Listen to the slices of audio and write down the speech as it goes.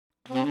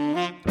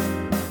Hello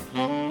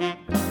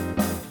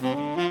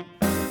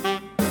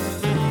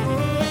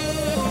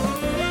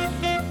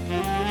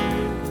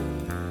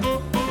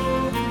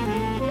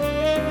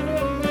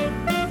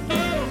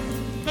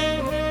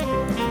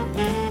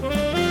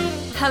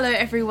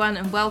everyone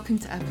and welcome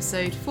to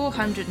episode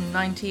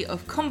 490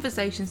 of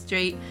Conversation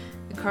Street,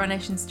 the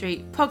Coronation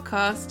Street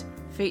podcast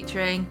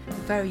featuring a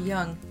very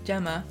young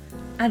Gemma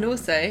and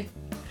also...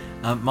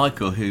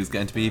 Michael, who's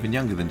going to be even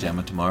younger than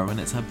Gemma tomorrow when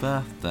it's her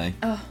birthday.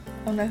 Oh,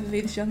 I'll never be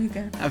this young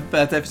again. Happy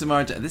birthday for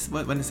tomorrow.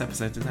 When this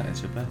episode is out,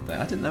 it's your birthday.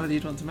 I didn't know whether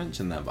you'd want to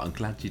mention that, but I'm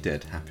glad you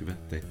did. Happy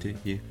birthday to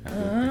you, happy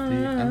birthday to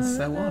you, and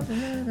so on.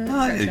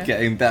 You're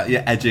getting that,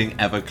 you're edging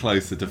ever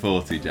closer to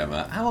 40,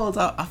 Gemma. How old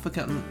are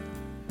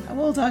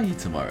you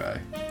tomorrow?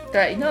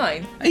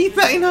 39. Are you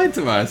 39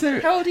 tomorrow?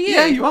 Seriously? How old are you?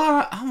 Yeah, you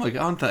are. Oh my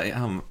god, I'm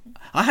 30.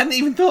 I hadn't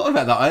even thought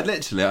about that. I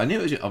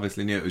knew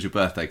obviously knew it was your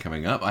birthday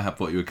coming up. I had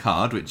bought you a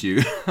card which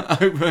you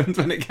opened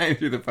when it came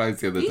through the post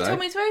the other day. You told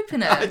me to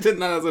open it. I didn't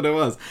know that's what it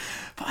was,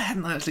 but I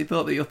hadn't actually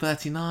thought that you're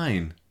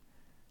 39.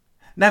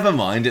 Never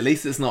mind. At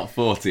least it's not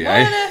 40.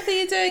 Why on earth are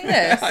you doing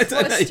this? I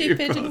don't what know, a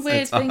stupid and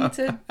weird thing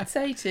to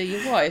say to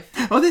your wife.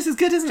 Well, this is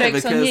good, isn't it?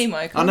 Joke's on you,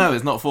 Michael. I know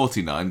it's not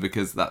 49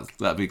 because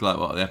that'd be like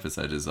what the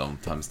episode is on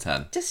times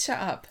 10. Just shut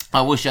up.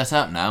 I will shut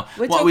up now.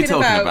 What are we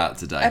talking about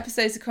today?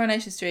 Episodes of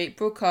Coronation Street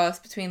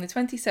broadcast between the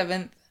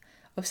 27th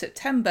of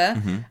September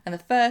and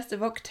the 1st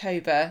of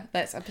October.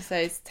 That's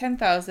episodes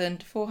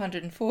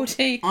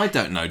 10,440. I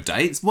don't know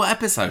dates. What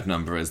episode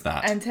number is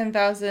that? And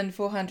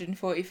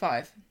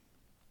 10,445.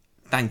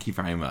 Thank you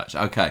very much.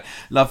 Okay,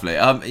 lovely.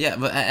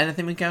 But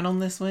anything been going on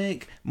this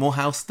week? More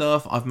house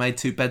stuff. I've made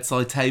 2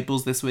 bedside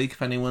tables this week.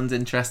 If anyone's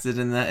interested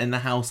in the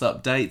house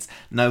updates,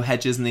 no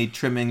hedges need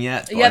trimming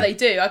yet. Yeah, they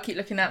do. I keep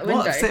looking out the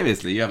window. What?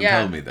 Seriously, you haven't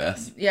told me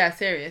this. Yeah,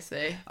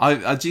 seriously.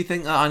 Do you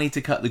think that I need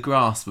to cut the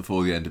grass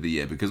before the end of the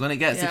year? Because when it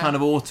gets to kind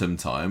of autumn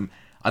time,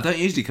 I don't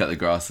usually cut the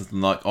grass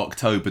from like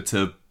October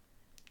to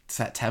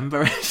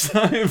September-ish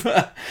time.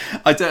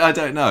 I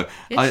don't know.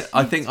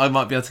 I think I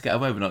might be able to get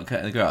away with not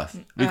cutting the grass.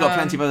 We've got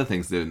plenty of other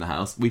things to do in the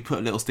house. We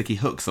put little sticky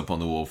hooks up on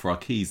the wall for our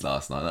keys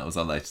last night. That was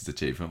our latest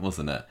achievement,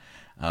 wasn't it?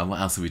 What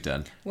else have we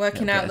done?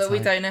 Working out that we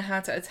don't know how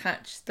to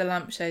attach the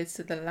lampshades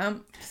to the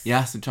lamps.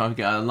 Yes, we're trying to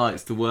get our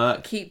lights to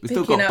work. We've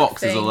still got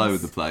boxes all over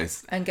the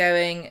place. And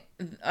going,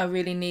 I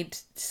really need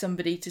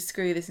somebody to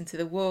screw this into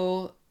the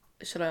wall.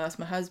 Should I ask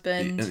my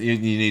husband? You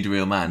need a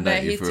real man,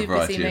 don't you, for a variety of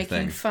things. He's too busy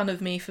making fun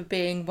of me for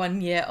being 1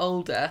 year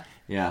older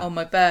on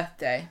my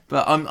birthday.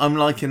 But I'm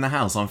liking the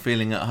house. I'm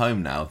feeling at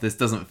home now. This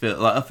doesn't feel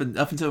like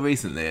up until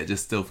recently. It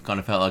just still kind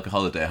of felt like a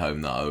holiday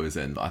home that I was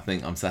in. But I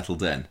think I'm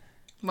settled in.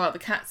 Well, the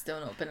cat's still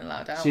not been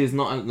allowed out. She's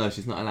not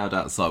allowed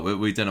outside.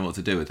 We don't know what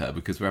to do with her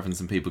because we're having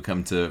some people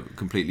come to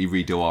completely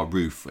redo our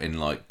roof in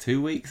like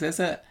 2 weeks. Is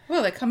it?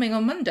 Well, they're coming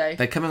on Monday.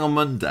 They're coming on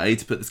Monday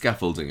to put the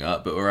scaffolding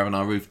up, but we're having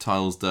our roof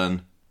tiles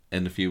done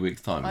in a few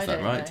weeks' time, is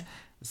that right? Know.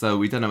 So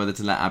we don't know whether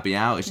to let Abby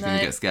out. Is she going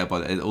to get scared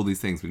by all these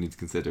things we need to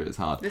consider? It's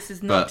hard. This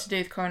is not to do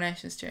with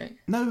Coronation Street.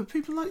 No, but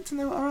people like to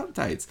know our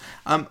updates.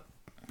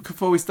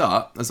 Before we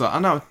start, as well,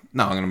 I'm going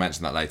to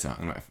mention that later.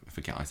 I'm going to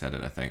forget I said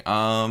anything.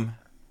 I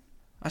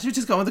should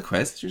just go on with the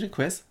quiz. Should we do a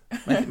quiz?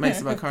 Make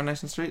it about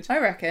Coronation Street? I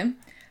reckon,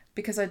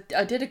 because I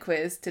did a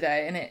quiz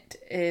today, and it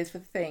is for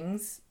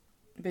things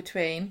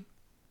between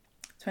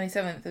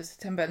 27th of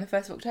September and the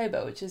 1st of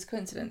October, which is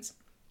coincidence.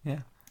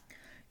 Yeah.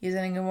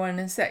 Using a 1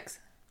 and 6.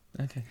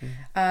 Okay, cool.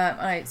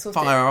 I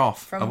sorted Fire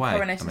off from away,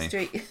 Coronation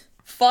Street.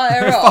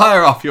 Fire off.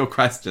 Fire off your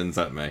questions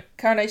at me.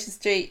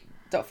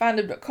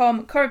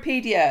 CoronationStreet.fandom.com,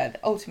 Coropedia, the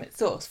ultimate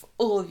source for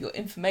all of your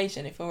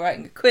information if you're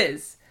writing a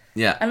quiz.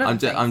 Yeah, I'm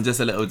just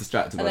a little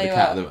distracted by the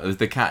cat.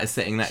 The cat is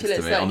sitting next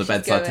to me on the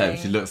bedside table.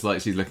 She looks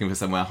like she's looking for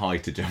somewhere high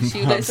to jump.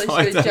 She looks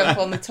like she's going to jump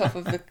on the top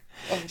of the.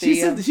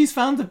 She's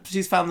found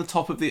the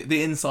top of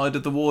the inside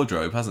of the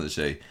wardrobe, hasn't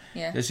she?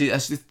 Yeah.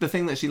 The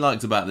thing that she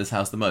likes about this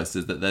house the most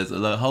is that there's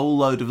a whole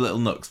load of little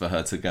nooks for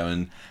her to go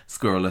and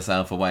squirrel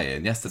herself away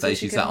in. Yesterday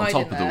she sat on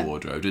top of the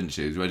wardrobe, didn't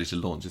she? She was ready to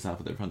launch herself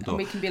at the front door. And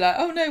we can be like,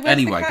 oh no, where's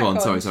anyway, the cat go on.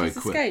 gone? Sorry.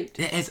 She's escaped.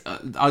 It is.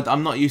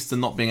 I'm not used to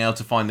not being able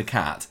to find the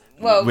cat.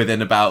 Well,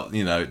 within about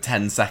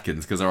 10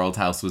 seconds because our old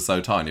house was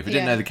so tiny. If we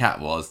didn't know the cat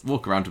was,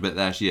 walk around a bit,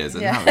 there she is.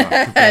 And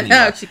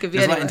now she could be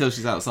just anywhere. wait until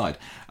she's outside.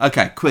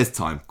 Okay, quiz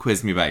time.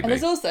 Quiz me, baby. And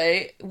there's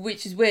also,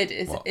 which is weird,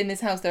 is in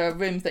this house there are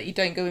rooms that you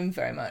don't go in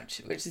very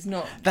much, which is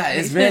not. That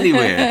is really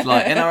weird.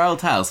 Like in our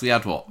old house, we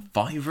had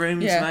 5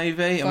 rooms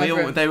maybe,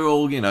 and they were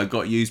all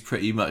got used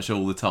pretty much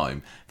all the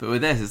time. But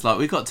with this, it's like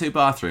we've got 2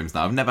 bathrooms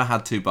now. I've never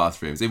had 2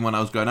 bathrooms. Even when I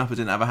was growing up, I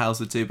didn't have a house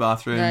with 2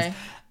 bathrooms,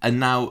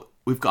 and now.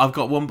 I've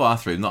got 1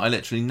 bathroom that I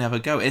literally never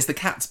go. It's the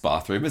cat's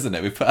bathroom, isn't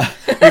it? We put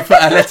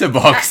a litter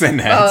box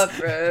in it.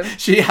 Bathroom.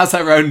 She has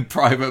her own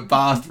private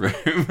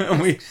bathroom.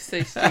 And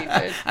so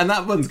stupid. And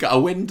that one's got a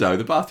window.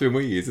 The bathroom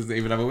we use doesn't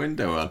even have a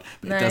window on.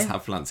 But it does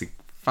have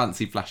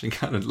fancy flashing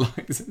coloured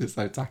lights. It's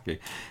so tacky.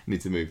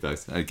 Need to move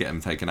those. Get them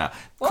taken out.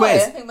 Why?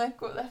 Quiz. I think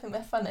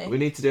they're funny. We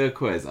need to do a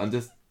quiz.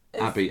 Abby's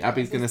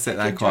going to sit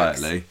there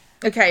quietly.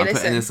 Okay, I'm listen.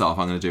 putting this off.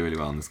 I'm going to do really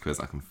well on this quiz.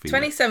 I can feel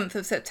 27th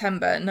of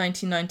September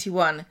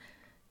 1991.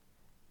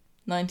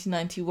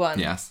 1991.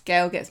 Yes.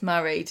 Gail gets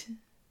married.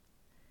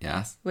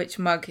 Yes. Which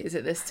mug is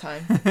it this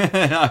time?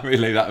 I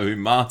really, that would be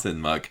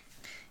Martin mug.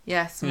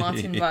 Yes,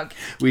 Martin mug.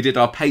 We did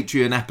our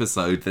Patreon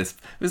episode. It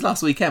was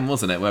last weekend,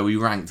 wasn't it? Where we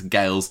ranked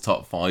Gail's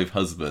top 5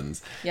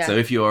 husbands. Yeah. So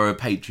if you're a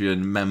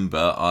Patreon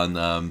member on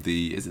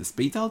is it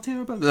Speed Dial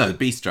tier above? No,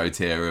 Bistro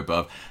tier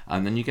above.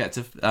 And then you get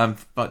to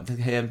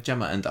hear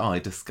Gemma and I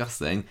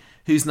discussing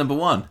who's number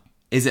 1.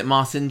 Is it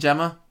Martin,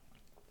 Gemma?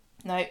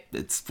 No.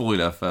 It's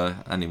spoiler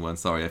for anyone.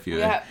 Sorry if you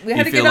we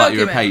had a feel good like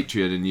you're a argument.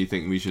 Patreon and you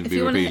think we shouldn't be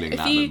revealing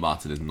that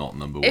Martin is not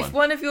number 1. If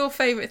one of your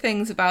favourite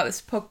things about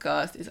this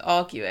podcast is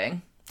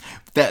arguing...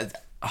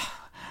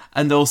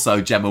 And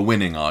also Gemma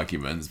winning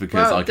arguments,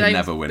 because I can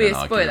never win an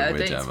argument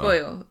with Gemma. Don't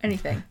spoil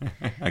anything.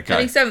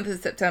 Okay. 27th of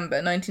September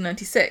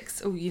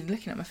 1996. Oh, you're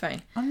looking at my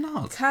phone. I'm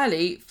not.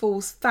 Curly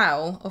falls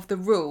foul of the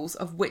rules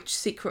of which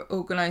secret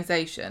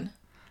organisation?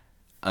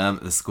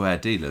 The Square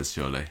Dealers,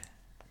 surely.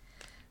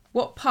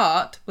 What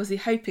part was he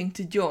hoping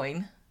to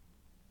join?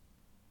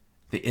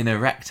 The Inner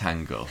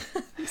Rectangle.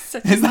 Is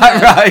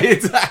that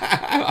right?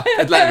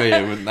 They'd let me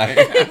in, wouldn't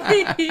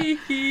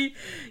they?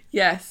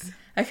 Yes.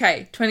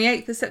 Okay,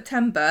 28th of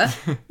September,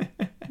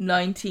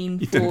 1940. You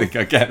didn't think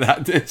I'd get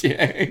that, did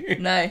you?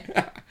 No,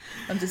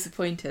 I'm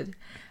disappointed.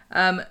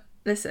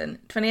 Listen,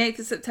 28th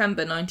of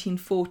September,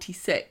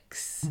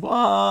 1946.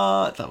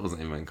 What? That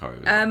wasn't even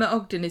encouraging. Emma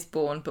Ogden is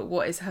born, but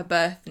what is her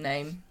birth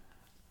name?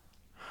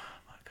 Oh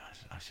my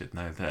gosh, I should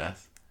know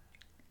this.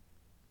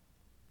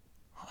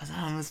 What was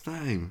Emma's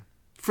name?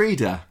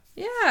 Frida.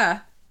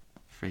 Yeah.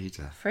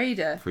 Frida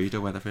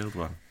Weatherfield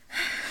won.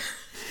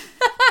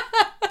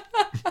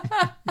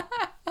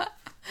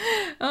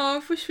 Oh,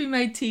 I wish we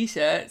made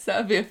t-shirts. That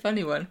would be a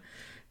funny one.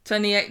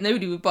 28.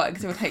 Nobody would buy it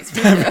because everyone hates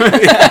Frida.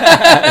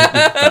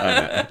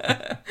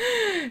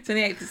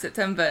 28th of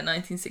September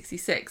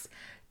 1966.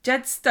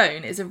 Jed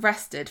Stone is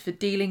arrested for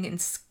dealing in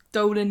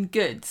stolen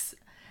goods.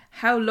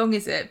 How long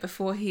is it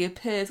before he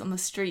appears on the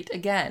street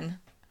again?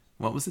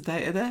 What was the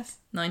date of this?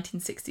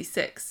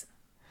 1966.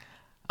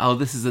 Oh,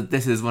 this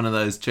is one of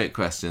those trick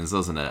questions,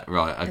 wasn't it?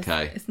 Right,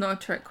 okay. It's not a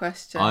trick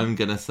question. I'm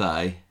gonna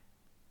say.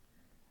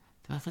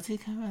 43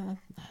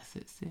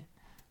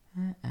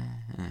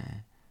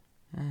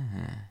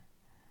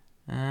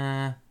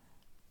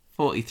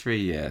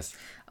 years.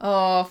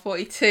 Oh,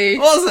 42.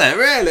 Was it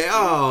really?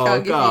 Oh,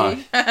 Can't give gosh.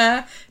 you.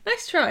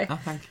 Nice try. Oh,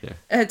 thank you.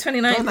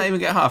 29th. Don't they even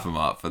get half a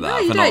mark for that? No,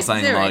 you for don't. not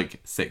saying 0. like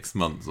 6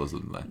 months or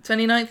something.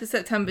 29th of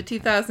September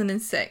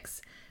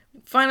 2006.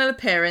 Final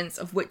appearance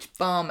of which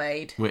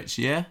barmaid? Which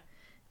year?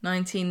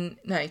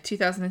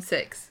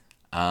 2006.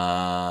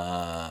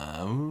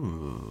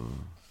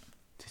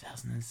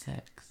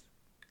 2006.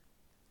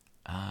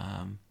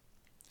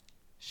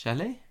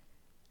 Shelley?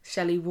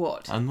 Shelley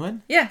what?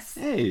 Unwin? Yes.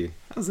 Hey,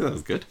 that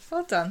was good.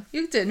 Well done.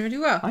 You're doing really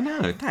well. I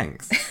know,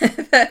 thanks.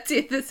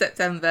 30th of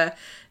September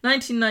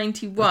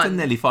 1991. I've done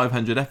nearly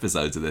 500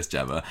 episodes of this,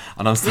 Gemma,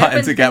 and I'm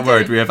starting to get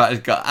worried. We have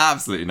actually got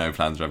absolutely no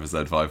plans for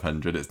episode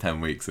 500. It's 10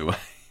 weeks away.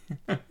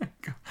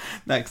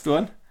 Next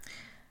one.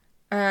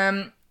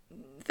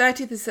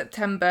 30th of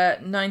September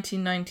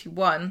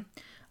 1991.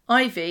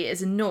 Ivy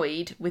is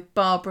annoyed with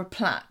Barbara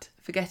Platt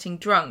for getting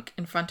drunk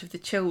in front of the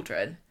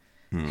children.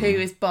 Who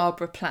is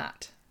Barbara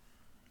Platt?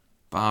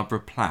 Barbara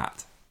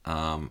Platt.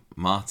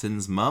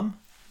 Martin's mum?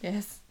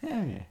 Yes.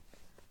 Yeah.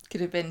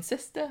 Could have been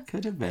sister.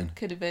 Could have been.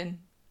 Could have been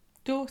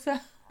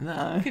daughter.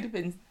 No. Could have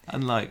been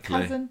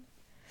unlikely. cousin.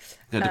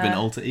 Could have been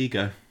alter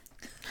ego.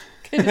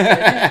 Could have been.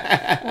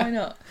 Yeah. Why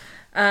not?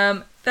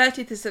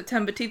 30th of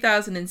September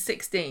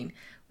 2016.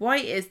 Why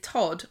is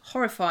Todd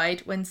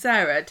horrified when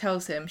Sarah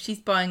tells him she's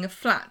buying a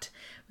flat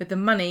with the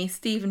money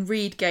Stephen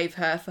Reed gave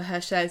her for her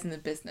shares in the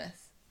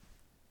business?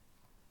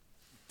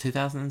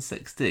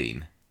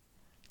 2016.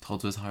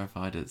 Todd was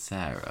horrified at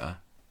Sarah.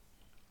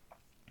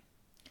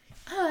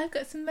 Oh, I've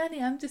got some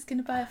money. I'm just going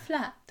to buy a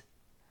flat.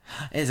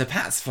 It's a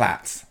Pat's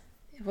flat.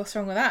 What's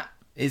wrong with that?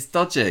 It's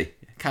dodgy.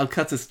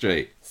 Calcutta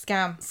Street.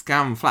 Scam.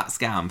 Flat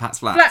scam. Pat's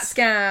flats. Flat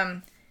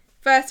scam.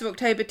 1st of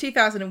October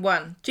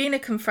 2001. Gina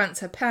confronts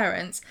her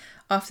parents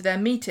after their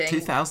meeting.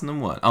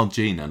 2001. Oh,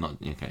 Gina, not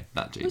okay.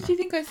 That Gina. What do you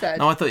think I said?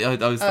 No, I thought I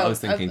was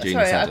thinking Gina.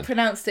 Sorry, Seddon. I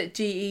pronounced it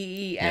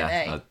Geena.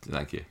 Yeah,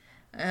 thank you.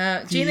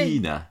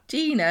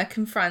 Gina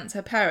confronts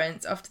her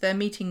parents after their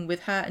meeting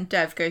with her and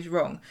Dev goes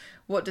wrong.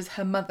 What does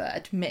her mother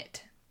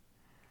admit?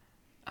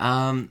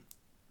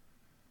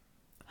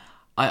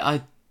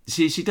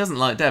 She doesn't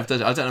like Dev, does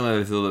she? I don't know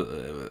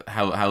whether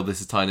how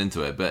this is tied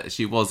into it, but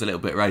she was a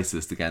little bit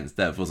racist against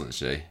Dev, wasn't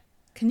she?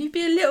 Can you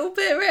be a little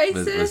bit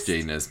racist? Was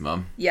Gina's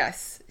mum?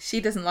 Yes, she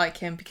doesn't like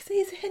him because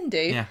he's a Hindu.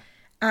 Yeah.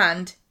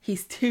 And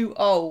he's too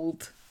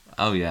old.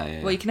 Oh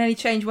yeah. Well, you can only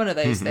change one of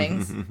those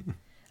things.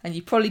 And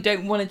you probably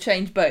don't want to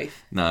change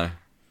both. No.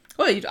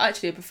 Well, you'd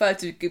actually prefer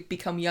to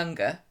become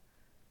younger.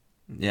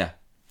 Yeah.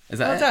 Is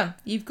that well done.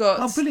 You've got...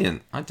 Oh,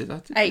 brilliant. I did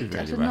 8 really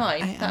out of well.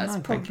 9. That's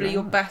probably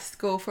your best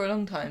score for a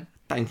long time.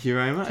 Thank you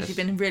very much. Because you've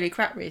been really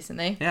crap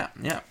recently. Yeah.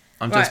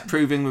 I'm just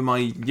proving with my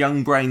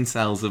young brain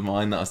cells of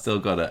mine that I still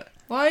got it.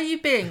 Why are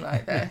you being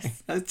like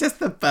this? It's just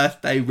the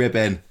birthday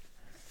ribbon.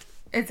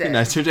 Is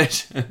it?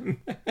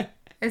 Tradition.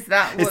 Is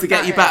that what It's to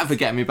get that you back is? for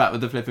getting me back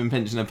with the flipping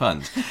pinch and a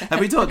punch. Have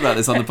we talked about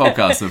this on the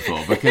podcast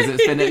before? Because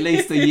it's been at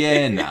least a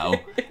year now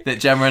that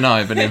Gemma and I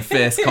have been in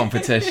fierce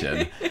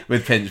competition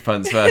with pinch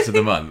punch first of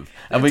the month.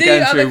 And Do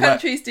other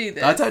countries do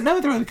this? I don't know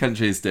whether other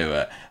countries do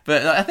it,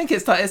 but I think it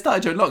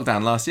started during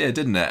lockdown last year,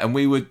 didn't it? And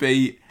we would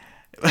be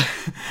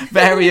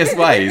various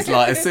ways,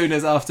 like as soon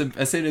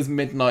as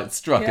midnight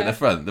struck at the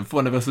front,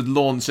 one of us would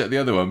launch at the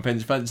other one,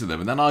 pinch punch at them,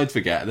 and then I'd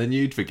forget, and then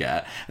you'd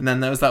forget, and then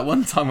there was that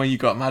one time when you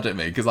got mad at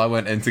me because I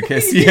went in to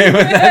kiss you and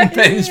then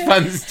pinch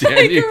punched you,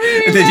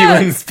 and then you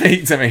wouldn't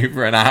speak to me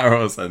for an hour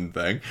or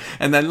something.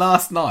 And then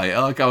last night,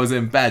 like I was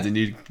in bed and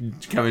you'd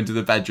come into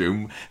the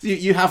bedroom.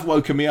 You have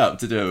woken me up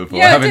to do it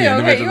before, haven't you? In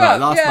the middle of the night.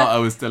 Last night I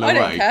was still awake.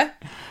 I don't care.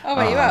 I'll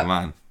wake you up. Oh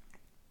man.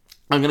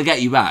 I'm going to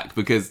get you back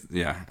because,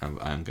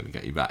 I'm going to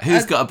get you back.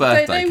 Who's got a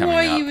birthday coming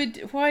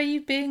up? Why are you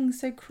being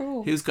so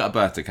cruel? Who's got a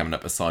birthday coming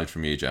up aside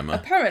from you, Gemma?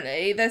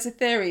 Apparently, there's a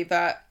theory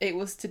that it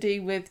was to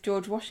do with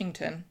George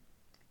Washington.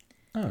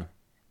 Oh.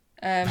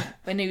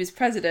 When he was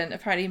president,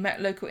 apparently he met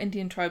local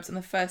Indian tribes on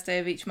the first day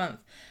of each month,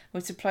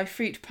 would supply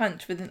fruit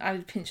punch with an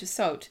added pinch of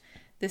salt.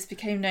 This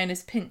became known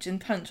as pinch and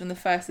punch on the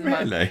first of the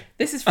month. Really?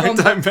 This is from... I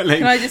don't believe...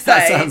 Can I just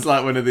that say... sounds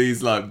like one of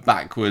these like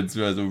backwards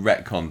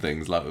retcon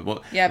things. Like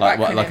what? Yeah,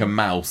 like a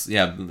mouse.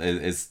 Yeah,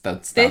 that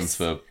stands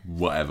for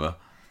whatever.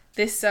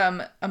 This,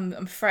 I'm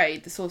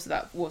afraid, the source of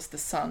that was the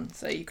Sun,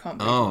 so you can't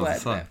believe a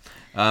word of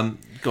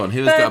it. Go on,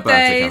 who's got a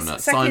birthday coming up?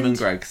 Simon 2nd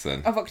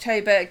Gregson. of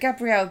October,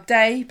 Gabrielle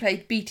Day, who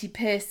played Beatty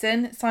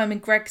Pearson. Simon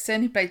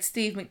Gregson, who played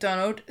Steve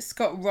McDonald.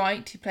 Scott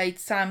Wright, who played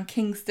Sam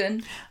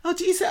Kingston. Oh,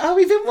 do you say,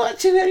 we've been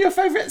watching him, your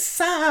favourite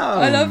Sam.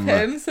 I love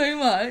him so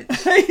much.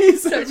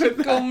 He's such a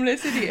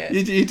gomless idiot.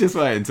 You just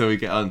wait until we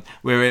get on.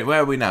 Where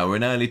are we now? We're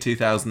in early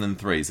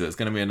 2003, so it's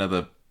going to be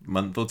another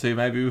month or two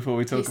maybe before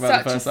we talk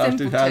about the first half of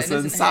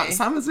 2000.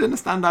 Sam has been a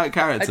standout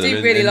character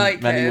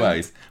in many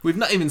ways. We've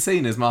not even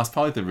seen his Masked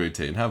Python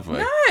routine, have we?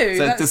 No, so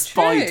that's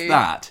despite true.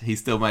 that, he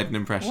still made an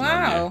impression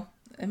on you. Wow,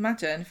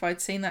 imagine if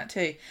I'd seen that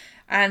too.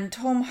 And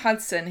Tom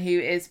Hudson, who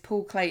is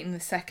Paul Clayton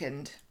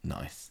II.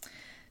 Nice.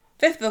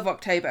 5th of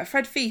October,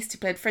 Fred Feast, who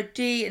played Fred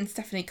G, and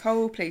Stephanie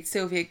Cole played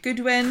Sylvia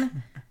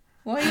Goodwin.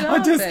 Why are you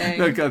laughing?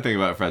 I got to think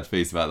about Fred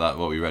Feast, about that,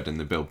 what we read in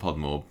the Bill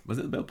Podmore. Was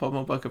it the Bill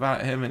Podmore book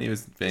about him? And he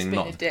was being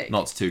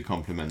not too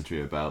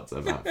complimentary about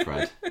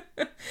Fred.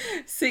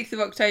 6th of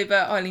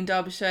October, Eileen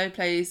Derbyshire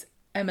plays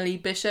Emily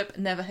Bishop.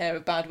 Never hear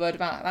a bad word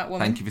about that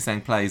woman. Thank you for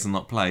saying plays and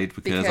not played,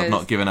 because I've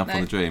not given up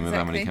on the dream of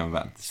Emily coming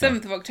back to the show.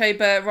 7th of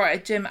October,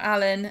 writer Jim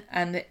Allen.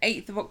 And the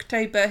 8th of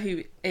October,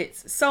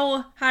 it's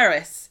Sol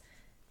Harris,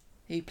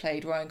 who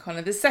played Ryan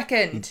Connor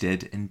II. He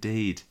did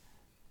indeed.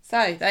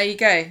 So there you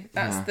go.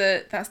 That's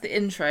the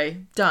intro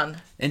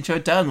done. Intro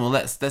done. Well,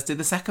 let's do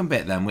the second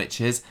bit then,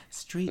 which is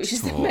Street Talk. Which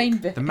is the main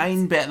bit. The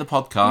main bit of the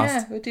podcast.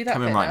 Yeah, we'll do that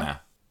coming bit right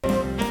now.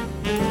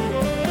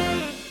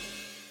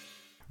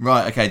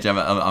 Right, okay,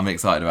 Gemma, I'm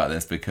excited about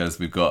this because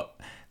we've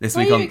got this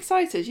week on... Why are you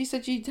excited? You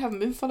said you haven't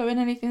been following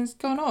anything that's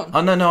gone on.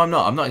 Oh, no, I'm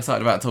not. I'm not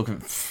excited about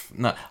talking...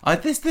 No,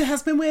 this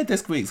has been weird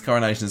this week's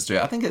Coronation Street.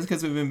 I think it's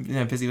because we've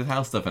been busy with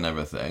house stuff and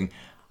everything.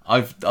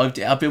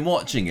 I've been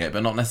watching it,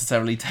 but not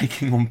necessarily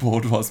taking on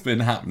board what's been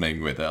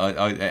happening with it.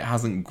 It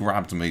hasn't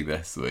grabbed me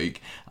this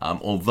week,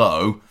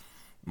 although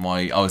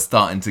I was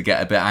starting to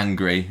get a bit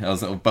angry. I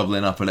was sort of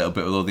bubbling up a little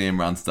bit with all the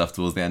Imran stuff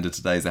towards the end of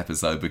today's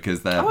episode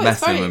because they're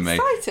messing with me.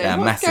 They're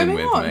messing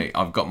with me.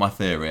 I've got my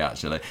theory,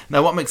 actually.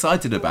 No, what I'm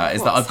excited about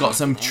is that I've got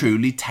some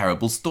truly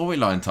terrible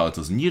storyline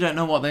titles, and you don't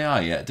know what they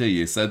are yet, do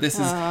you? So this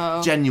is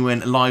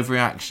genuine live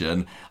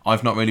reaction.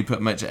 I've not really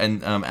put much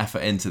effort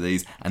into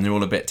these, and they're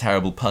all a bit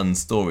terrible pun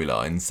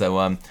storylines.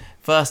 So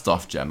first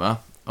off, Gemma,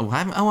 I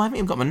haven't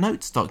even got my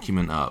notes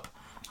document up.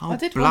 I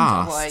did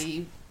wonder why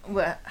you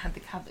had the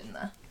cabin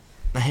there.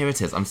 Here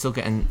it is. I'm still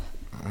getting...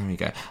 There we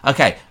go.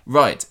 Okay,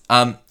 right.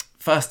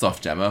 First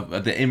off, Gemma,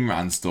 the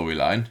Imran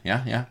storyline.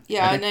 Yeah?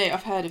 Yeah, I know.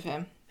 I've heard of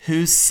him.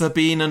 Who's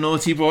Sabine a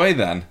naughty boy,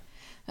 then?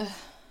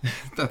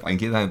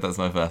 Thank you. That's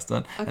my first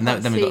one. I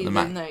can't see the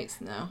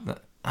notes now.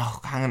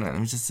 Hang on. Let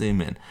me just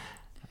zoom in.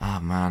 Oh,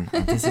 man.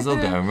 This is all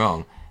going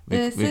wrong.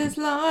 This is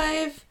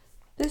live.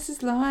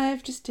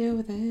 Just deal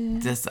with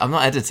it. I'm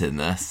not editing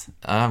this.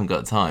 I haven't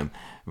got time.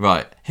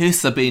 Right. Who's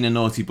Sabine a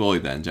naughty boy,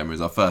 then, Gemma,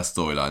 is our first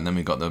storyline. Then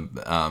we've got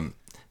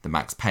the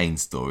Max Payne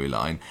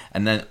storyline.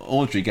 And then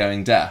Audrey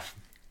going deaf.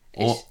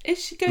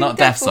 Is she going not deaf?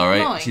 Not deaf, sorry.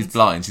 Blind? She's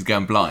blind. She's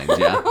going blind,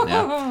 yeah?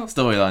 Yeah.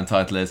 Storyline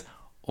title is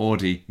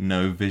Audie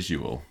No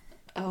Visual.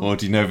 Oh.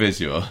 Audie No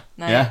Visual.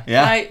 No. Yeah?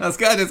 No. That's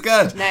good, it's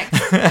good.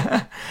 Next.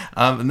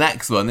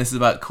 Next one, this is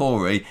about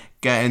Corey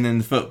getting in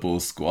the football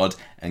squad,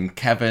 and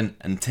Kevin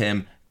and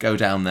Tim go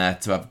down there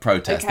to have a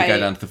protest. Okay. They go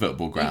down to the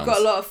football grounds. You've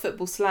got a lot of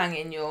football slang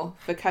in your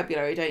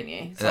vocabulary, don't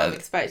you? So I'm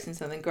expecting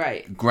something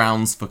great.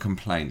 Grounds for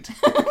complaint.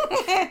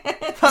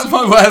 That's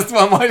my worst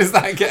one. Why does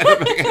that get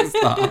a big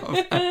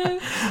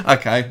stuff?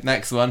 Okay,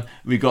 next one.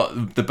 We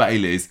got the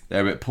Baileys.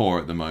 They're a bit poor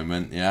at the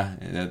moment, yeah?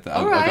 I've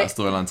got a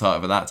storyline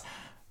title for that.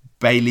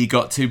 Bailey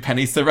got 2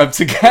 pennies to rub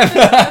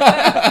together.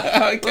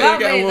 I can't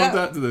get warmed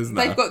up to this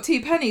now. They've got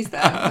 2 pennies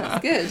there.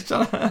 That's good.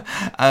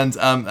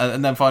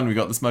 And then finally we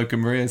got the Smoke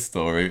and Maria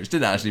story, which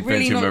didn't actually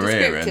feature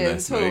Maria in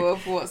this week.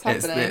 Of what's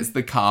happening. It's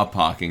the car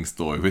parking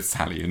story with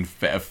Sally and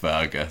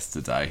Fergus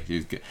today.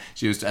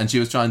 She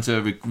was trying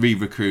to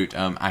re-recruit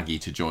Aggie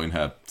to join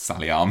her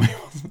Sally army,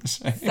 wasn't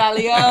she?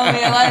 Sally army,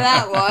 I like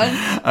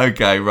that one.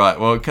 Okay, right.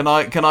 Well, can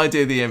I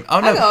do the? Hang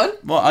on.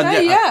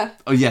 Well, yeah.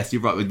 Oh yes,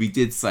 you're right. We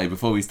did say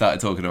before we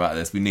started talking about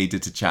this, we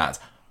needed to chat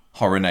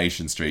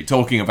Horonation Street,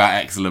 talking about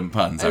excellent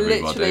puns,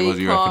 everybody. What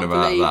do you reckon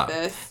about that?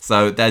 This.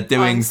 So they're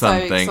doing so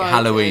something excited.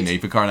 Halloween-y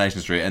for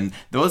Coronation Street, and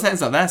there was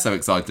things like they're so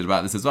excited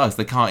about this as well, because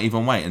they can't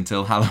even wait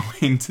until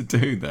Halloween to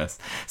do this.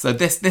 So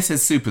this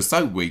is Super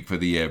Soap Week for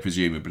the year,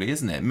 presumably,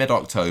 isn't it?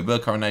 Mid-October,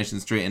 Coronation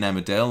Street and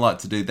Emmerdale like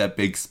to do their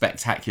big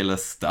spectacular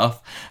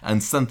stuff,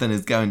 and something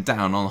is going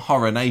down on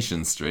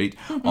Horonation Street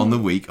on the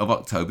week of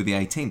October the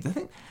 18th. I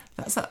think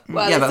that's a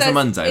Monday.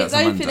 That's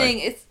a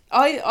Monday.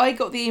 I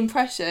got the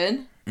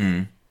impression.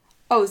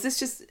 Oh, is this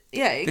just...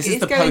 Yeah,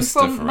 it's going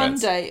from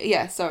Monday.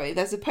 Yeah, sorry.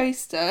 There's a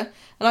poster,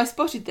 and I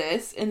spotted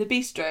this in the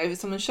bistro over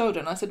someone's shoulder,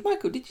 and I said,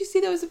 Michael, did you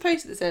see there was a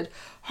poster that said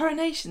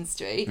Horonation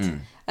Street?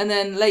 And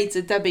then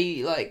later,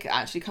 Debbie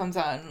actually comes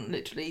out and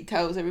literally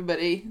tells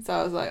everybody. So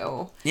I was like,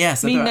 oh. Yeah,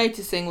 so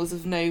noticing was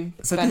of no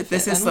benefit.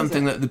 This is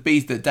something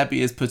that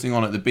Debbie is putting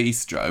on at the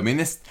bistro. I mean,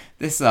 this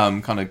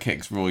kind of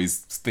kicks Roy's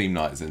theme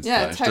nights into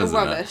place, total doesn't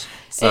rubbish.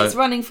 So, it's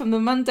running from the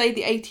Monday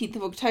the 18th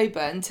of October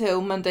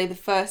until Monday the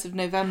 1st of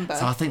November.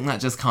 So I think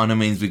that just kind of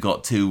means we've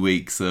got 2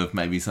 weeks of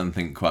maybe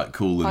something quite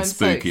cool and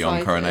spooky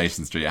on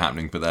Coronation Street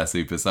happening for their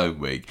Super Soap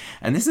Week.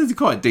 And this is a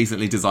quite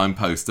decently designed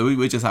poster.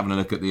 We're just having a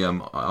look at the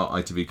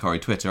ITV Corrie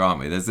Twitter,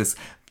 aren't we? There's this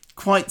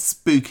quite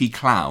spooky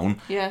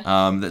clown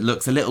that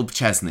looks a little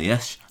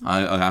Chesney-ish,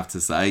 I have to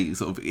say,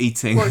 sort of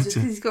eating. What, just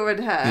because he's got red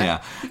hair?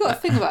 Yeah. You've got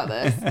to think about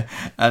this.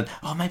 And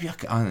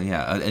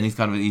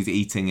he's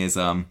eating his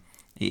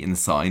eating the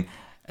sign.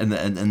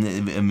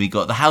 And we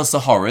got the House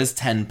of Horrors,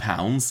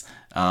 £10.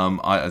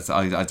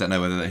 I don't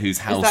know whether whose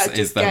house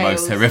is the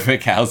most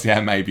horrific house.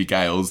 Yeah, maybe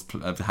Gail's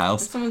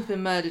house. Someone's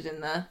been murdered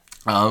in there.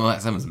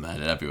 Someone's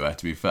murdered everywhere,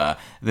 to be fair.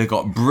 They've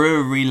got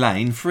Brewery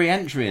Lane, free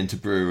entry into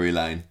Brewery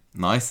Lane.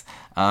 Nice.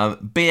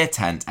 Beer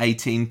tent,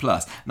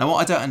 18+. Now, what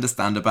I don't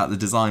understand about the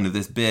design of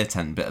this beer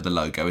tent bit of the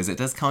logo is it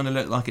does kind of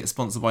look like it's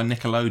sponsored by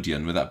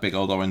Nickelodeon with that big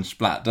old orange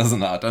splat,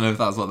 doesn't it? I don't know if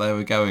that's what they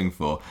were going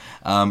for.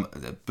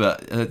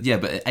 But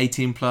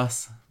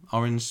 18+.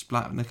 Orange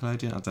splat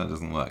Nickelodeon? That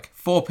doesn't work.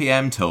 4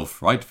 p.m. till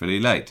frightfully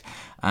late.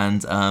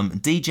 And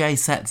DJ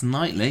sets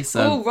nightly.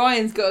 So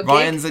Ryan's got a gig.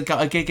 Ryan's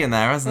got a gig in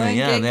there, hasn't he?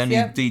 Yeah, the only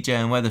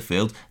DJ in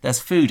Weatherfield.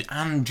 There's food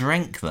and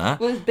drink there.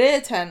 Well, it's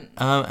beer tent.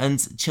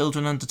 And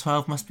children under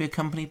 12 must be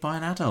accompanied by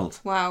an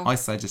adult. Wow. I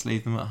say just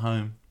leave them at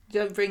home.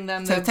 Don't bring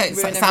them.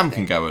 Sam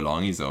can go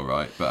along. He's all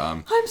right, but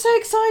I'm so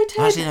excited.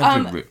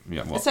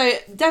 Actually, what? So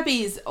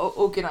Debbie's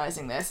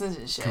organising this,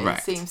 isn't she?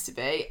 Correct. Seems to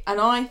be,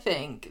 and I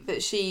think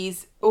that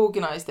she's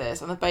organised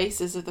this on the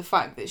basis of the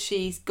fact that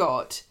she's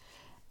got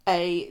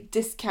a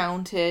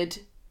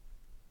discounted,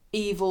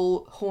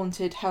 evil,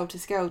 haunted Helter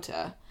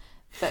Skelter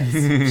that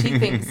she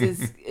thinks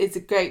is a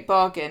great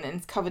bargain and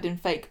it's covered in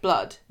fake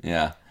blood.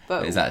 Yeah.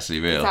 But it's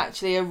actually real. It's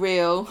actually a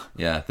real...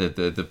 Yeah,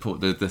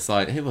 the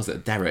side... Who was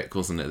it? Derek,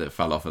 wasn't it, that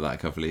fell off of that a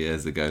couple of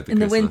years ago? In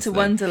the Winter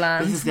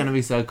Wonderland. This is going to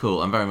be so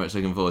cool. I'm very much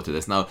looking forward to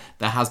this. Now,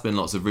 there has been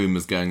lots of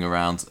rumours going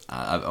around,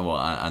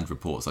 and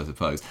reports, I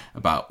suppose,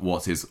 about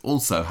what is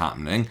also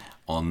happening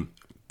on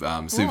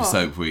Super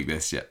Soap Week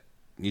this year.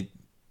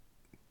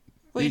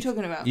 What are you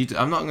talking about?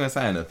 I'm not going to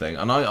say anything,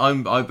 and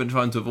I've been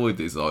trying to avoid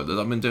these spoilers.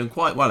 I've been doing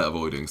quite well at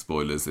avoiding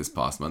spoilers this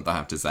past month, I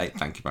have to say.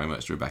 Thank you very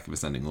much to Rebecca for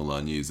sending all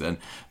our news in.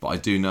 But I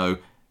do know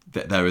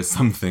that there is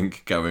something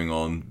going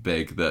on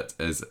big that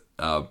is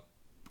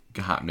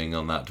happening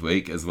on that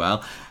week as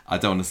well. I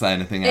don't want to say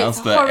anything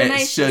else, but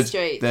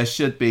there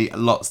should be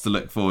lots to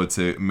look forward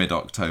to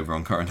mid-October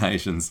on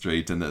Coronation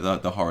Street, and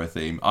the horror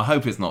theme. I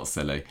hope it's not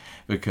silly,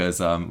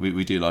 because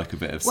we do like a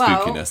bit of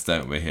spookiness,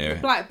 don't we, here?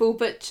 Black Bull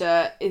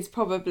Butcher is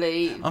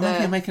probably maybe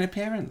he'll make an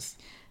appearance.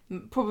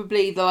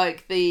 Probably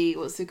the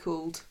what's it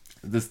called?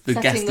 The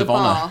guest of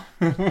honour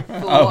for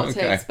what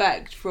to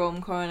expect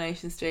from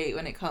Coronation Street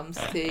when it comes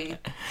to...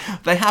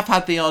 They have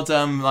had the odd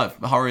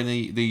horror,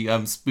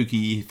 the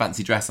spooky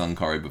fancy dress on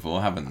Corrie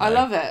before, haven't they? I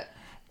love it.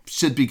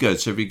 Should be good.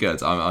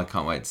 I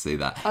can't wait to see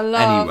that. I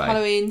love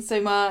Halloween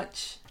so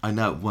much. I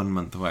know, 1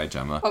 month away,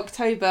 Gemma.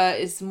 October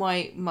is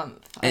my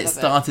month. It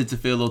started to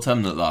feel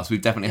autumnal at last.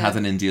 We've definitely had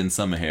an Indian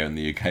summer here in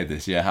the UK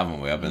this year, haven't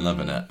we? I've been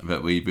loving it.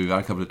 But we've had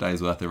a couple of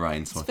days worth of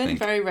rain, so I think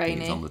very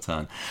rainy. It's on the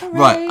turn. Hooray.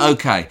 Right,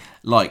 okay.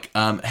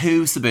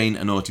 Who's Sabine,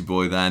 a naughty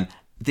boy then?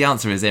 the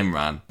answer is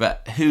Imran.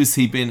 But who's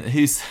Sabine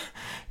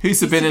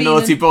a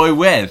naughty boy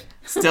with?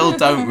 Still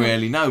don't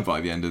really know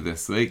by the end of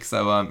this week.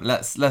 So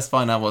let's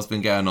find out what's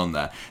been going on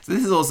there. So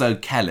this is also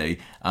Kelly.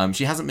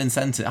 She hasn't been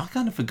sentenced. I've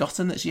kind of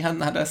forgotten that she hadn't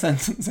had her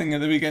sentencing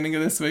at the beginning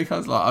of this week. I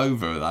was like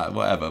over that,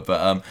 whatever.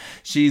 But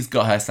she's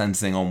got her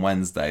sentencing on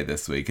Wednesday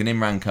this week, and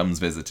Imran comes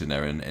visiting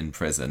her in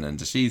prison, and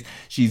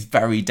she's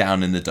very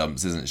down in the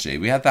dumps, isn't she?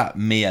 We had that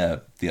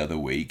Mia the other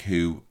week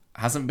who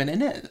hasn't been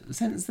in it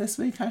since this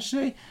week, has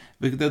she?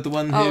 The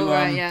one who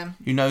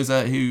who knows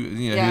her,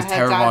 who's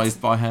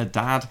terrorised by her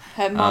dad.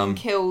 Her mum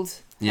killed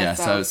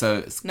herself.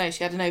 So no,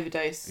 she had an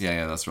overdose.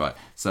 Yeah, that's right.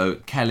 So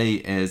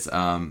Kelly is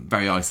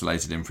very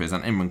isolated in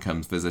prison. Imran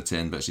comes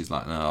visiting, but she's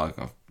like, no,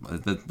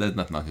 there's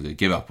nothing I can do.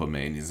 Give up on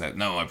me. And he's like,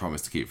 no, I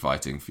promise to keep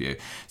fighting for you.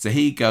 So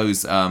he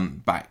goes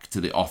back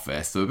to the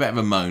office. So a bit of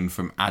a moan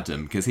from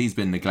Adam, because he's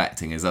been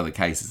neglecting his other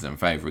cases in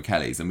favour of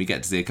Kelly's. And we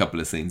get to see a couple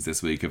of scenes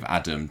this week of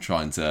Adam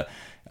trying to...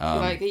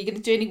 are you going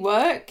to do any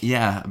work?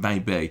 Yeah,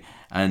 maybe.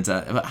 And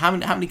how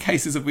many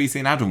cases have we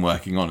seen Adam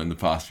working on in the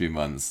past few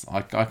months?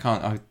 I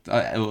can't.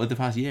 The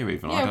past year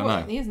even. I don't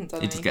know. He hasn't done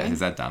anything. He just gets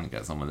his head down and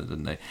gets on with it,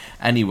 doesn't he?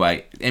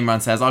 Anyway,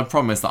 Imran says, I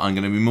promise that I'm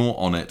going to be more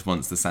on it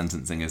once the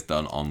sentencing is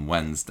done on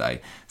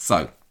Wednesday.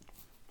 So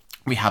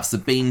we have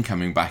Sabine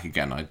coming back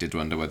again. I did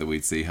wonder whether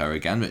we'd see her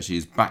again, but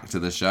she's back to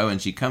the show,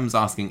 and she comes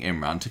asking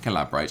Imran to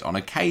collaborate on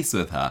a case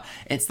with her.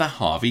 It's the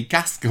Harvey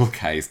Gaskell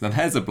case. Now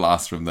there's a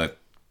blast from the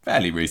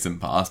fairly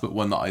recent past, but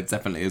one that I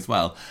definitely as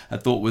well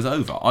had thought was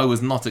over. I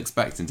was not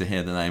expecting to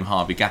hear the name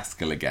Harvey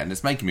Gaskell again.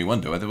 It's making me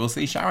wonder whether we'll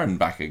see Sharon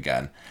back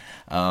again.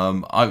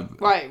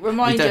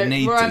 Remind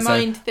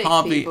thick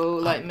people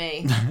like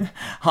me.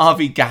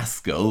 Harvey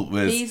Gaskell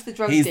was... He's the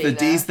dealer.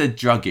 He's the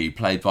druggie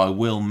played by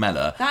Will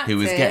Mellor, who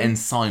was getting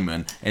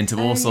Simon into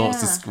all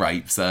sorts of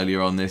scrapes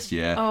earlier on this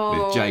year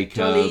with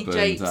Jacob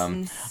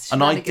and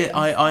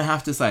I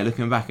have to say,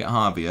 looking back at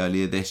Harvey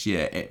earlier this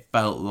year, it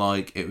felt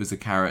like it was a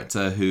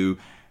character who...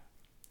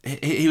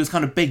 He was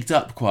kind of bigged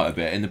up quite a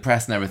bit in the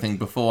press and everything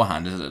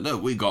beforehand.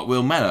 Look, we got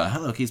Will Mellor.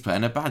 Look, he's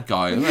playing a bad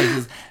guy.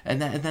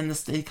 And then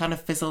he kind of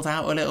fizzled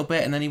out a little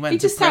bit, and then he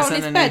went to prison. He just sat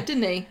on his bed,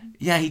 didn't he?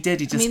 Yeah, he did.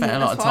 He just spent a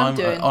lot of time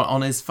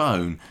on his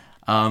phone.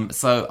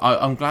 So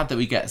I'm glad that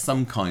we get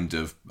some kind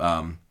of...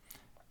 Do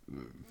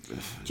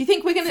you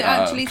think we're going to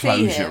actually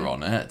see him? Closure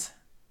on it?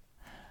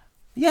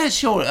 Yeah,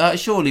 sure.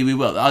 Surely we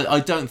will. I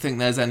don't think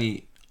there's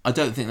any... I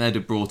don't think they'd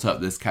have brought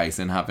up this case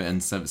and have it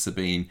and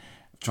Sabine...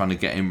 trying to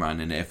get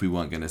Imran in it if we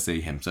weren't going to see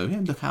him. So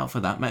yeah, look out for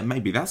that.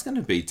 Maybe that's going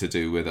to be to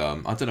do with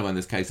I don't know when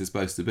this case is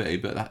supposed to be,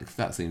 but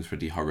that seems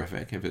pretty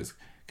horrific. If it's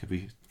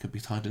could be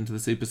tied into the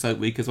Super Soap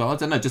week as well. I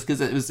don't know, just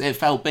because it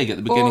felt big at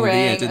the beginning of the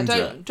year, didn't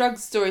it? Drug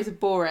stories are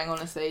boring,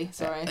 honestly.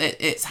 Sorry.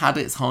 It's had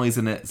its highs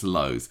and its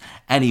lows.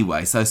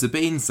 Anyway, so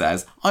Sabine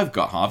says, I've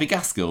got Harvey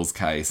Gaskell's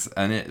case,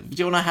 and do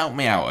you want to help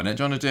me out on it?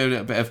 Do you want to do a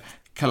little bit of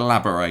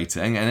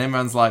collaborating? And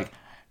Imran's like,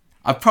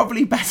 I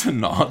probably better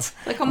not.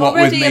 Like, I'm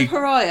already a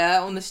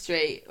pariah on the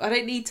street. I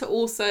don't need to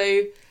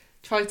also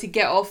try to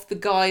get off the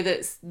guy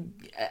that's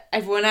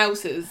everyone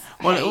else's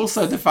hates. Well,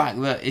 also the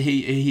fact that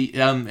he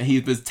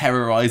was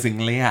terrorising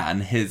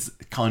Leanne, his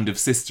kind of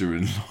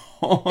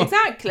sister-in-law.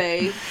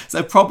 Exactly.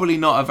 So probably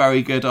not a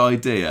very good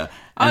idea.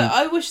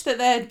 I wish that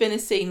there had been a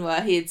scene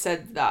where he had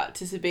said that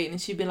to Sabine and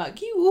she'd been like,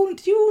 you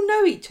all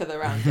know each other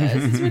around here.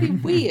 It's really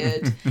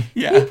weird.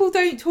 Yeah. People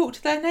don't talk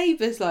to their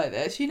neighbours like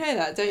this. You know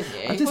that, don't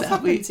you? What's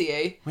happened to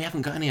you? We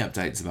haven't got any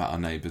updates about our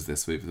neighbours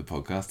this week for the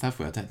podcast, have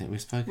we? I don't think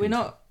we've spoken. We're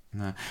not.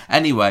 No.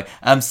 Anyway,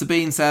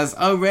 Sabine says,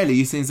 oh really,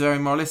 you seem very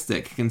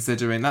moralistic,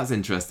 considering that's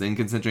interesting,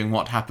 considering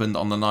what happened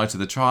on the night of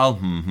the trial.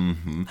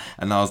 And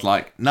I was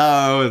like,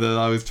 no, that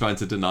I was trying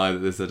to deny that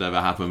this had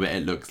ever happened, but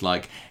it looks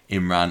like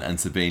Imran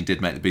and Sabine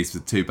did make the beast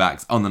with two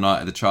backs on the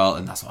night of the trial,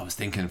 and that's what I was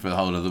thinking for the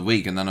whole of the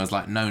week. And then I was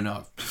like,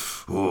 no.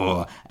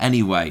 Oh.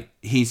 Anyway,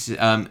 she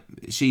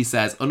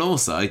says, and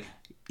also,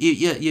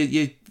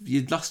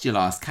 you lost your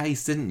last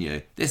case, didn't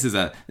you? This is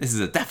a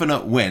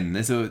definite win.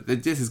 This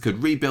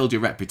could rebuild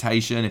your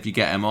reputation if you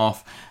get him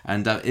off.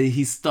 And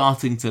he's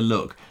starting to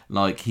look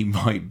like he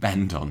might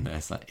bend on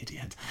this, like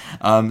idiot.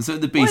 So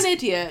the beast. What an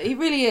idiot! He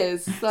really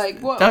is. Like,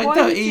 what?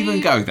 Don't even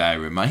go there,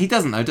 Imran. He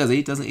doesn't know, does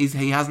he?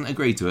 He hasn't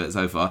agreed to it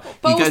so far.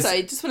 But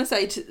just want to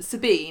say to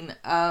Sabine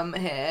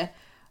here,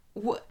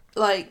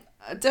 I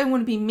don't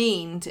want to be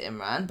mean to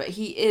Imran, but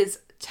he is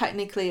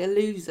technically a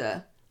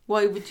loser.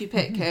 Why would you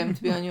pick him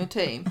to be on your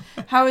team?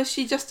 How is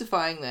she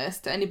justifying this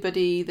to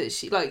anybody that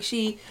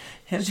surely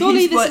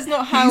this is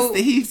not how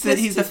he's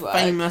a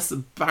famous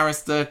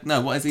barrister.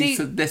 No, what is he?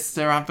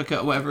 Solicitor,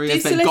 advocate, whatever he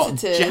is. They got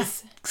Jack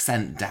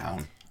sent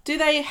down. Do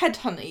they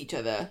headhunt each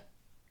other?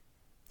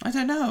 I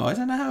don't know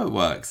how it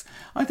works.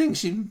 I think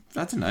she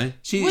does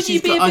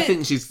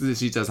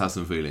have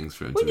some feelings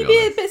for him. Wouldn't you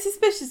be a bit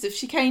suspicious if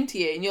she came to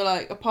you and you're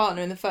like a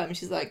partner in the firm and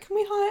she's like, can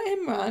we hire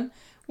Imran?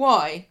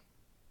 Why?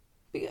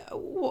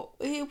 What?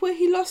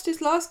 He lost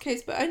his last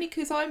case, but only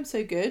because I'm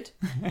so good.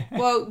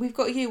 Well, we've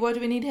got you. What do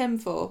we need him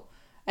for?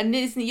 And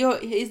isn't he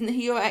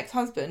your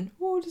ex-husband?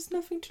 Oh, there's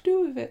nothing to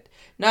do with it.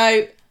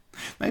 No,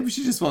 Maybe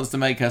she just wants to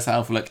make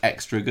herself look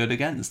extra good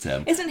against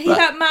him. Isn't he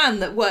that man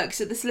that works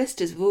at the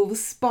solicitors with all the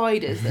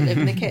spiders that live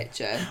in the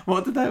kitchen?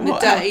 What did they... The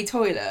dirty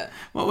toilet.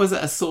 What was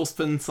it? A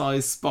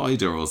saucepan-sized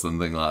spider or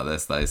something like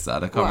this, they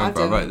said. I can't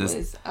remember. I wrote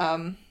this.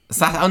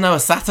 A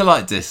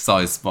satellite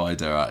dish-sized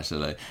spider,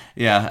 actually.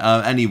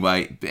 Yeah,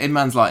 anyway,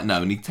 Imran's like,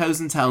 no, and he goes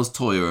and tells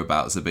Toya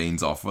about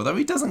Sabine's offer, although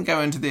he doesn't go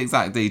into the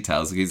exact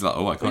details. He's like,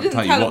 I can't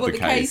tell you what the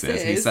case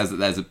is. He says that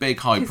there's a big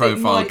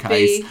high-profile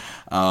case.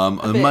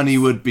 The money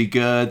would be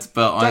good,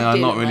 but I'm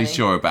not really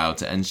sure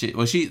about it. And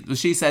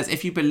she says,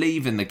 if you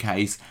believe in the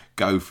case,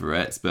 go for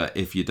it, but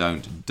if you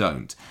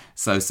don't.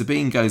 So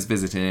Sabine goes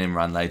visiting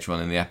Imran later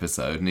on in the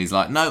episode, and he's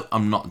like, no,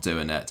 I'm not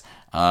doing it.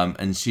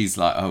 And she's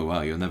like, oh,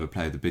 well, you'll never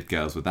play with the big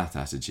girls with that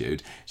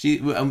attitude.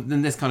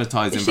 And this kind of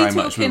ties in very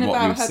much with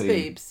what we've seen.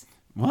 Boobs?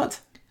 What?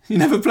 You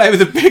never play with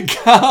the big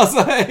girls?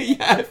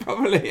 Yeah, it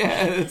probably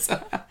is.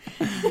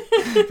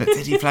 But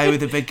did he play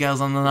with the big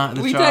girls on the night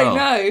of the trial? We don't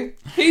know.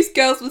 Whose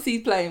girls was he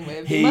playing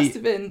with? He must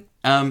have been...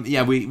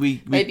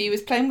 Maybe he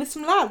was playing with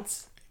some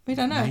lads. We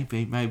don't know.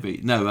 Maybe.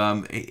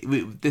 No,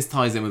 this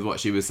ties in with what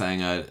she was saying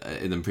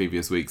in the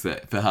previous weeks,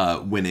 that for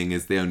her, winning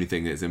is the only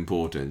thing that's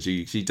important.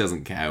 She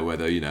doesn't care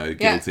whether,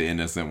 guilty,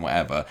 innocent,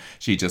 whatever.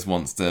 She just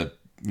wants to,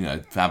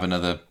 have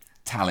another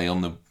tally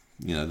on the,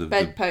 the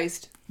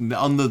bedpost.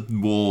 On the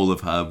wall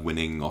of her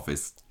winning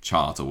office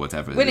chart or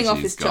whatever. Winning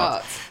office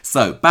chart.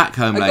 So, back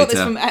home later. I got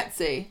this from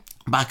Etsy.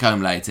 Back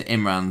home later,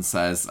 Imran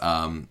says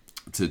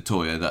to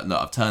Toya that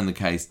I've turned the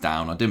case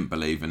down. I didn't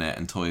believe in it.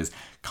 And Toya's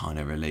kind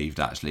of relieved,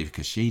 actually,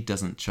 because she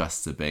doesn't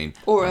trust Sabine.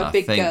 Or her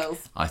big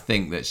girls. I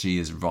think that she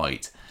is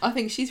right. I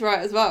think she's right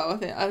as well.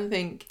 I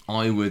think.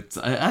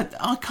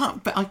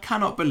 I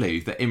cannot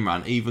believe that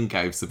Imran even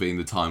gave Sabine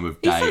the time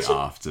of day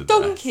after this.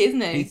 Donkey,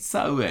 isn't he? He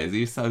so is.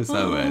 He so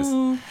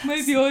is.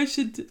 Maybe I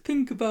should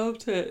think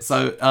about it.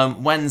 So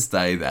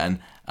Wednesday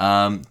then,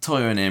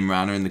 Toya and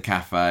Imran are in the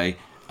cafe,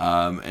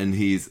 and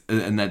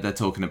they're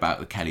talking about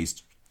the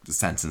Kelly's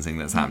sentencing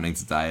that's happening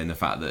today, and the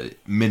fact that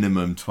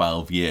minimum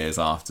 12 years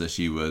after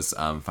she was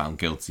found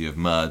guilty of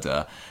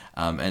murder,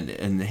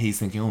 and he's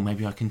thinking,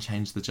 maybe I can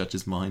change the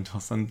judge's mind or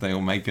something,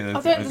 or make it.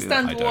 I don't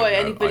understand why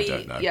anybody. I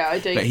don't know. Yeah, I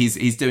don't. But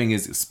he's doing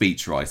his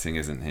speech writing,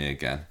 isn't he,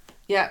 again?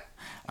 Yeah.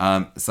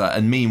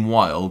 And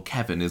meanwhile,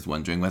 Kevin is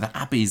wondering whether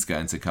Abby's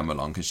going to come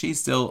along, because she's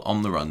still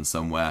on the run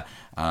somewhere.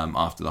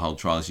 After the whole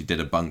trial, she did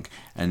a bunk,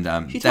 and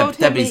she told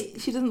him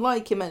she doesn't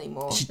like him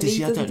anymore. She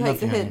doesn't take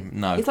the hint.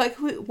 No, it's like,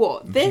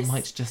 what? This? She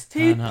might just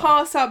turn up. Who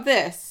passed up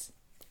this?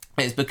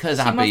 It's because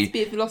she Abby must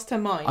have lost her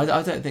mind.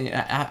 I don't think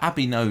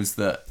Abby knows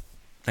that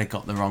they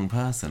got the wrong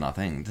person, I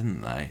think,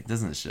 didn't they?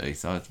 Doesn't she?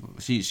 So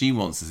she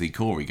wants to see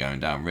Corey going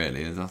down,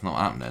 really. That's not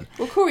happening.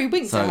 Well, Corey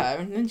winked at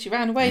her and then she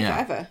ran away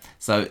forever.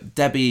 So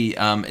Debbie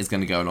is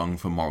going to go along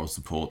for moral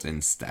support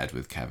instead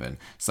with Kevin.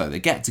 So they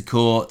get to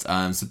court.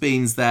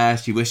 Sabine's there.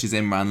 She wishes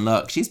Imran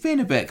luck. She's been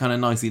a bit kind of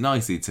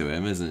nicey to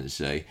him, isn't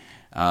she?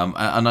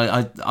 And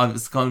I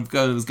was kind of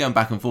going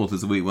back and forth as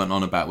the week went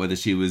on about whether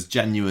she was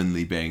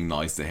genuinely being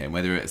nice to him,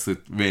 whether it's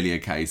really a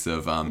case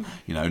of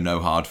no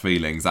hard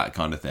feelings, that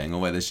kind of thing,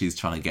 or whether she's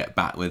trying to get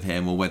back with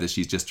him, or whether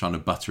she's just trying to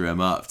butter him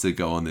up to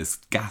go on this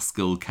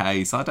Gaskell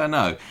case. I don't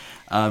know.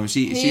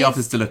 She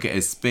offers to look at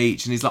his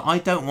speech, and he's like, I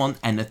don't want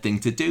anything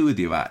to do with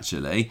you,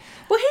 actually.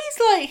 Well, he's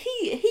like,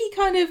 he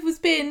kind of was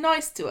being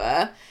nice to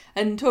her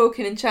and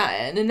talking and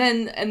chatting, and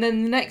then the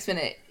next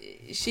minute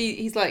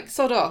he's like,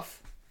 sod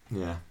off.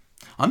 Yeah.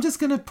 I'm just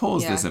going to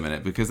pause this a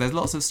minute, because there's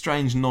lots of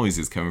strange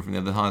noises coming from the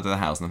other side of the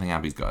house, and I think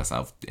Abby's got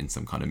herself in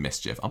some kind of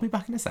mischief. I'll be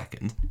back in a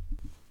second.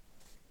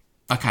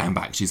 Okay, I'm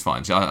back. She's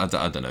fine. I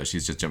don't know.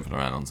 She's just jumping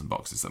around on some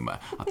boxes somewhere.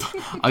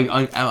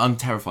 I'm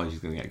terrified she's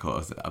going to get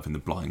caught up in the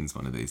blinds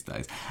one of these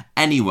days.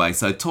 Anyway,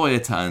 so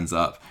Toya turns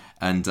up,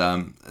 and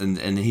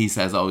he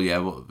says,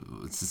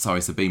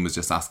 sorry, Sabine was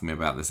just asking me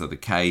about this other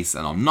case,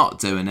 and I'm not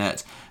doing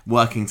it.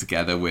 Working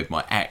together with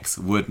my ex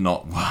would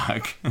not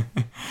work.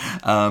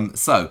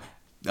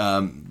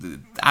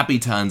 Abby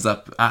turns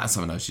up.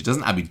 She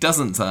doesn't. Abby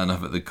doesn't turn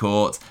up at the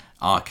court.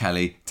 R.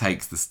 Kelly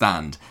takes the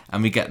stand,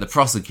 and we get the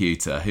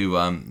prosecutor who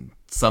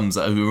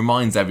who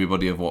reminds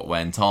everybody of what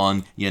went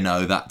on.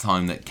 That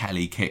time that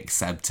Kelly kicked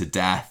Seb to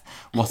death.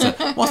 What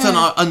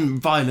an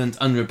violent,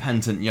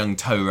 unrepentant young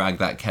toe rag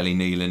that Kelly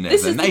Nealon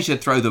is, and they should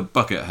throw the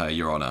book at her,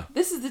 Your Honour.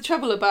 This is the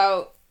trouble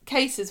about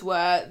cases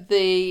where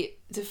the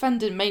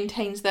defendant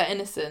maintains their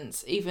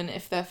innocence even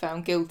if they're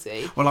found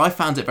guilty. Well, I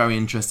found it very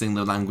interesting,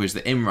 the language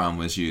that Imran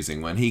was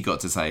using when he got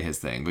to say his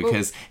thing,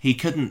 because he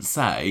couldn't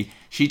say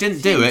she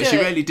didn't do it. She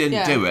really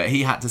didn't do it.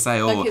 He had to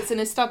say, like it's an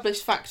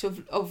established fact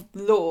of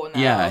law now.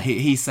 Yeah,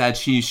 he said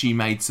she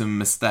made some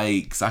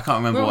mistakes. I can't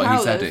remember what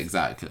he said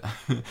exactly.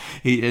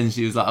 And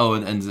she was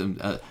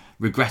like,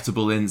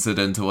 regrettable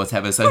incident or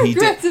whatever. So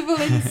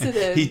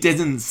incident. He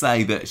didn't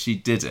say that she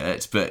did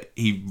it, but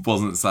he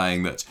wasn't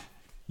saying that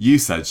you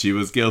said she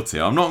was guilty.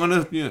 I'm not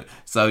going to...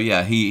 So,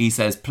 yeah, he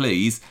says,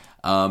 please,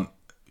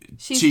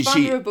 She's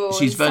vulnerable.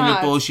 She's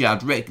vulnerable. Sad. She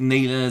had Rick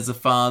Neelan as a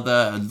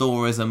father, and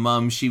Laura as a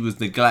mum. She was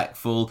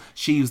neglectful.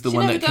 She was the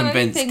one that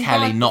convinced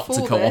Kelly not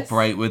to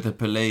cooperate with the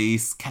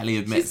police. Kelly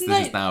admits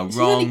this is now wrong. She's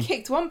only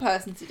kicked one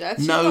person to death.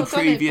 No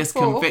previous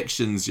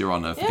convictions, Your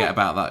Honour. Forget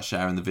about that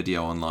sharing the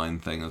video online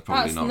thing. That's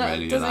probably not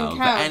really allowed. Count.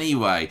 But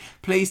anyway,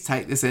 please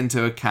take this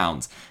into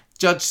account.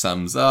 Judge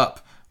sums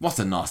up. What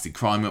a nasty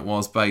crime it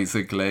was,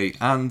 basically.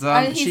 And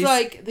he's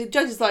like, the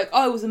judge is like,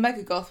 I was a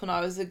mega goth when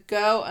I was a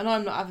girl, and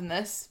I'm not having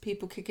this.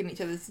 People kicking each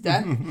other to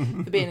death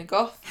for being a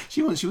goth.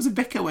 She was a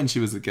vicar when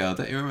she was a girl.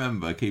 Don't you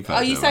remember?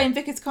 Are you saying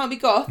vicars can't be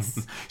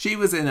goths? She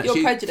was in it.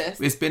 You're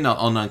prejudiced. It's been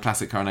on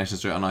Classic Coronation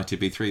Street on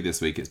ITV3 this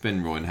week. It's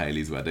been Roy and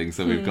Hayley's wedding,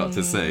 so we've got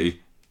to see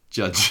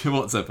Judge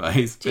what's her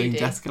face being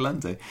Jessica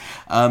Lundy.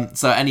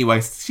 So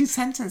anyway, she's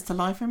sentenced to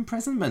life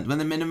imprisonment with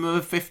a minimum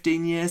of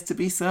 15 years to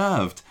be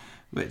served,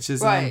 which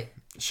is right.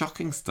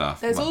 Shocking stuff.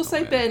 There's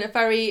also been a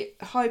very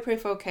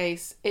high-profile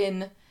case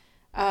in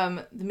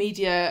the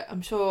media.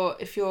 I'm sure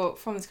if you're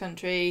from this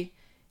country,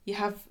 you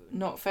have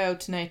not failed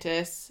to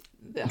notice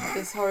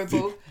this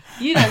horrible.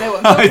 You don't know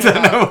what I'm talking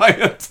about. I don't know what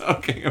you're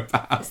talking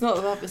about.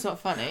 It's not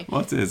funny.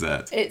 What is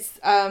it?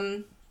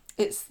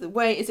 It's the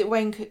way. Is it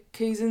Wayne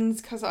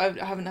Couzens? Because I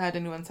haven't heard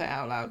anyone say it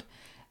out loud.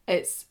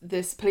 It's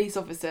this police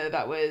officer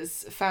that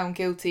was found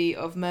guilty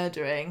of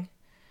murdering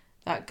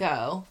that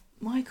girl.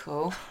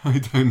 Michael. I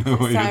don't know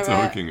what you're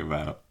talking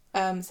about.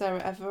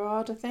 Sarah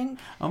Everard, I think.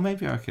 Oh,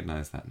 maybe I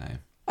recognise that name.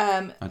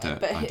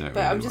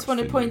 I just want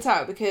to point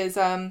out because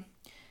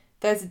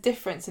there's a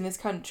difference in this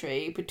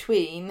country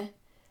between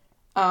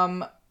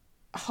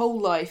whole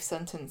life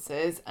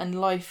sentences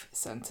and life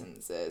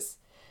sentences.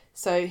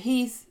 So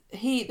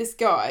this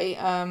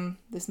guy,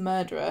 this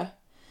murderer,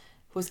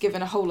 was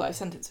given a whole life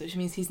sentence, which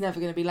means he's never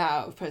going to be let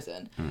out of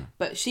prison.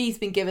 But she's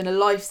been given a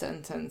life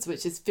sentence,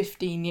 which is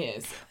 15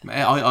 years.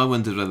 I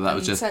wondered whether that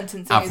was just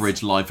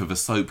average life of a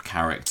soap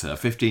character.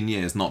 15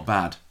 years, not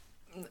bad.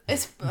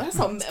 That's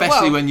not...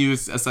 Especially when you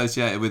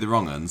associate it with the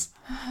wrong uns.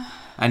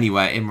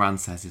 Anyway, Imran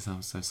says,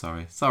 I'm so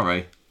sorry.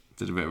 Sorry.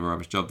 Did a bit of a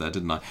rubbish job there,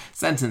 didn't I?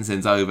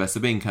 Sentencing's over.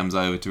 Sabine comes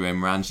over to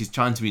Imran. She's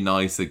trying to be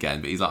nice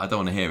again, but he's like, I don't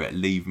want to hear it.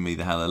 Leave me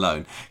the hell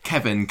alone.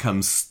 Kevin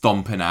comes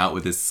stomping out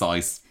with his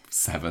size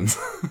 7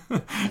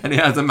 and he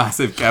has a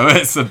massive go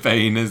at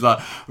Sabine. He's like,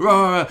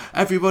 rah,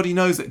 everybody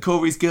knows that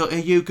Corey's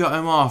guilty, you got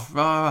him off,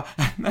 rah.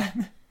 And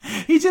then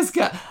he just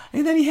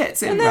and then he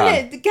hits Imran.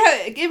 And then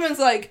Imran's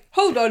like,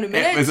 hold on a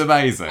minute. It was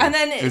amazing. And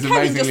then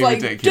Kevin just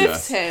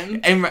ridiculous. Diffs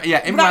him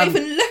Imran, without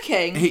even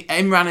looking.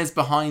 Imran is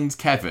behind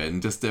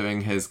Kevin, just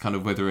doing his kind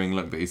of withering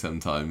look that he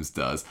sometimes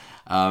does.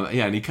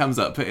 And he comes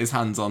up, put his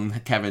hands on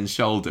Kevin's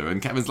shoulder,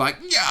 and Kevin's like,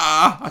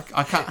 yeah,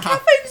 I can't.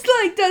 Kevin's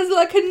does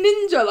like a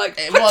ninja, like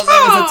it was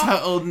a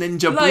total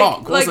ninja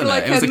block, wasn't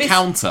it? It was a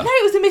counter. No,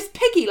 it was a Miss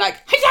Piggy,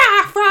 like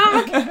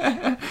frog.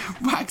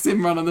 Whacks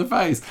Imran on the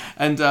face,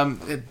 and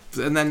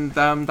then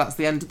that's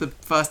the end of the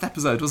first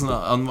episode, wasn't it?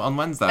 On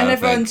Wednesday, and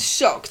everyone's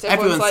shocked.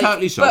 Everyone's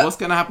totally shocked. What's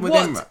going to happen with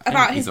Imran? What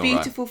about his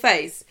beautiful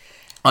face?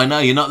 I know,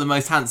 you're not the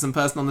most handsome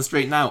person on the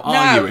street now,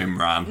 are you,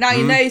 Imran? Now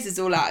your nose is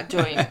all out of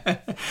joint.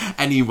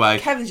 Anyway,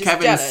 Kevin's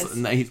jealous.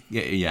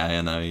 Yeah,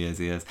 I know, he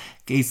is.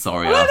 He's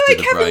sorry after the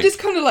break. Kevin just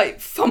kind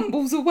of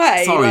fumbles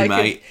away. Sorry,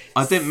 mate.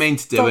 I didn't mean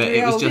to do it.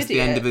 It was just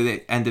the end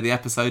of the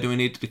episode and we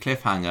needed a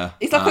cliffhanger.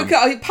 It's like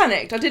I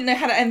panicked. I didn't know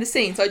how to end the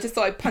scene, so I just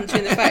thought I'd punch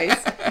you in the face.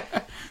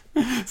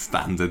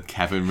 Standard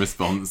Kevin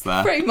response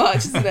there. Pretty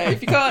much, isn't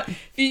it?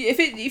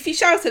 If you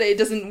shout at it, it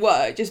doesn't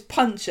work. Just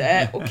punch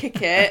it or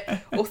kick it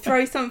or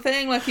throw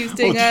something like he was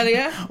doing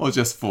earlier. Or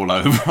just fall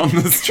over on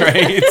the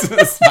street,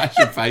 smash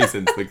your face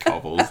into the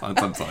cobbles. That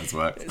sometimes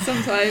works.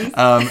 Sometimes.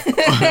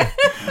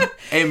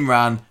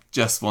 Imran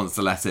just wants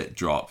to let it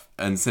drop,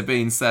 and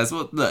Sabine says,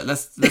 "Well, look,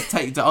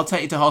 I'll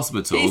take you to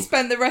hospital." He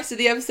spent the rest of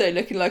the episode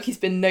looking like he's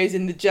been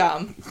nosing the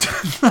jam.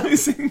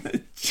 Nosing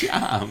the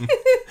jam.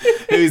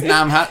 Whose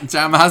jam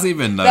has he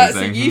been nosing? That's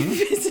a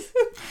euphemism.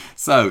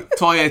 So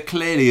Toya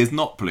clearly is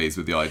not pleased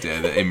with the idea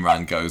that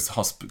Imran goes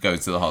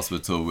to the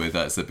hospital with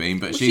Sabine,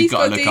 but she's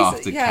got to look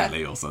after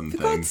Kelly or something.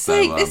 For God's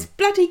sake, this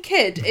bloody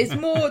kid is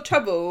more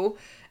trouble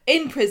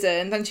in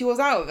prison than she was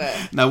out of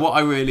it. Now, what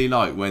I really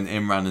like when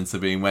Imran and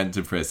Sabine went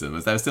to prison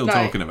was they were still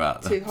talking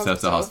about to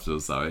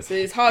hospital. Sorry, so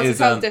it's hard to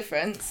tell the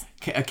difference.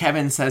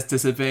 Kevin says to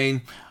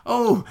Sabine,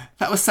 "Oh,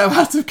 that was so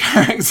out of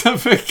character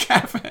for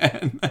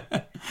Kevin."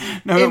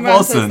 No, Imran it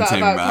wasn't. Says that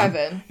Imran. About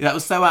Kevin. That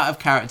was so out of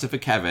character for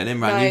Kevin.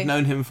 Imran, you've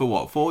known him for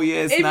what, 4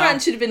 years now?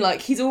 Imran should have been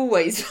like, he's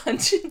always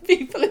punching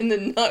people in the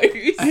nose.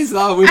 It's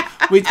like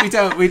we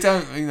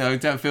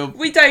don't feel.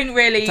 We don't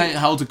really. Don't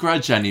hold a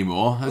grudge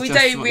anymore. That's we just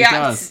don't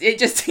react. It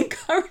just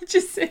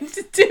encourages him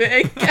to do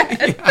it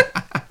again.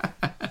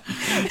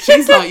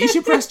 She's like, you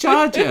should press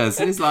charges.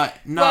 And he's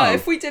like, no. Well,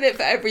 if we did it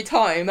for every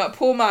time, that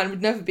poor man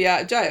would never be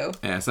out of jail.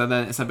 Yeah, so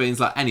then Sabine's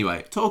like,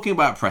 anyway, talking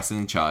about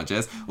pressing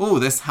charges. Oh,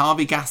 this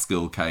Harvey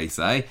Gaskell case,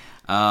 eh?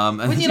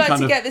 Wouldn't you like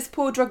to get this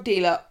poor drug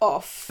dealer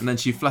off? And then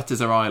she flutters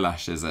her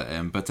eyelashes at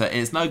him, but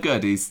it's no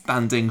good. He's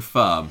standing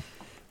firm.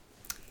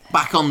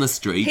 Back on the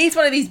street. He's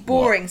one of these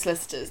boring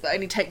solicitors that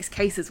only takes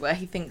cases where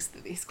he thinks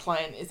that his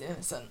client is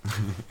innocent.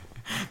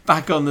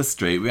 Back on the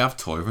street, we have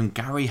Toyah and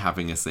Gary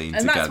having a scene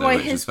and together, that's why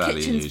which his is fairly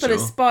kitchen's unusual. full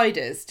of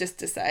spiders, just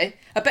to say.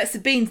 I bet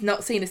Sabine's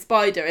not seen a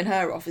spider in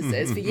her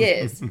offices for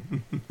years.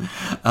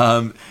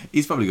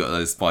 He's probably got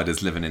those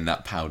spiders living in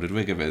that powdered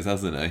wig of his,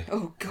 hasn't he?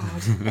 Oh,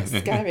 God. That's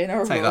scary and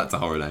horrible. Take that to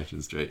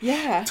Coronation Street.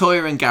 Yeah.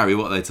 Toyah and Gary,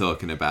 what are they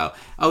talking about?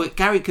 Oh,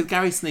 because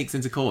Gary sneaks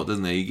into court,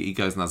 doesn't he? He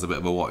goes and has a bit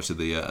of a watch of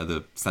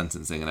the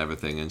sentencing and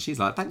everything, and she's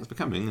like, thanks for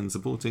coming and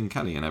supporting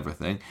Kelly and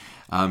everything.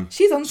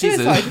 She's on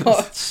suicide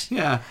watch.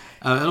 Yeah.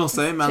 And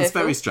also, Imran's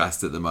Cheerful. very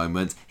stressed at the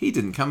moment. He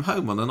didn't come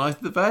home on the night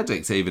of the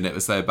verdict, even. It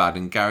was so bad.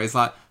 And Gary's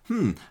like,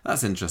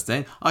 that's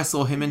interesting. I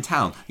saw him in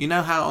town. You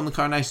know how on the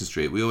Coronation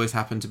Street we always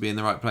happen to be in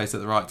the right place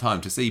at the right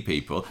time to see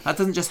people? That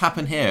doesn't just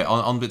happen here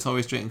on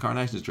Victoria Street and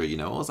Coronation Street, you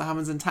know. It also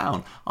happens in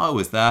town. I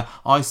was there.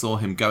 I saw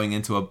him going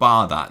into a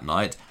bar that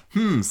night.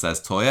 Says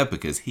Toyah,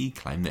 because he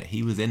claimed that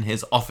he was in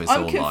his office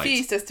all night. I'm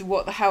confused as to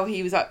what the hell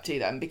he was up to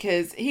then,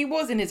 because he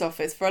was in his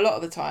office for a lot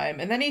of the time,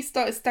 and then he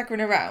started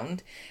staggering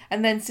around,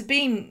 and then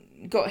Sabine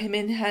got him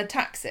in her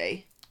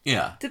taxi.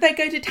 Yeah. Did they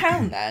go to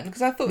town then?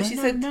 Because I thought she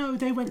said... No,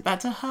 they went back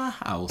to her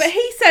house. But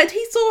he said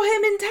he saw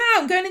him in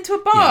town going into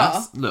a bar.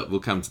 Yes. Look, we'll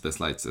come to this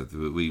later.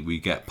 We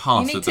get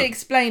past... You need to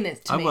explain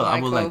it to me,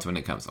 I will Michael. later when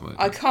it comes.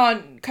 I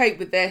can't cope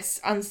with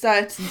this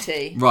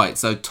uncertainty. Right,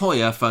 so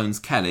Toyah phones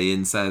Kelly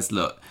and says,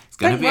 look, it's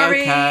going to be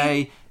worry.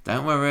 Okay.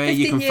 Don't worry,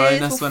 you 15 can phone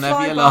years us will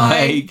whenever you fly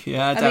like.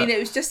 Yeah, I mean, it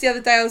was just the other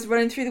day I was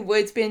running through the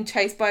woods being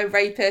chased by a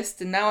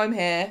rapist, and now I'm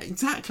here.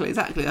 Exactly.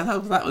 And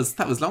that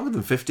was longer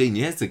than 15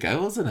 years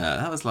ago, wasn't it?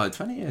 That was like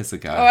 20 years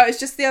ago. Oh, it was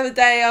just the other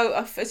day.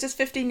 It was just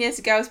 15 years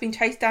ago. I was being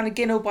chased down a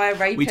ginnel by a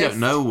rapist. We don't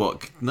know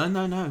what... No.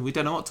 We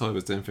don't know what Toyah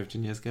was doing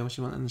 15 years ago. What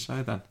she wanted in the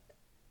show then?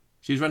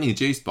 She was running a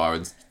juice bar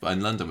in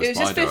London with It was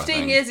just Spider,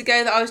 15 years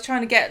ago that I was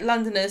trying to get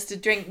Londoners to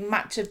drink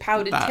matcha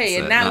powdered tea,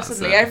 and now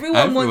suddenly everyone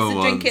everyone wants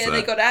to drink it, and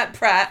they got it at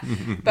Pratt.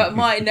 But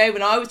no,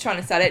 when I was trying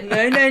to sell it,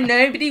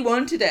 nobody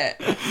wanted it.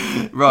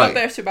 Right. Not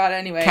bitter about it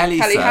anyway. Kelly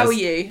Kelly, says, how are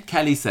you?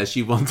 Kelly says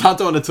she wants... I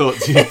don't want to talk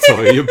to you,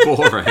 Toyah. You're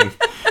boring.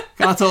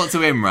 Can I talk to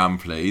Imran,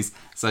 please?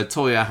 So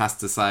Toyah has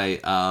to say,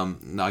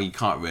 no, you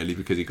can't really,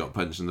 because he got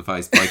punched in the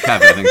face by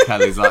Kevin. And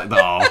Kelly's like,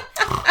 oh...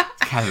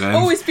 Kevin.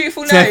 Always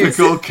beautiful nose.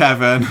 Typical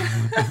Kevin.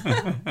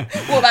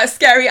 What, that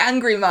scary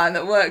angry man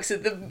that works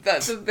at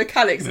the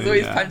Calix is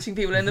always punching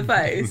people in the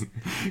face?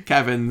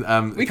 Kevin.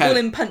 We call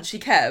him Punchy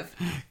Kev.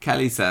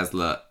 Kelly says,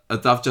 look,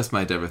 I've just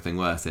made everything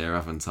worse here,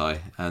 haven't I?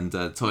 And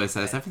Toyah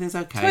says, everything's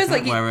okay, Toyah's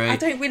don't like, worry. I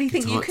don't really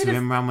think you could have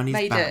Imran when he's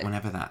made back, it.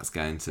 whenever that's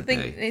going to I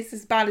think it's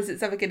as bad as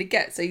it's ever going to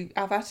get, so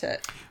have at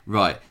it.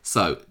 Right,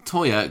 so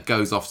Toyah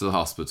goes off to the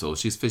hospital.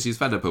 She's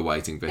fed up of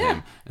waiting for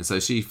him, and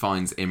so she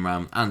finds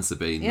Imran and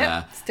Sabine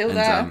there. Still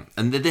there.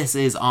 And this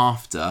is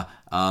after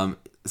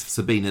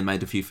Sabine had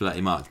made a few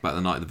flirty marks about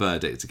the night of the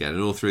verdict again,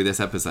 and all through this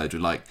episode we're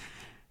like,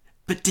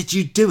 but did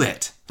you do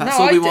it? That's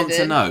all we want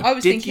to know. I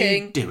was did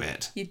thinking, you do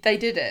it? They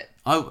did it.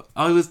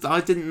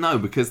 I didn't know,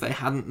 because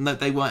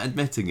they weren't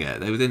admitting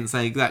it. They didn't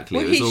say exactly.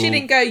 Well, it was she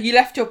didn't go, you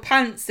left your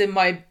pants in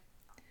my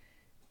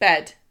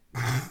bed.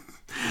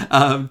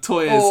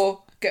 Toyah's...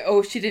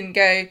 Or she didn't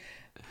go,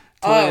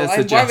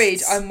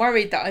 I'm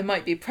worried that I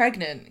might be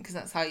pregnant, because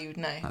that's how you would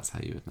know. That's how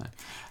you would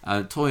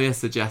know. Toyah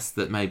suggests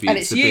that maybe And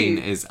it's Sabine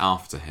you. is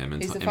after him,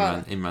 and He's the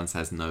father. Imran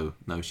says no,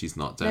 she's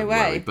not. Don't No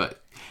worry. way.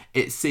 But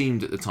it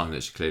seemed at the time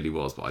that she clearly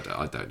was, but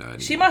I don't know anymore.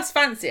 She must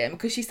fancy him,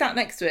 because she sat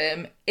next to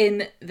him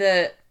in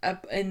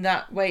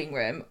that waiting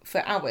room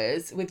for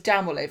hours with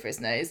jam all over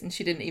his nose, and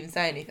she didn't even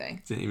say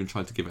anything. Didn't even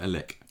try to give it a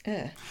lick.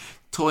 Yeah.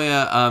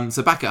 Toyah.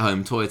 So back at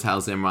home, Toyah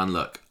tells Imran,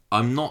 look,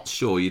 I'm not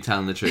sure you're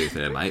telling the truth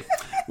here, mate.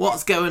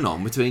 What's going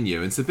on between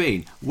you and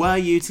Sabine? Were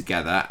you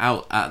together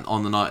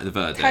on the night of the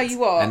verdict? Tell you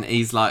what. And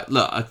he's like,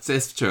 look,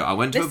 it's true. I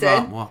went to a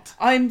bar. What?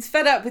 I'm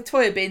fed up with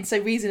Toyah being so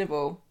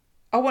reasonable.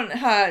 I want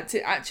her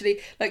to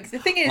actually, like, the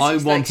thing is,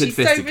 she's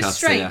so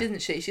restrained,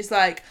 isn't she? She's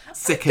like...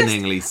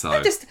 Sickeningly so.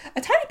 I'm just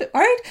a tiny bit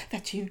worried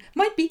that you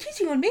might be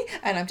cheating on me,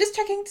 and I'm just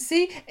checking to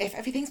see if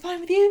everything's fine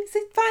with you.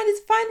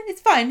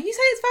 It's fine. You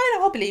say it's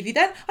fine, I'll believe you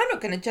then. I'm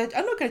not going to judge,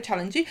 I'm not going to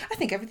challenge you. I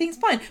think everything's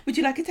fine. Would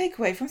you like a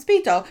takeaway from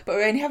Speed Dial? But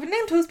we're only having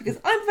Lentils because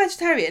I'm a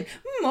vegetarian.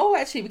 Oh,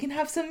 actually, we can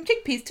have some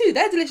chickpeas too.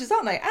 They're delicious,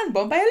 aren't they? And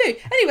Bombay Aloo.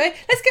 Anyway,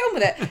 let's get on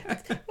with it.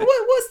 What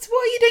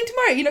are you doing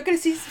tomorrow? You're not going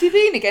to see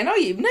Sabine again, are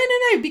you? No,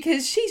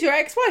 because she's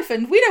your ex-wife,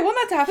 and we don't want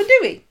that to happen, do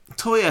we?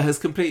 Toyah has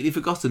completely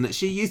forgotten that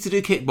she used to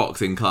do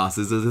kickboxing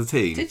classes as a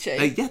teen. Did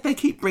she? They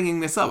keep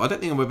bringing this up. I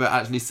don't think I've ever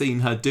actually seen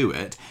her do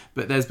it,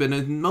 but there's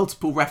been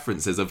multiple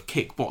references of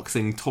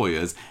kickboxing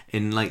Toyahs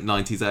in late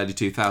 90s, early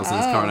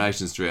 2000s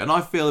Coronation Street, and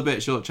I feel a bit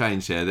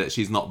shortchanged here that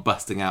she's not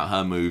busting out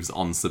her moves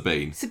on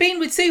Sabine. Sabine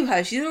would sue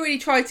her. She's already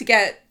tried to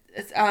get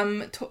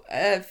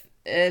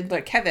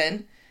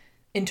Kevin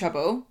in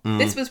trouble.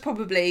 This was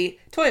Toyah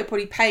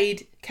probably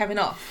paid Kevin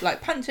off.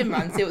 Like, punch him,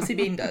 man, see what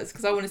Sabine does,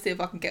 because I want to see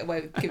if I can get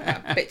away with giving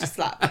that bitch a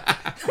slap.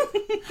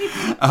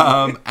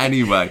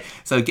 Anyway,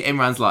 so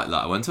Imran's like,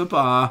 look, I went to a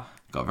bar,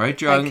 got very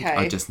drunk, Okay.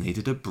 I just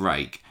needed a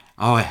break.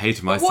 Oh, I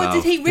hated myself. What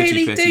did he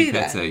really pity, do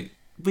pity. then?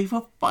 we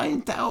were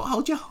buying out.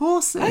 Hold your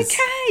horses.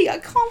 Okay, I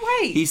can't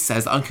wait. He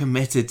says, I'm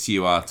committed to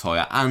you,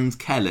 Toya, and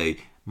Kelly,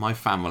 my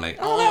family.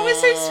 Oh, that was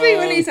so sweet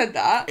when he said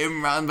that.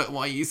 Imran, but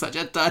why are you such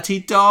a dirty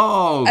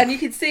dog? And you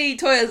could see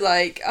Toya's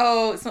like,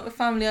 oh, it's not the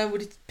family I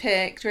would have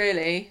picked,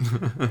 really.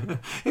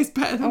 It's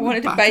better than I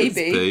wanted the a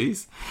baby.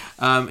 Please.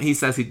 He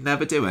says he'd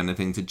never do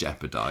anything to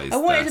jeopardise I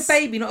wanted this. a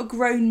baby, not a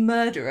grown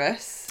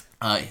murderess.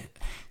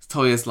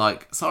 Toya's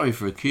like, sorry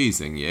for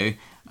accusing you.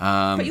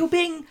 But you're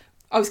being...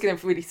 I was going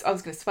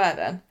to swear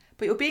then.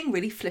 But you're being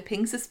really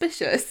flipping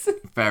suspicious.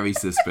 Very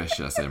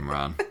suspicious,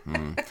 Imran.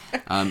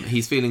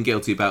 He's feeling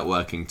guilty about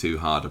working too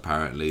hard,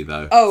 apparently,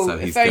 though. Oh, so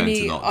he's if going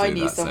only to not I do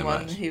knew that someone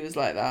so much. who was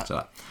like that.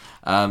 So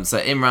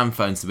Imran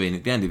phones Sabine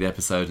at the end of the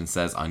episode and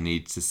says, I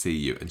need to see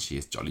you. And she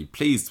is jolly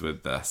pleased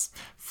with this.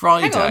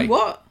 Friday. Hang on,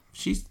 what?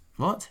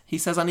 What? He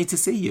says, I need to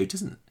see you,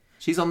 doesn't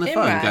She's on the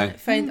Imran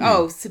phone going...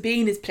 Oh,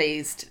 Sabine is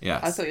pleased.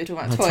 Yes. I thought you were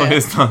talking about Toya.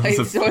 Toya's not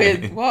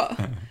Toya, what?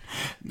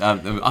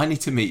 I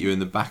need to meet you in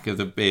the back of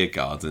the beer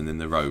garden in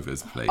the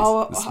Rovers, please.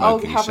 I'll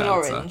have shelter. an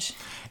orange.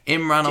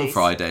 Imran on Jeez.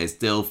 Friday is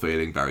still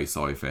feeling very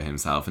sorry for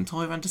himself, and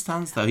Toya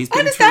understands, though. He's I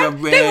been through a understand.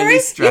 Don't worry. really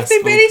stressful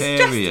You've been really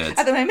period. stressed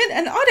at the moment,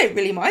 and I don't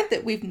really mind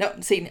that we've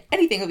not seen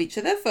anything of each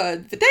other for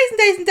days and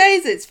days and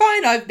days. It's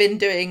fine. I've been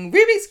doing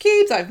Rubik's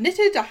Cubes, I've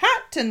knitted a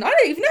hat, and I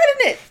don't even know how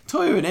to knit.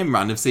 Toya and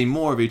Imran have seen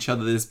more of each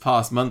other this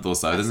past month or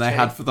so than they true.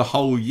 had for the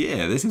whole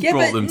year. This has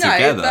brought them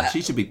together.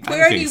 She should be thanking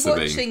we're only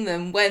Sabine. watching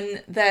them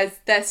when there's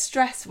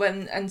stress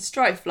and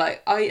strife.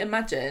 Like, I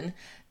imagine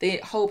the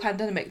whole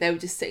pandemic, they were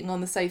just sitting on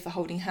the sofa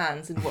holding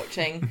hands and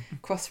watching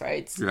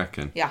Crossroads. You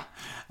reckon? Yeah.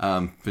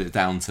 Bit of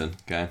Downton,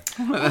 okay.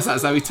 That's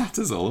Zoe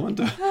Tattersall. I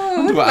wonder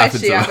Oh, what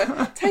happened to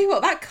her. Tell you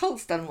what, that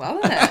cult's done well,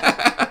 isn't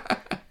it?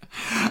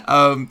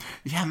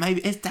 Yeah,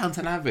 maybe it's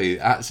Downton Abbey,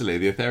 actually,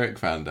 the Etheric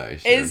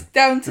Foundation. Is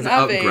Downton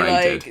Abbey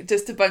upgraded. like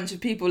just a bunch of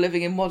people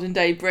living in modern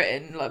day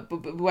Britain, like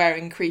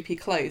wearing creepy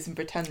clothes and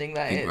pretending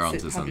that we're it's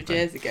onto 100 something.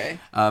 years ago?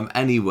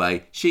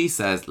 Anyway, she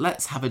says,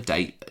 let's have a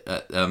date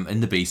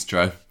in the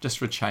bistro, just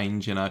for a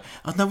change, you know.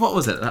 Oh, no, what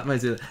was it? That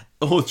made it...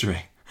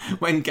 Audrey.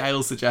 When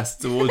Gail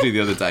suggests to Audrey the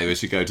other day we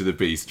should go to the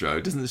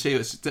bistro, doesn't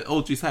did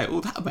Audrey say,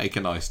 oh, that'll make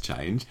a nice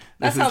change?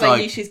 That's how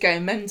they knew she's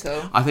going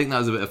mental. I think that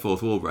was a bit of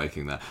fourth wall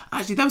breaking there.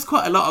 Actually, there was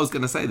quite a lot I was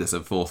going to say this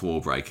of fourth wall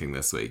breaking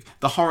this week.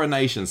 The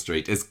Coronation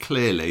Street is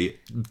clearly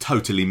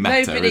totally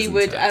meta, Nobody isn't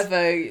would it?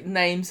 ever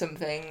name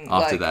something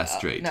After like, their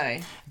street. No.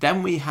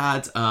 Then we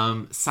had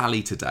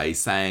Sally today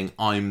saying,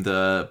 I'm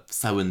the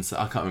so-and-so,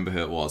 I can't remember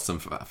who it was, some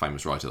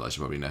famous writer that I should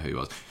probably know who he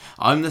was.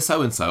 I'm the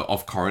so-and-so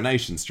of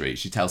Coronation Street.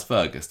 She tells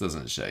Fergus,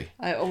 doesn't she?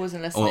 I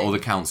wasn't listening. Or the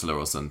counsellor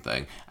or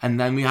something. And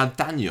then we had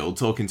Daniel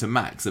talking to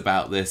Max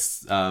about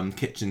this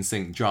kitchen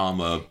sink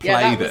drama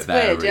play that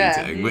they're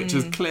reading, which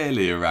is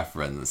clearly a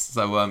reference.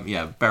 So,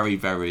 very,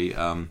 very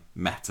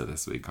meta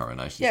this week,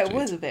 Coronation Street. Yeah, it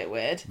was a bit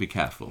weird. Be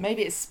careful.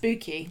 Maybe it's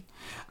spooky.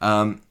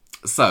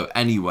 So,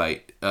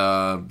 anyway,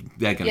 they're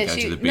going to go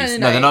to the beast.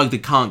 No. They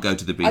can't go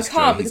to the beast. I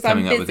can't He's because I'm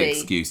coming up with busy.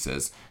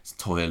 excuses.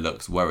 Toya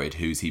looks worried.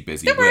 Who's he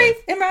busy Don't with?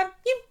 worry, Imran.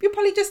 You're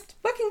probably just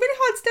working really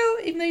hard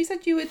still, even though you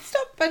said you would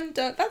stop, and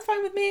that's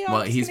fine with me.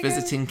 Well, he's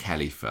visiting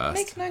Kelly first.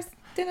 Make a nice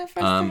dinner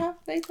for us to have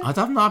later. I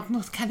don't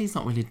know. Kelly's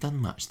not really done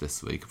much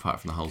this week, apart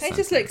from the whole He sentence.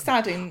 just looks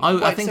sad and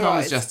I think wipes her I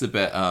was eyes. just a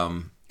bit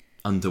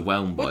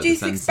underwhelmed by What the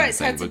do you expect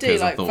sentencing her to do,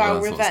 because I like thought vow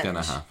that's what's going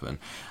to revenge? happen.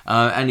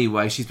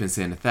 Anyway, she's been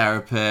seeing a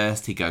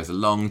therapist. He goes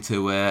along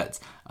to it.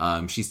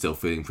 She's still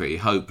feeling pretty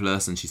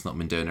hopeless, and she's not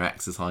been doing her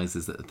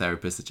exercises that the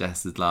therapist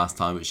suggested last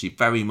time, but she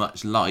very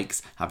much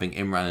likes having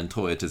Imran and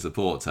Toya to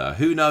support her.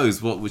 Who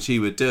knows what she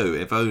would do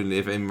if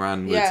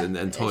Imran would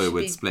and Toya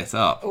would split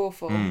up.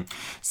 Awful.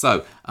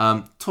 So,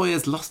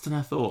 Toya's lost in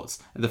her thoughts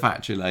at the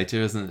factory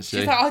later, isn't she?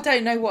 She's like, I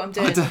don't know what I'm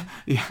doing.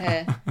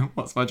 Yeah.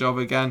 What's my job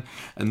again?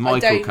 And I Michael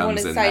don't want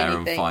comes to in say there and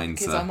anything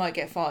finds because her. I might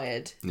get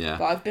fired. Yeah.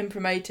 But I've been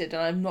promoted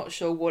and I'm not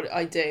sure what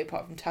I do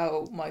apart from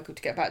tell Michael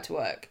to get back to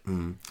work.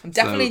 I'm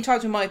definitely in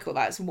charge of Michael.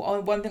 That's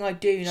one thing I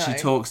do know. She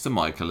talks to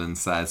Michael and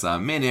says,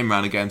 me and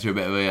Imran are going through a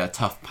bit of a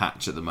tough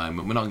patch at the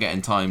moment. We're not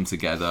getting time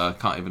together.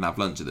 Can't even have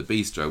lunch at the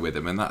bistro with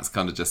him. And that's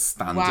kind of just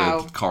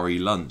standard Corrie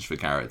lunch for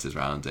characters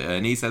around here.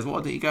 And he says,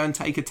 why don't you go and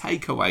take a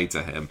takeaway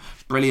to him?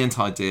 Brilliant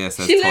idea,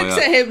 says She Toya. looks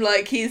at him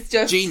like he's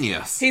just...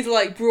 Genius. He's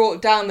like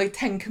brought down the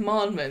 10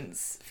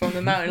 Commandments from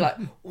the mountain like,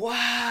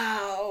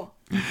 wow.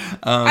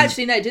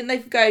 Actually, no, didn't they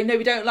go, no,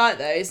 we don't like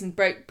those and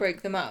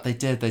break them up? They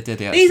did.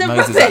 Yeah. These are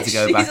Moses rubbish. had to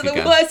go These back are the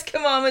again. worst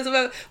commandments of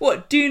ever.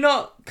 What, do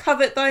not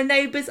covet thy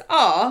neighbour's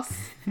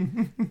arse?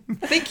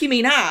 I think you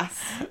mean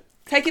ass.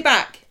 Take it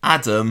back.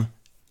 Adam,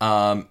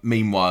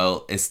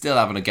 meanwhile, is still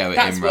having a go at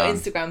That's Imran. what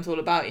Instagram's all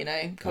about, you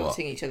know,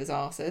 coveting each other's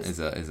arses.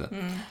 Is it?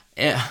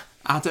 Yeah,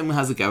 Adam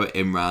has a go at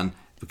Imran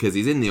because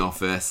he's in the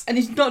office. And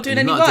he's not doing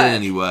He's any not work. doing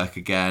any work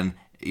again.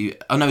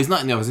 he's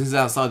not in the office. He's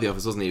outside the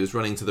office, wasn't he? He was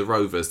running to the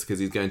Rovers because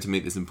he's going to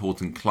meet this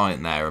important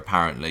client there,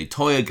 apparently.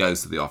 Toyah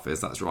goes to the office,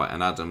 that's right,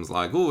 and Adam's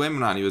like, oh,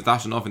 Imran, he was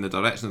dashing off in the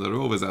direction of the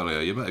Rovers earlier.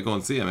 You better go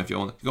and see him if you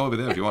want. Go over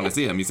there if you want to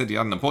see him. He said he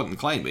had an important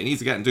client, but he needs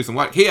to get and do some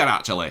work here,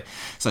 actually.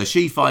 So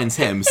she finds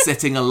him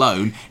sitting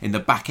alone in the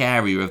back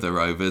area of the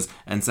Rovers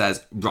and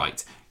says,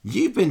 right,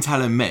 you've been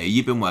telling me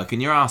you've been working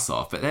your ass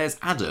off, but there's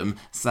Adam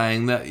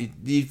saying that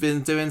you've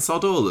been doing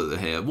sod all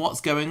here.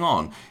 What's going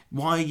on?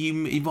 Why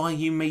are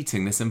you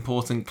meeting this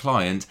important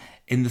client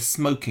in the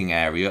smoking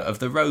area of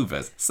the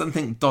Rovers?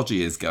 Something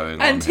dodgy is going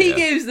on And he here.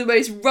 gives the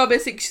most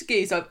rubbish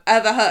excuse I've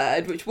ever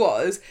heard, which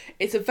was,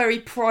 it's a very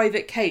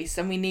private case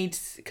and we need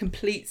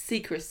complete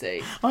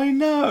secrecy. I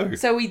know.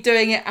 So we're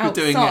doing it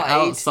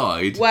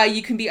outside, where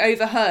you can be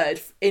overheard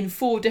in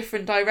 4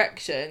 different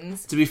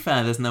directions. To be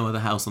fair, there's no other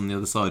house on the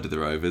other side of the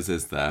Rovers,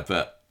 is there?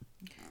 But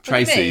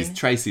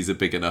Tracy's a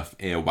big enough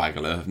ear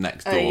waggler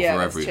next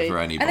door for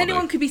anybody. And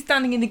anyone could be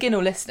standing in the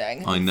ginnel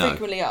listening. I know.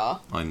 Frequently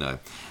are. I know.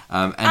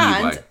 And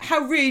Anyway.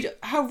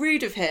 how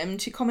rude of him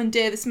to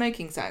commandeer the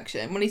smoking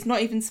section when he's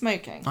not even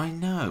smoking. I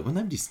know. Well,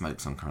 nobody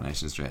smokes on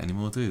Coronation Street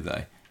anymore, do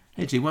they?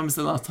 Hey, G, when was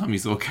the last time you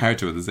saw a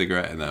character with a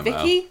cigarette in their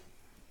mouth? Vicky?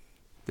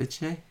 Did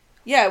she?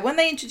 Yeah, when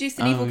they introduced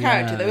an evil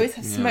character, they always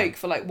smoke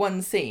for like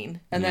one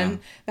scene, and then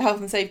the health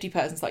and safety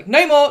person's like,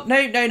 no more, no,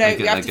 we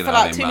have to fill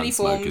out too many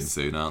forms. Smoking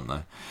soon, aren't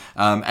they?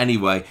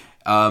 Anyway,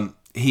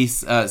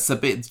 he's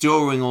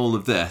during all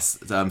of this,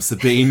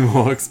 Sabine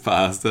walks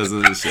past,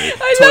 doesn't she?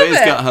 Toya's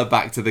got her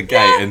back to the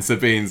gate, and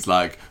Sabine's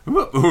like,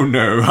 oh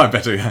no, I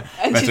better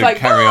like,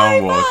 carry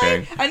on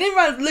walking. And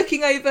Imran's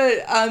looking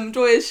over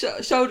Toya's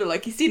shoulder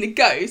like he's seen a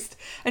ghost,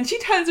 and she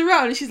turns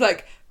around and she's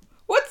like,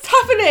 what's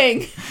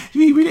happening?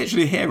 We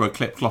literally hear her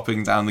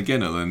clip-clopping down the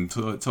ginnel, and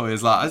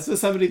Toya's like, is there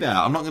somebody there?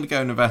 I'm not going to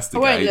go and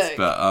investigate,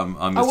 but I'm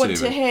assuming. I want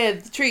to hear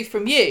the truth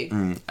from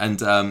you.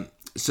 And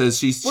so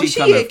she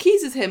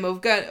accuses him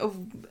of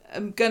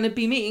going to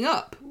be meeting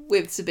up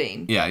with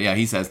Sabine. Yeah,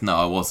 he says, no,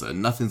 I wasn't.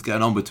 Nothing's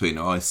going on between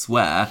her, I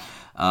swear.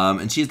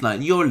 And she's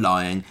like, you're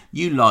lying.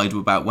 You lied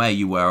about where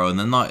you were on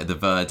the night of the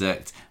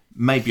verdict.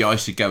 Maybe I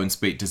should go and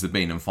speak to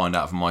Sabine and find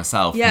out for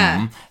myself.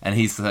 Yeah. And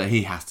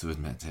he has to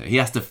admit it. He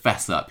has to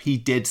fess up. He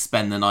did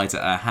spend the night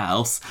at her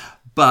house,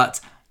 but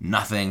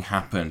nothing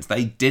happened.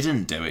 They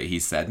didn't do it, he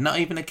said. Not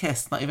even a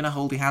kiss, not even a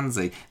holdy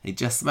handsy. He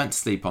just went to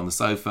sleep on the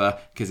sofa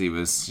because he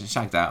was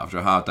shagged out after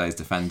a hard day's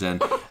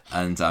defending.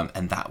 and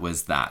that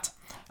was that.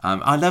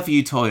 I love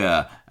you,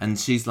 Toyah. And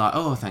she's like,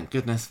 oh, thank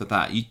goodness for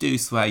that. You do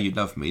swear you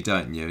love me,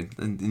 don't you?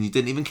 And you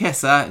didn't even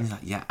kiss her. And he's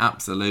like, yeah,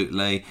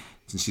 absolutely.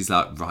 And she's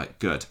like, right,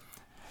 good.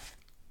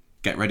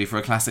 Get ready for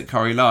a classic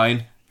Corrie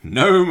line.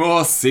 No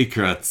more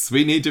secrets.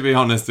 We need to be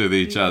honest with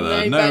each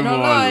other. No more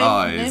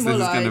lies. This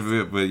is going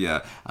to be,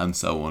 and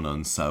so on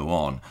and so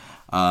on.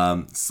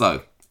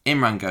 So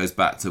Imran goes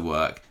back to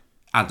work.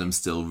 Adam's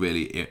still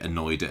really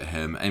annoyed at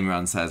him.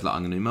 Imran says, look,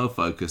 I'm going to be more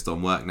focused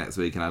on work next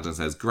week. And Adam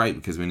says, great,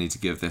 because we need to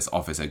give this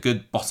office a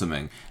good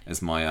bottoming,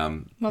 as my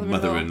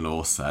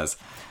mother-in-law says.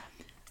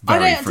 I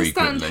don't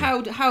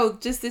understand how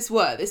does this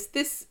work?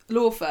 This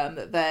law firm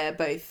that they're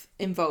both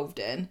involved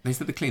in. They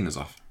said the cleaners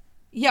off.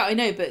 Yeah, I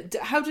know, but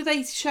how do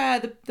they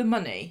share the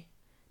money?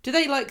 Do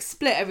they,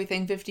 split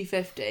everything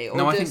 50-50?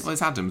 No, I think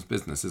it's Adam's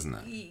business, isn't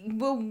it?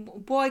 Well,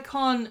 why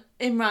can't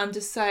Imran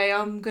just say,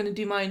 I'm going to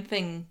do my own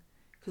thing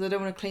because I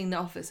don't want to clean the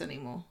office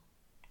anymore?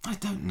 I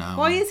don't know.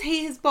 Why is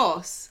he his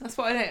boss? That's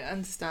what I don't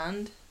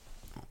understand.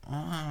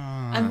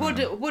 And what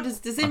does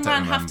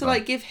Imran have to,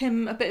 give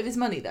him a bit of his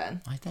money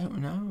then? I don't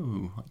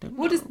know.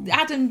 What does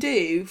Adam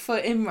do for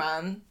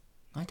Imran?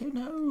 I don't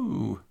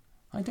know.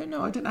 I don't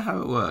know how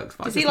it works.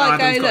 But does he got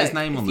look, his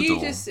name on the door.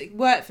 If you just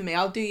work for me,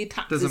 I'll do your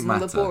taxes and all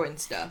the boring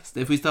stuff.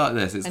 If we start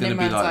this, it's going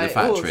to be like the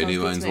factory and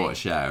who owns what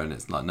share, and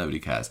it's like nobody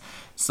cares.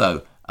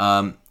 So,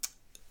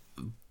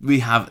 we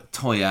have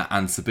Toyah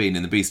and Sabine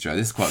in the bistro.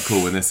 This is quite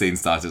cool when this scene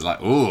started. It's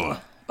like,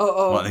 what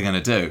are they going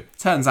to do?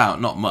 Turns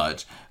out, not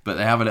much. But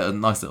they have a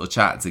nice little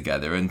chat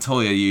together, and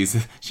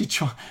Toyah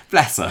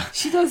bless her.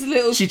 She does a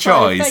little. She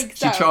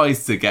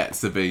tries to get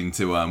Sabine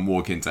to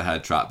walk into her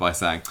trap by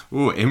saying,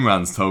 "Oh,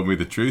 Imran's told me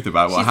the truth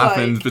about what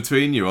happened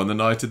between you on the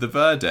night of the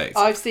verdict.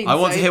 I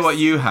want to hear what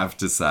you have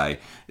to say."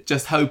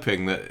 Just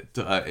hoping that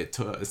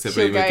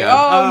Sabine would go,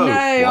 "Oh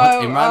no,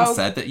 what? Imran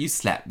said that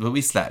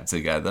we slept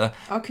together."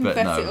 I'll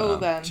confess it all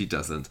then. She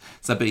doesn't.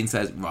 Sabine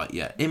says, "Right,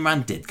 yeah,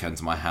 Imran did come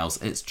to my house.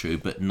 It's true,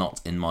 but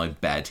not in my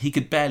bed. He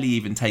could barely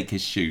even take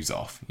his shoes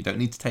off. You don't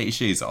need to take your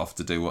shoes off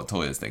to do what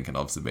Toyah's thinking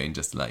of, Sabine,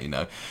 just to let you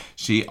know.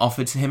 She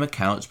offered him a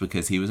couch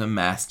because he was a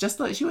mess, just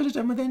like she would have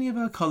done with any of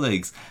her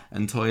colleagues.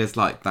 And Toyah's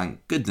like,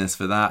 thank goodness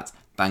for that.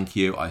 Thank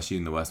you. I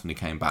assume the worst when he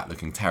came back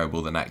looking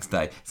terrible the next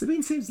day.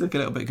 Sabine seems to look a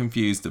little bit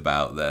confused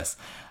about this.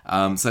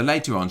 So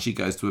later on, she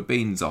goes to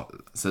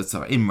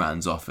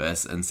Imran's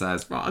office and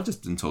says, right, I've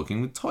just been talking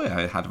with Toyah.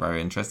 I had a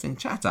very interesting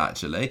chat,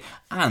 actually.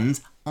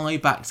 And I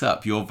backed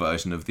up your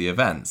version of the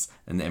events.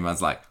 And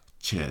Imran's like,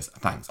 cheers,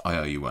 thanks, I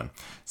owe you one.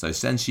 So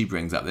then she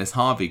brings up this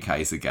Harvey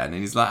case again,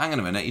 and he's like, hang on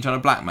a minute, you're trying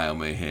to blackmail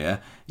me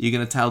here? You're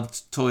going to tell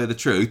Toyah the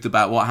truth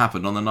about what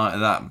happened on the night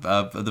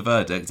of the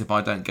verdict if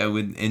I don't go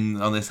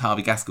in on this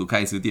Harvey Gaskell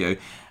case with you?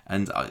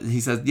 And he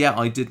says, yeah,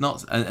 I did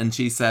not. And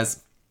she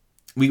says,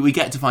 we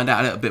get to find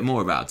out a little bit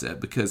more about it,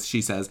 because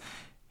she says,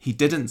 he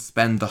didn't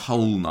spend the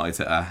whole night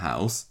at her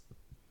house.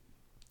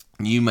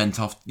 You went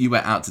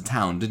out to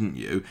town, didn't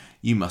you?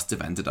 You must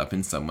have ended up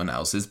in someone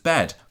else's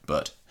bed.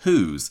 But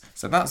whose?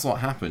 So that's what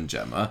happened,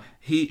 Gemma.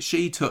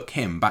 She took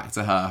him back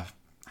to her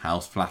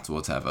house, flat or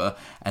whatever,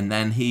 and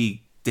then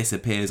he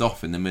disappears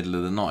off in the middle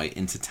of the night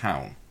into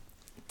town.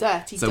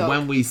 Dirty So dog.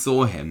 when we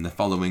saw him the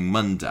following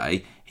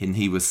Monday, and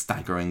he was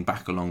staggering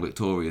back along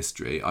Victoria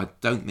Street, I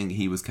don't think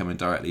he was coming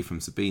directly from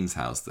Sabine's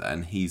house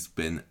then. He's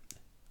been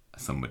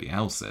somebody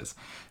else's.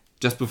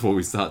 Just before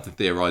we start to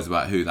theorise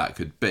about who that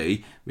could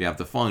be, we have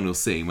the final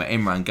scene where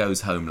Imran goes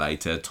home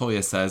later.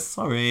 Toyah says,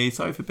 sorry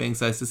for being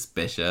so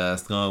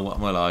suspicious. Oh, what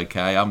am I like,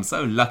 eh? I'm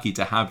so lucky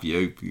to have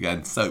you.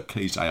 Again, so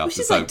cliche after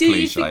She's so like, do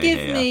cliche you forgive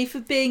here. me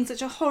for being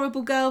such a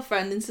horrible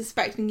girlfriend and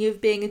suspecting you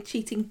of being a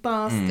cheating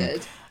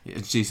bastard?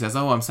 She says,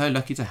 oh, I'm so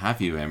lucky to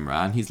have you,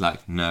 Imran. He's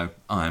like, no,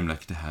 I'm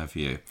lucky to have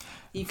you.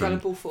 You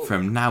gullible fool.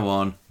 From now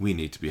on, we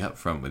need to be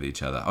upfront with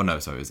each other. Oh, no,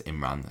 sorry, it was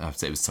Imran.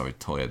 It was,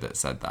 Toyah that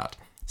said that.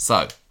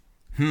 So...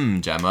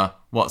 Gemma,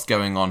 what's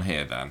going on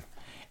here then?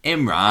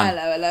 Imran.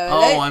 Hello.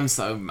 Oh, I'm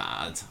so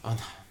mad.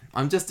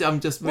 I'm just really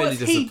What's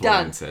disappointed. he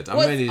done?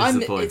 I'm really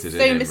disappointed it's in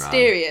so Imran.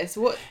 mysterious.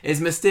 What It's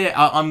mysterious.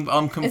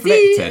 I'm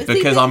conflicted is he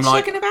because I'm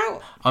like, shaking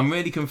about? I'm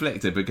really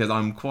conflicted because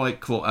I'm quite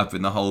caught up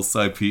in the whole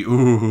soapy,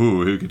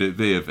 who could it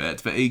be of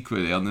it? But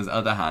equally, on the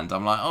other hand,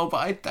 I'm like, oh, but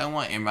I don't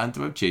want Imran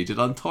to have cheated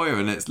on Toyah,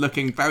 and it's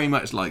looking very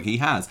much like he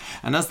has.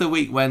 And as the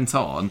week went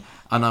on,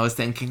 and I was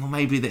thinking, well,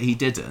 maybe that he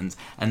didn't.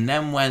 And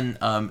then when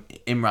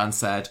Imran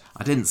said,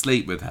 I didn't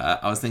sleep with her,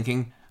 I was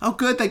thinking, oh,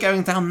 good, they're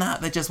going down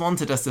that. They just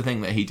wanted us to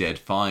think that he did.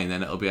 Fine,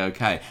 then it'll be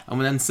okay. And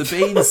when then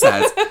Sabine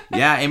says,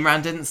 yeah,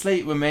 Imran didn't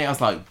sleep with me, I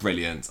was like,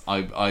 brilliant.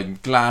 I'm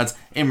glad.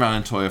 Imran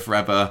and Toyah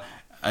forever.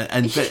 And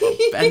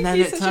then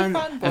He's it such a turned.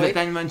 fanboy. But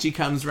then when she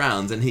comes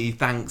round and he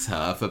thanks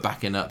her for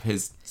backing up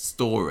his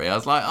story, I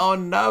was like, oh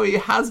no, he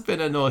has been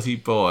a naughty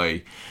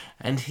boy,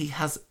 and he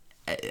has.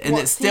 And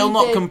What's it's still he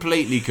not did?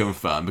 completely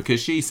confirmed because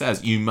she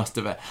says you must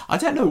have. I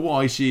don't know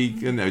why she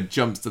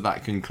jumps to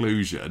that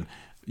conclusion.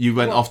 You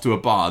went off to a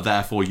bar,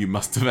 therefore you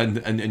must have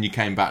and you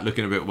came back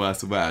looking a bit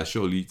worse aware.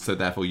 Surely, so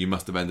therefore you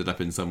must have ended up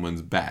in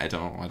someone's bed.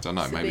 Oh, I don't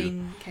know.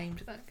 Sabine came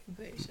to that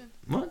conclusion.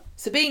 What?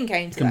 Sabine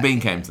came to Sabine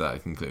that. came to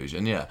that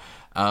conclusion. Yeah.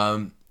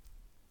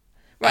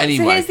 Right,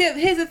 Anyway. so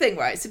here's the thing,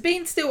 right?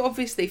 Sabine still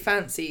obviously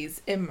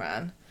fancies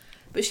Imran,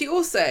 but she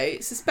also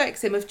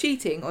suspects him of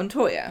cheating on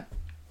Toyah.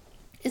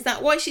 Is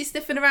that why she's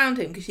sniffing around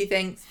him? Because she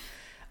thinks,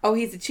 oh,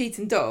 he's a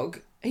cheating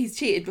dog. He's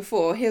cheated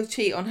before. He'll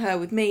cheat on her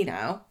with me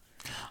now.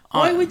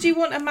 Why would you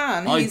want a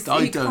man who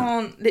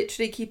can't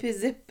literally keep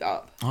his zip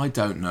up? I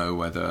don't know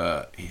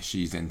whether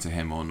she's into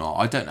him or not.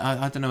 I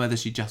don't know whether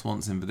she just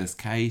wants him for this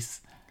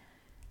case.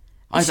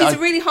 She's a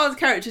really hard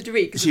character to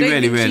read because I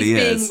don't think really she's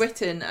is. being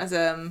written as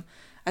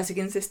a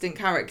consistent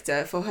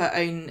character for her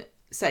own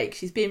sake.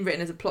 She's being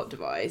written as a plot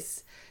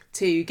device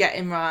to get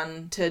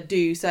Imran to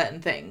do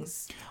certain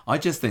things. I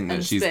just think that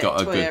And she's spit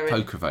got a Toyah good in.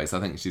 poker face. I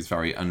think she's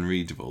very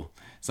unreadable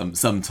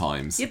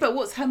sometimes. Yeah, but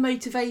what's her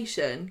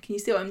motivation? Can you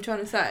see what I'm trying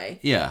to say?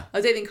 Yeah.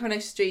 I don't think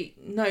Coronation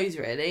Street knows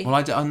really. Well,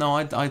 I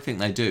think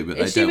they do, but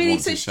Is they she don't really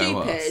want so to show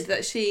stupid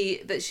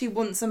us. that she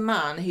wants a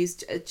man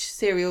who's a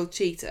serial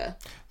cheater?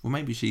 Well,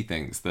 maybe she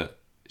thinks that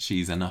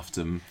she's enough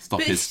to stop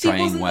But his she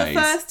straying wasn't ways.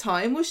 the first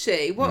time, was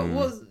she? What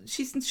was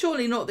she's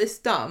surely not this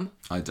dumb.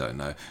 I don't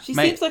know. She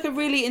seems like a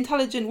really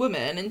intelligent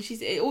woman, and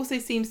it also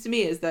seems to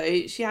me as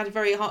though she had a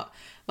very hard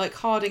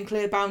and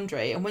clear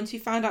boundary. And when she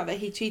found out that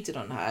he cheated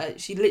on her,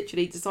 she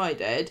literally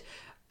decided,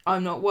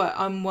 I'm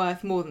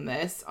worth more than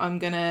this. I'm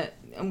gonna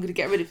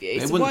get rid of you.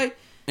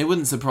 It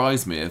wouldn't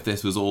surprise me if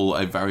this was all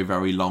a very,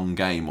 very long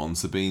game on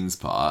Sabine's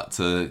part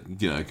to,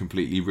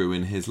 completely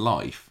ruin his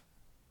life.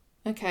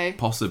 Okay.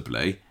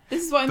 Possibly.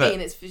 This is what I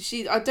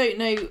mean. I don't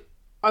know.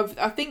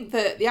 I think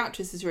that the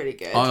actress is really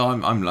good.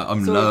 I'm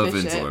Zora loving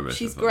Bishop. Zora Bishop.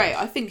 She's great.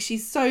 I think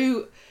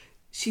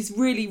she's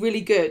really,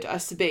 really good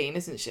as Sabine,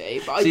 isn't she?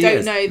 But I She don't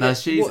is. know No,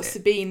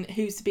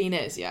 who Sabine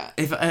is yet.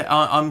 If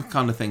I'm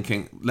kind of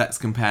thinking, let's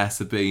compare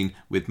Sabine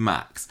with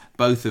Max,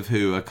 both of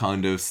who are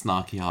kind of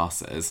snarky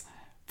arses.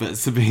 But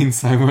Sabine's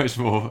so much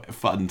more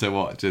fun to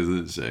watch,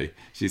 isn't she?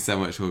 She's so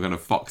much more kind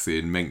of foxy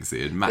and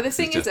minxy, and Max But the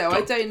thing is just is, though, I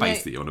got don't know-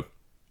 face that you want to.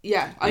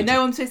 Yeah, I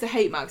know I'm supposed to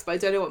hate Max, but I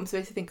don't know what I'm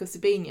supposed to think of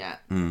Sabine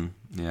yet.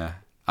 Yeah.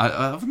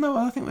 I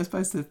think we're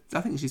supposed to.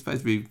 I think she's supposed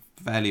to be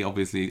fairly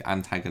obviously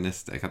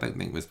antagonistic. I don't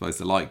think we're supposed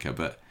to like her,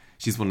 but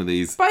she's one of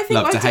these But I think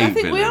love to hate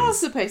villains. we are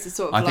supposed to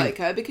sort of I like think-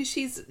 her because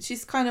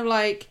she's kind of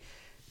like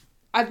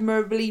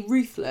admirably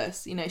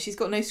ruthless. She's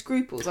got no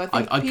scruples. I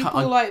think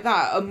people like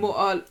that are more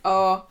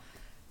are.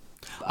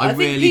 I think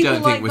really people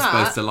don't think like we're that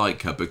supposed to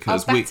like her are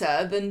because we.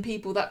 better than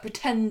people that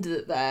pretend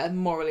that they're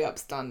morally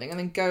upstanding and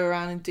then go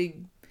around and do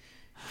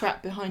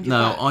crap behind your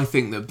back. No, I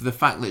think that the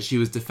fact that she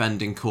was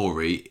defending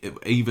Corey,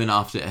 even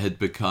after it had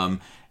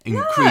become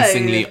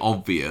increasingly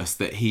obvious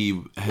that he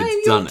had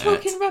done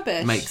talking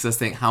rubbish. makes us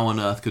think, how on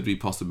earth could we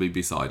possibly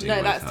be siding with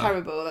her? No, that's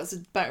terrible. That's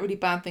a really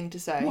bad thing to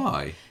say.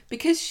 Why?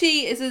 Because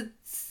she is a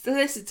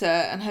solicitor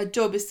and her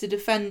job is to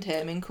defend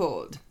him in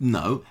court.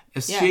 No,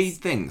 if she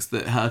thinks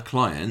that her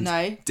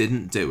client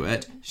didn't do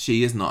it,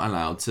 she is not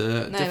allowed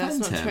to defend him. No, that's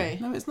not true.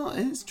 No, it's not.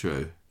 It is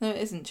true. No, it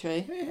isn't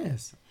true. It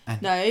is.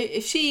 No,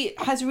 if she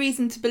has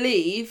reason to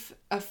believe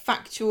a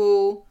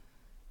factual...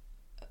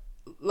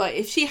 Like,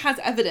 if she has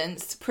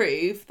evidence to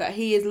prove that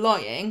he is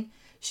lying,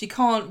 she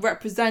can't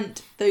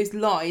represent those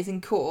lies in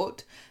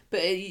court,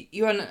 but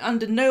you're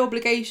under no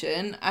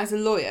obligation as a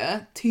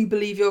lawyer to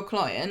believe your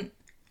client.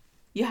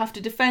 You have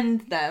to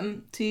defend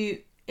them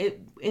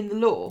in the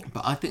law.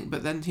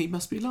 But then he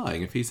must be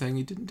lying if he's saying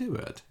he didn't do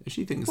it. If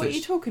she thinks what are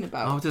you talking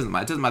about? Oh, it doesn't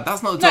matter.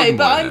 That's not the talking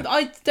point.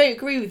 I don't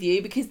agree with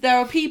you, because there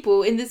are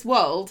people in this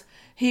world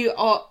who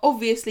are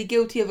obviously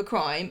guilty of a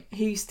crime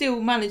who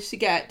still manage to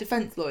get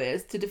defence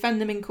lawyers to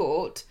defend them in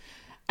court,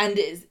 and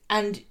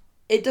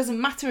it doesn't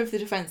matter if the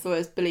defence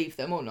lawyers believe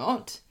them or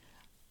not.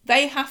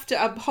 They have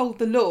to uphold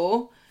the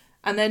law,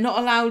 and they're not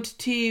allowed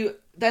to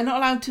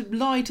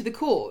lie to the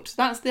court.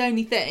 That's the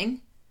only thing.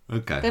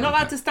 Okay. They're not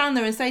allowed to stand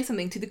there and say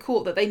something to the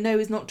court that they know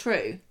is not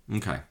true.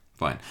 Okay,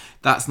 fine.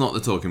 That's not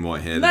the talking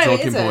point here. The No,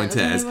 talking point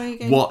is,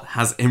 what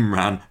has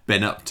Imran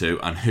been up to,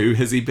 and who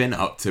has he been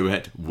up to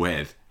it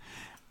with?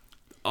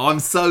 I'm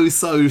so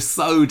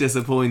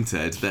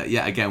disappointed that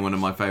yet again one of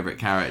my favourite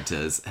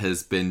characters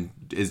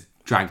is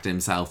dragged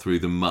himself through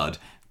the mud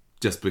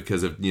just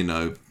because of,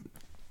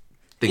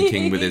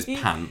 thinking with his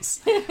pants.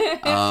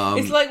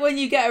 It's like when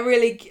you get a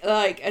really,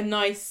 a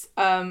nice,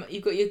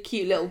 you've got your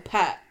cute little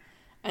pet,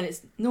 and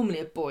it's normally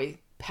a boy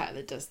pet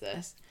that does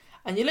this,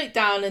 and you look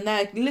down and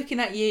they're looking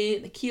at you,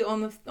 they're cute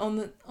on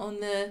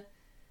the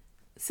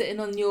sitting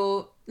on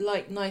your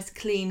nice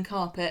clean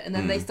carpet, and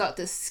then they start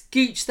to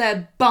scooch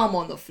their bum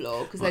on the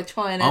floor because they're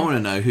trying. I want to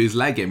know whose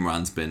leg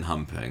Imran's been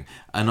humping,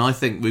 and I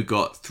think we've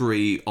got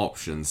 3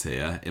 options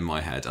here in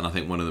my head, and I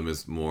think one of them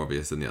is more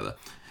obvious than the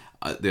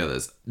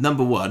others.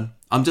 Number 1,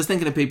 I'm just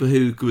thinking of people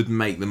who could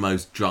make the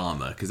most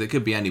drama, because it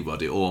could be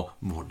anybody, or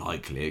more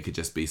likely it could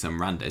just be some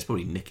random. It's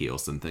probably Nikki or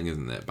something,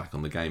 isn't it? Back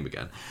on the game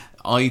again.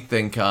 I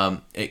think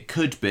it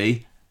could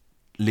be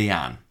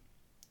Leanne.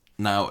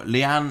 Now,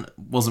 Leanne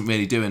wasn't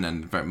really doing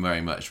very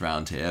much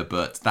around here,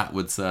 but that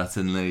would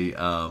certainly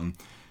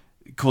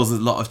cause a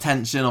lot of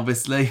tension,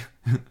 obviously,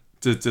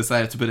 to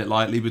put it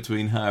lightly,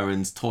 between her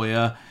and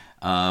Toya.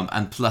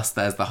 And plus,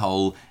 there's the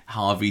whole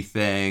Harvey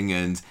thing,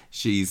 and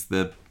she's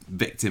the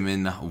victim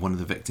one of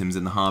the victims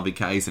in the Harvey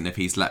case, and if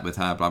he slept with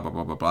her, blah blah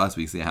blah blah blah. So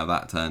we see how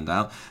that turned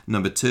out.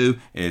 Number 2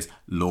 is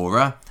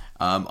Laura.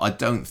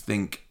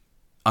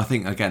 I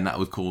think again that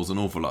would cause an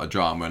awful lot of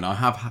drama, and I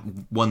have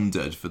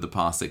wondered for the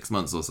past 6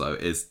 months or so,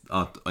 is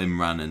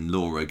Imran and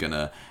Laura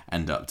gonna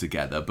end up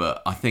together?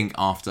 But I think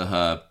after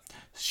her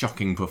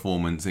shocking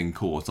performance in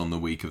court on the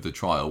week of the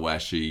trial, where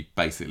she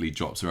basically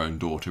drops her own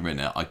daughter in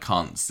it, I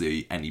can't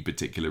see any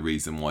particular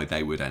reason why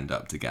they would end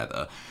up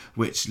together,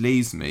 which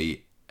leaves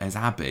me as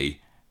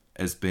Abby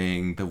as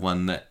being the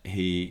one that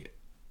he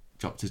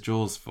dropped his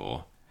drawers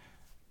for.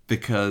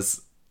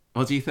 Because,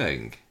 what do you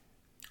think?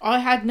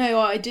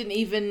 I didn't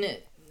even,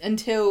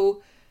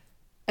 until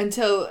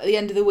the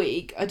end of the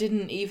week, I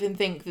didn't even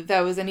think that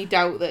there was any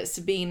doubt that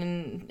Sabine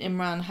and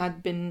Imran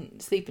had been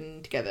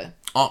sleeping together.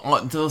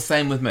 The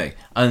same with me.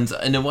 And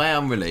in a way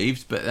I'm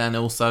relieved, but then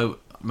also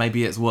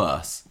maybe it's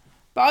worse.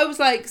 But I was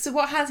like, so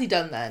what has he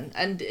done then?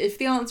 And if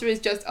the answer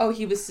is just,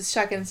 he was just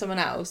shagging someone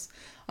else,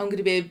 I'm going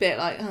to be a bit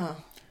like,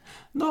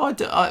 No, it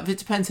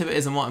depends who it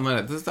is and what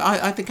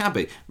I think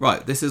Abby.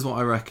 Right, this is what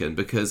I reckon,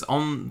 because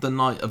on the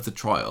night of the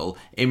trial,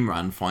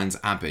 Imran finds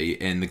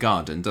Abby in the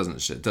garden,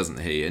 doesn't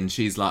he? And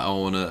she's like, I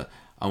want to.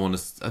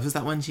 Was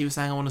that when she was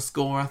saying I want to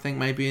score? I think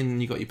maybe,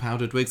 and you got your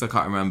powdered wigs. I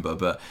can't remember,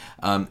 but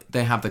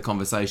they have the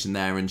conversation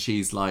there, and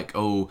she's like,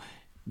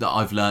 that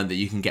I've learned that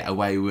you can get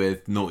away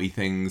with naughty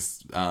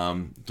things.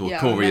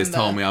 Corey has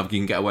told me you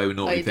can get away with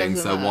naughty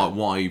things. So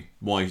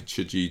why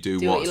should you do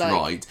what's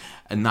right?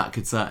 And that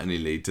could certainly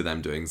lead to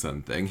them doing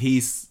something.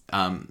 He's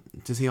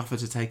does he offer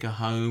to take her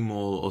home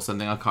or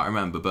something? I can't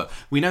remember. But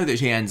we know that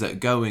she ends up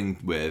going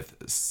with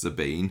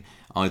Sabine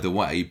either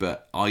way.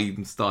 But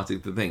I'm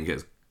starting to think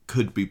it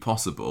could be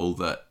possible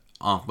that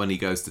when he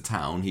goes to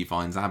town, he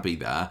finds Abby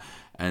there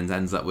and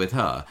ends up with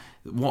her.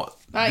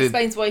 That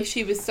explains why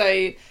she was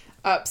so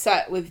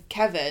upset with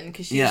Kevin,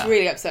 because she's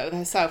really upset with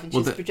herself and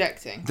she's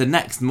projecting. The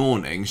next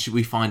morning,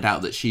 we find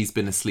out that she's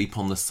been asleep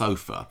on the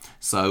sofa.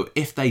 So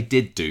if they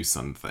did do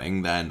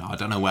something, then I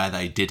don't know where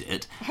they did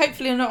it.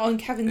 Hopefully not on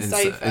Kevin's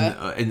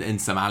sofa. In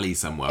some alley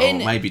somewhere, or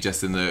maybe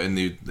just in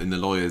the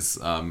lawyer's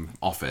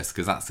office,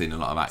 because that's seen a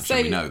lot of action.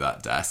 So we know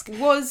that desk.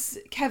 Was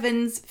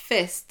Kevin's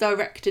fist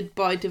directed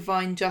by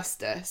divine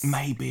justice?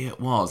 Maybe it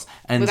was,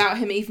 and without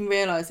him even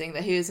realising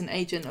that he was an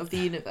agent of the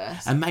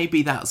universe. And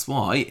maybe that's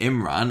why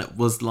Imran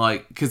was like,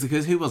 like,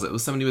 because who was it? It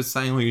was somebody was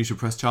saying, you should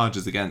press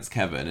charges against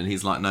Kevin, and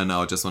he's like,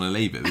 no, I just want to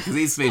leave it, because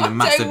he's feeling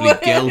massively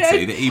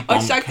guilty that he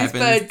bonked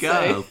Kevin's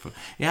girl.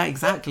 Yeah,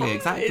 exactly.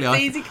 It's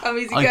easy come,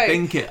 easy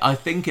go. I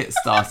think it's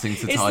starting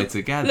to tie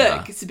together.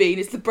 Look, Sabine,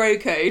 it's the bro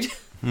code.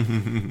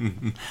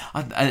 and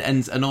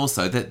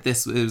also that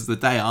this was the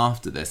day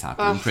after this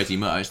happened, pretty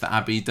much, that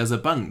Abby does a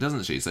bunk,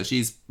 doesn't she? So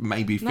she's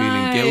maybe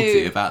feeling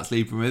guilty about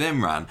sleeping with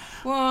Imran.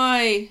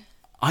 Why?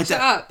 Shut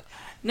up.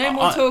 No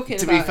more talking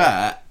to about it. To be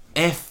fair,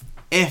 if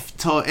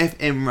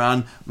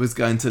Imran was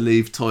going to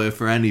leave Toya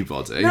for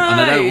anybody, and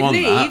I don't want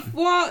that.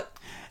 What?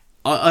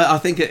 I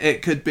think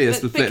it could be a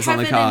splits on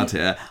the card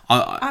here.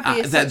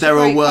 There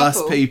are worse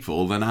couple.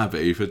 People than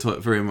Abby for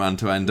Imran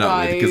to end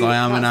up with, because I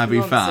am an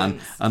Abby fan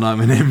and I'm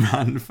an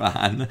Imran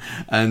fan,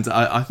 and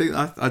I think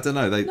I don't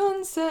know.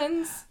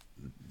 Nonsense.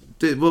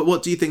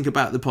 What do you think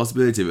about the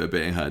possibility of it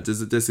being her?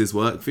 Does this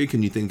work for you?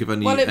 Can you think of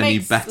any it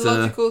makes better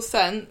logical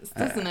sense,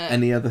 doesn't it?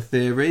 Any other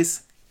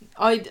theories?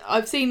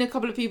 I've seen a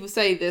couple of people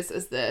say this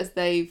as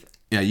they've.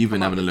 Yeah, you've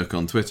been having a look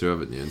on Twitter,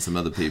 haven't you? And some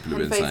other people have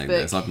been Facebook. saying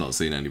this. I've not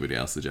seen anybody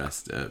else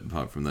suggest it,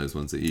 apart from those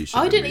ones that you showed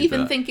I didn't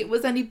even think it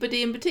was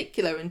anybody in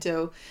particular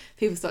until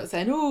people started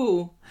saying,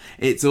 "Oh."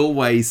 It's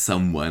always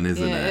someone,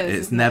 isn't it?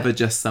 It's never it?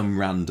 Just some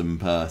random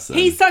person.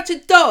 He's such a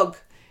dog.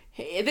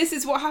 This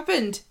is what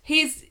happened.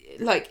 He's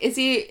like, is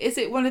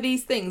it one of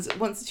these things?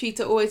 Once a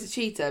cheater, always a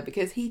cheater,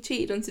 because he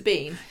cheated on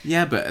Sabine.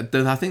 Yeah, but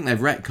I think they've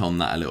retconned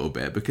that a little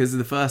bit, because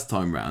the first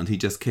time round he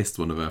just kissed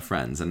one of her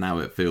friends, and now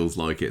it feels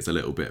like it's a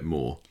little bit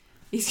more.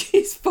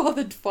 He's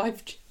fathered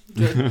 5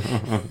 children.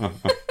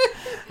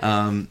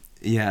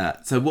 Yeah.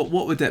 So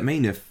what would that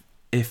mean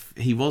if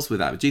he was with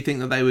Abby? Do you think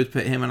that they would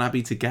put him and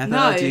Abby together?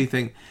 No. Do you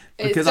think?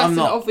 Because it's an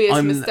obvious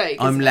mistake.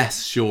 I'm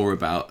less sure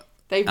about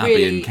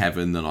Abby and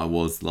Kevin than I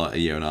was like a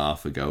year and a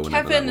half ago.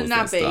 Kevin and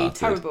Abby,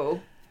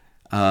 terrible.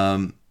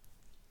 I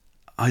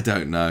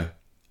don't know.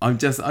 I'm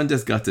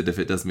just gutted if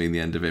it does mean the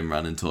end of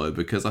Imran and Toya,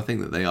 because I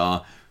think that they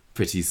are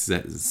pretty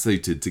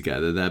suited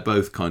together. They're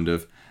both kind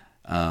of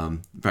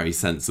very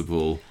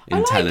sensible,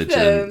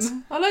 intelligent.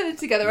 I like them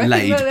together.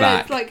 Laid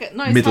back, it's like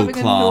nice middle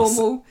having class. A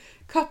normal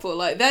couple.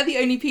 Like, they're the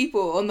only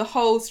people on the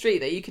whole street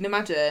that you can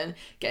imagine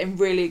getting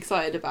really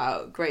excited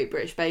about Great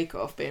British Bake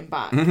Off being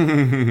back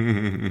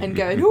and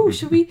going,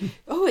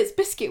 it's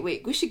biscuit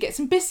week, we should get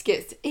some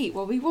biscuits to eat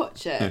while we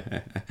watch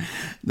it.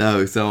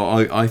 No,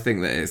 so I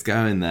think that it's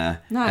going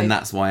there. No. And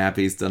that's why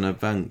Abby's done a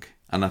bunk,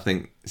 and I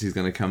think she's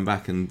going to come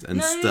back and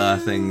stir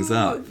things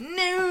up.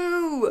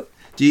 No.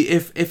 Do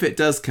you, if it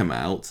does come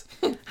out,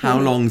 how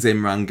long's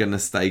Imran going to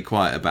stay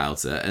quiet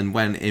about it? And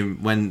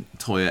when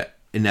Toya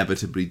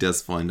inevitably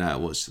does find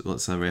out,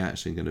 what's her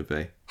reaction going to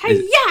be?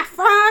 Hey,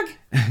 frog!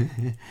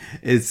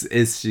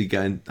 Is she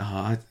going?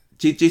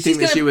 Do you think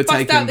that she would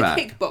take him back?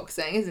 She's going to bust out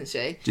the kickboxing, isn't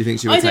she? Do you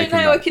think she would take him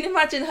back? I don't know. I can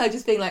imagine her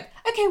just being like,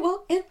 okay,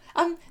 well,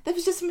 there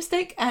was just a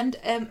mistake, and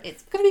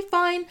it's going to be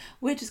fine.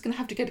 We're just going to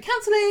have to go to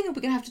counselling, and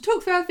we're going to have to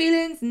talk through our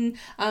feelings, and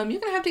you're going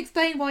to have to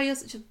explain why you're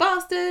such a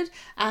bastard,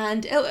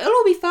 and it'll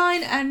all be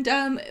fine,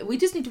 and we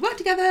just need to work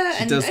together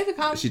and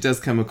overcome. She does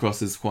come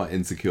across as quite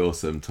insecure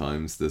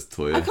sometimes, this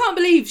Toya. I can't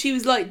believe she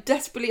was like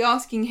desperately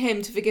asking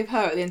him to forgive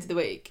her at the end of the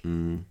week.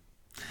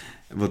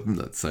 Well,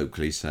 that's so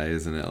cliche,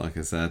 isn't it? Like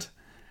I said.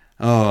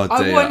 Oh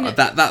dear,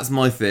 that's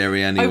my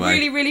theory anyway. I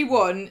really, really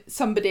want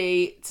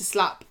somebody to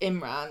slap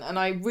Imran, and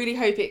I really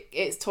hope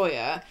it's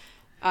Toya.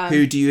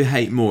 Who do you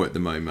hate more at the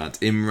moment,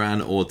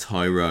 Imran or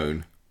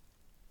Tyrone?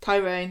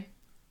 Tyrone.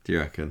 Do you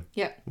reckon?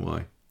 Yeah.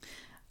 Why?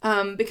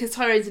 Because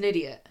Tyrone's an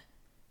idiot.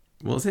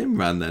 What's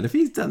Imran then? If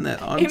he's done that,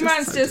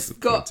 Imran's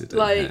just got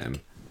like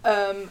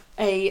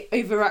a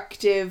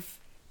overactive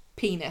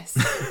penis.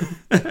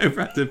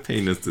 Overactive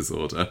penis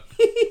disorder.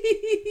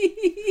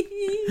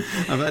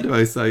 I've heard of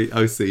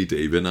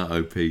OCD, but not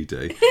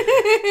OPD.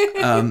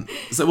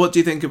 So what do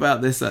you think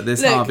about this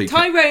Harvey?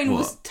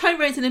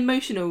 Tyrone's an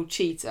emotional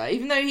cheater,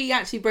 even though he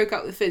actually broke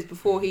up with Fizz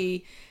before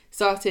he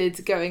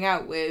started going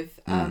out with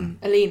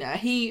Alina.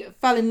 He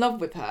fell in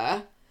love with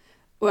her,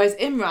 whereas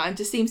Imran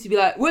just seems to be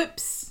like,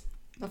 whoops,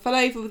 I fell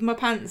over with my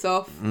pants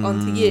off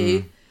onto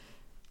you.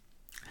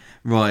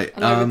 Right.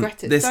 And I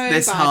regret it this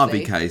badly.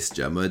 Harvey case,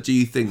 Gemma, do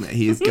you think that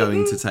he is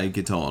going to take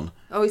it on?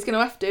 Oh, he's going to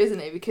have to,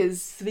 isn't he?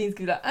 Because Sabine's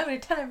going to be like, I'm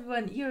going to tell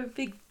everyone you're a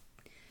big...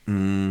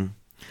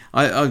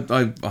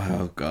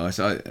 Oh gosh,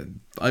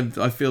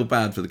 I feel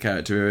bad for the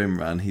character of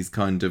Imran. He's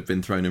kind of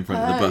been thrown in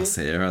front of the bus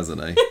here,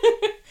 hasn't he?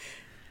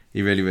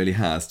 He really, really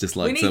has, just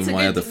like some of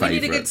my other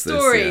favourites. We need a good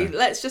story.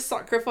 Let's just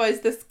sacrifice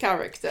this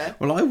character.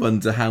 Well, I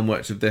wonder how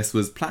much of this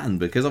was planned,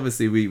 because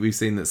obviously we've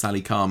seen that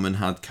Sally Carman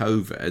had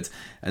COVID,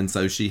 and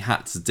so she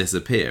had to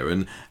disappear.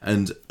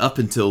 And up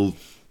until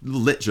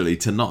literally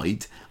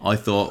tonight, I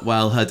thought,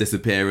 well, her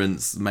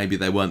disappearance, maybe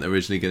they weren't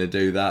originally going to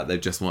do that.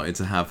 They've just wanted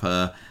to have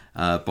her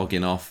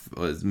bogging off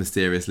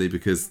mysteriously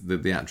because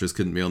the actress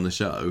couldn't be on the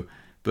show.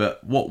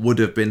 But what would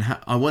have been...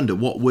 I wonder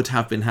what would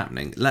have been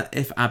happening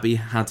if Abby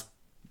had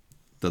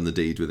done the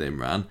deed with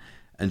Imran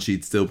and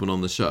she'd still been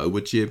on the show.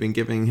 Would she have been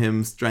giving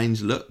him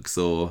strange looks,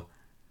 or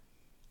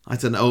I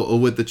don't know, or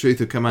would the truth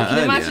have come out I can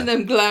earlier? imagine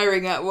them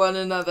glaring at one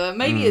another.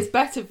 Maybe it's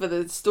better for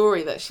the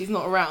story that she's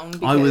not around.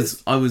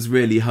 Because... I was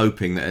really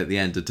hoping that at the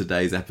end of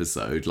today's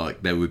episode,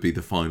 like, there would be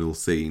the final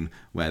scene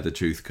where the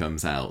truth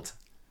comes out.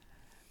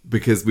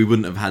 Because we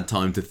wouldn't have had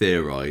time to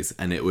theorise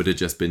and it would have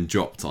just been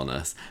dropped on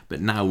us.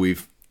 But now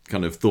we've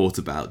kind of thought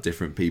about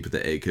different people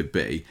that it could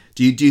be.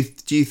 Do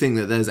you think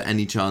that there's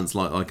any chance,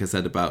 like I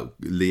said about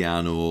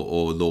Leanne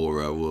or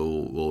Laura,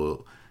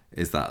 or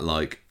is that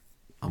like,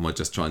 am I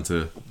just trying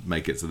to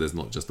make it so there's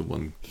not just the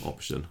one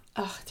option?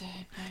 Oh, I don't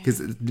know.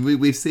 Because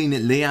we've seen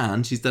it.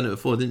 Leanne, she's done it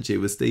before, didn't she,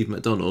 with Steve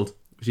McDonald?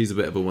 She's a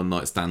bit of a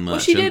one-night stand merchant. Well,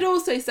 she did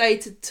also say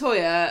to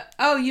Toya,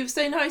 "Oh, you were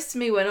so nice to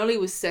me when Ollie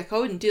was sick. I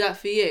wouldn't do that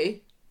for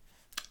you."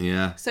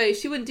 Yeah. So if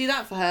she wouldn't do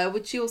that for her,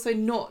 would she also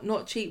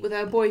not cheat with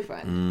her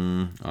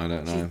boyfriend? I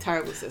don't know. She's a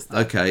terrible sister.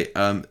 Okay,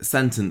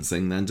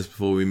 sentencing then, just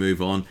before we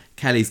move on.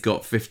 Kelly's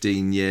got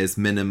 15 years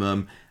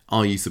minimum.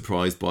 Are you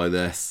surprised by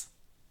this?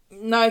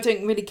 No, I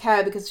don't really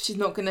care because she's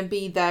not going to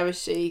be there,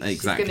 is she? Exactly,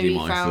 she's going to be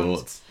my found.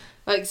 thoughts.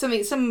 Like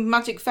some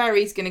magic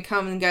fairy's going to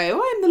come and go,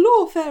 "Oh, I'm the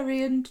law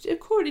fairy," and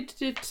according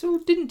to it, so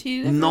didn't he?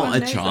 Everyone Not a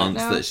knows chance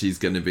that, that she's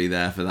going to be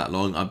there for that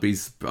long. I'd be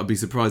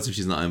surprised if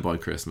she's not home by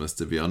Christmas,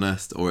 to be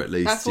honest, or at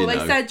least That's what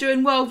they said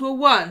during World War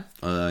One.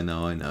 I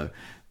know.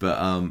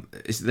 But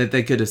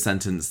they could have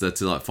sentenced her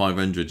to like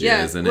 500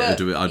 years, and I'd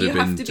have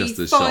been just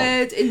as shocked.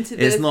 Fired into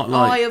the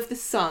eye of the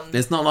sun.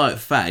 It's not like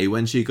Faye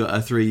when she got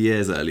her 3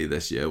 years early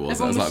this year. Was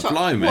I was like,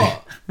 blimey.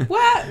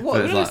 What?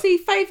 We're going to see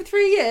Faye for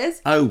 3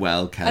 years? Oh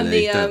well,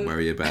 Kelly, don't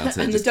worry about it.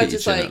 And just the judge keep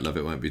is your chin like, up, love.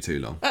 It won't be too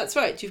long. That's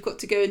right. You've got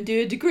to go and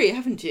do a degree,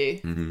 haven't you?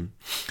 Mm-hmm.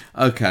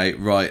 Okay,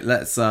 right.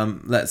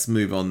 Let's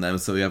move on then.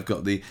 So we have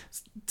got the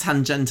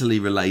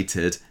tangentially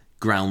related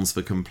grounds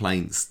for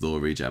complaints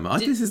story, Gemma.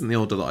 This isn't the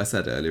order that I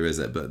said earlier, is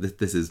it? But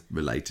this is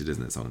related,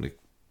 isn't it? So I'm going to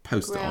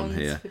post it on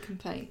here. For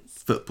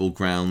complaints. Football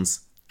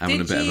grounds. Having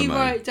Did a bit of a moan.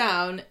 write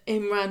down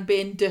Imran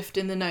being duffed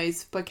in the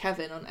nose by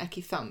Kevin on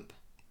Ecky Thump?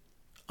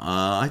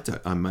 I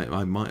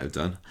might have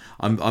done.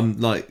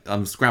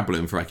 I'm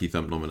scrabbling for Ecky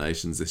Thump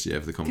nominations this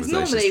year for the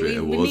Conversation Street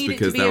Awards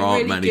because there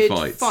aren't many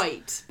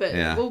fights. But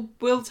yeah.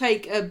 we'll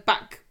take a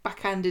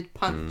backhanded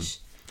punch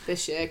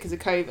this year because of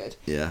COVID.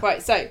 Yeah.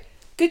 Right. So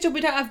good job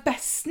we don't have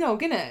best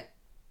snog, innit?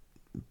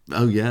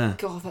 Oh yeah.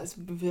 God, that's.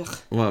 Ugh.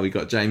 Well, we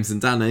got James and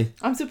Danny.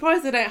 I'm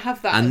surprised they don't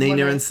have that. And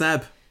Nina and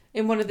Seb.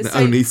 In one of the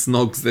only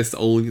snogs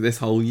this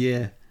whole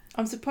year.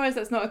 I'm surprised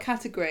that's not a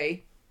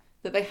category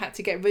that they had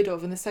to get rid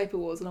of in the Soap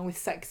Awards along with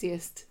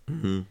sexiest.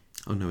 Mm-hmm.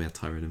 Oh no, we had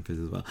Tyrone and Fizz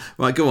as well.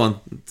 Right, go on.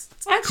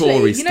 Actually,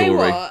 Corey you know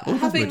story. what? Or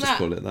having just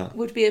call it that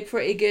would be a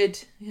pretty good,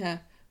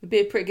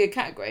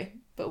 category.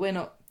 But we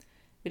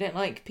don't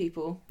like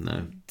people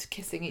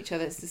kissing each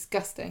other. It's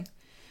disgusting.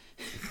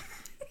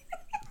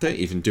 Don't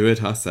even do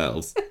it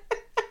ourselves.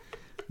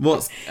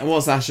 What's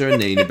Asha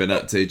and Nina been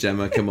up to,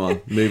 Gemma? Come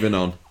on, moving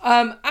on.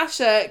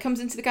 Asha comes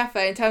into the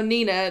cafe and tells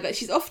Nina that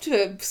she's off to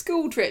a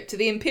school trip to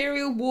the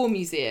Imperial War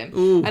Museum.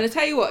 Ooh, and I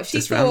tell you what, if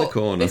she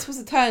thought this was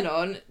a turn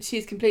on,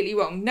 she's completely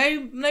wrong.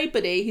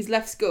 Nobody who's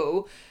left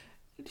school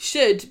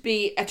should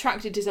be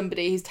attracted to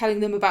somebody who's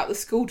telling them about the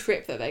school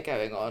trip that they're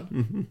going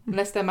on,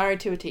 unless they're married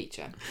to a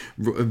teacher.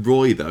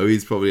 Roy, though,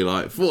 he's probably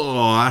like, "Whoa,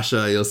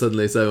 Asha, you're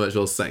suddenly so much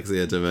more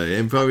sexier to me.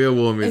 Imperial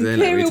War Museum,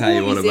 let me tell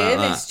you all about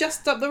that. It's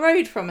just up the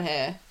road from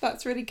here.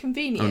 That's really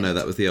convenient." Oh no,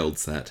 that was the old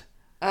set.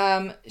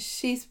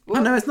 She's. What?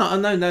 Oh no, it's not.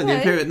 No, the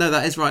Imperial. No,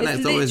 that is right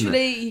next door, isn't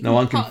it? No,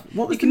 what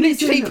was you can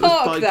literally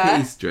park there.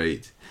 Key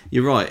Street.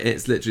 You're right.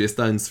 It's literally a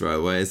stone's throw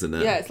away, isn't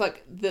it? Yeah, it's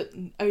like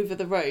over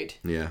the road.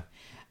 Yeah.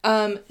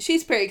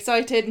 She's pretty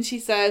excited and she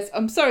says,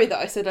 "I'm sorry that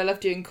I said I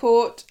loved you in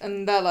court."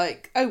 And they're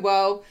like, "Oh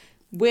well,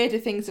 weirder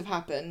things have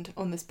happened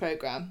on this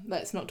programme.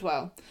 Let's not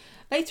dwell."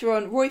 Later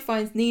on, Roy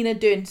finds Nina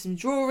doing some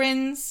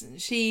drawings.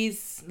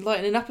 She's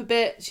lightening up a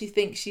bit. She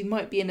thinks she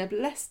might be in a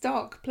less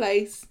dark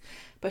place,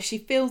 but she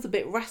feels a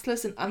bit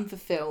restless and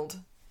unfulfilled.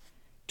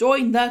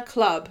 Join the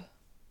club.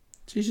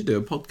 She should do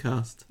a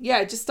podcast.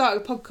 Yeah, just start a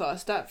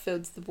podcast. That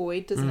fills the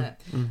void, doesn't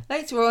it?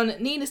 Later on,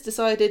 Nina's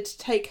decided to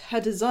take her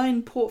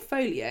design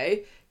portfolio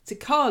to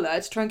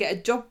Carla to try and get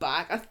a job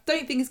back. I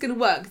don't think it's going to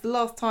work. The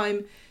last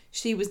time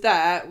she was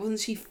there, wasn't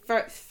she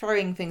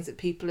throwing things at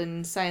people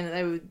and saying that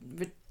they were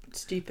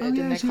stupid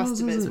and their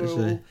customers were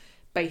all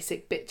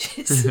basic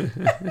bitches?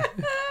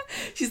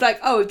 She's like,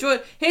 "Oh,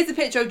 here's a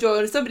picture of Joy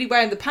and somebody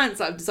wearing the pants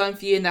that I've designed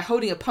for you and they're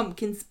holding a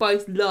pumpkin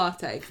spice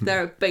latte.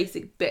 They're a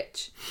basic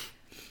bitch."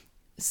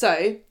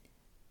 So,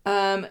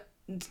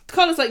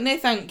 Carla's like, "No,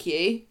 thank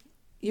you.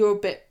 You're a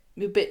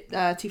bit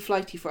too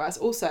flighty for us."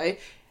 Also,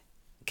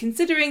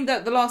 considering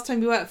that the last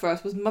time you worked for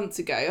us was months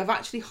ago, I've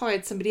actually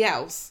hired somebody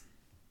else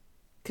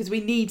because we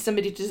need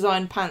somebody to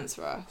design pants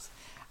for us,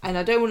 and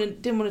I didn't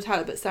want to tell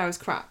her, but Sarah's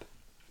crap.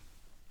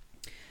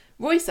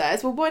 Roy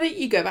says, "Well, why don't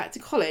you go back to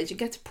college and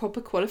get a proper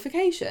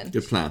qualification?"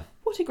 Good plan.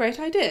 What a great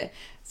idea.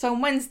 So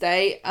on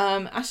Wednesday,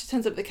 Asha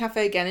turns up at the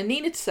cafe again and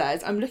Nina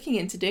says, "I'm looking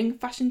into doing a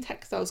fashion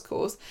textiles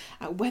course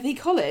at Wethy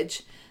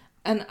College."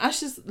 And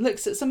Asha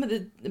looks at some of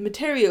the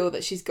material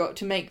that she's got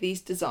to make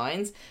these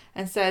designs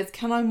and says,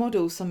 can I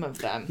model some of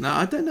them? No,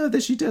 I don't know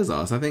that she does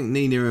ask. I think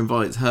Nina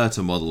invites her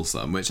to model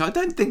some, which I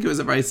don't think it was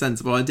a very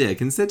sensible idea,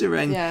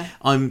 considering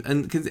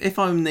if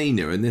I'm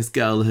Nina and this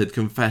girl had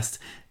confessed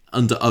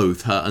under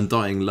oath her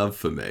undying love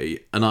for me,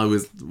 and I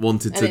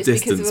wanted to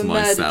distance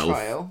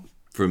myself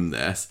from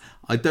this,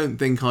 I don't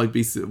think I'd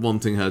be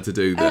wanting her to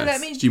do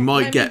this. She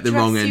might get the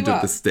wrong end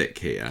of the stick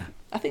here.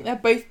 I think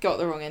they've both got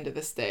the wrong end of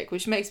the stick,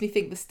 which makes me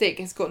think the stick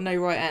has got no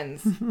right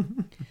ends.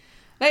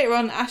 Later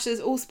on,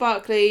 Asha's all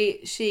sparkly.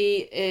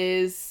 She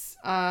is,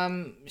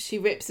 she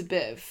rips a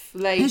bit of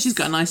lace. Yeah, she's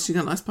got a nice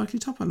sparkly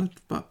top on.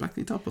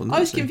 I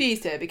was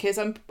confused here because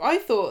I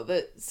thought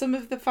that some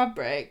of the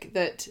fabric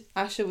that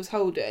Asha was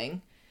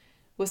holding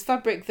was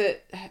fabric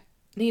that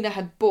Nina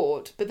had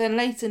bought, but then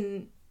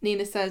later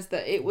Nina says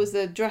that it was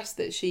a dress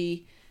that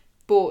she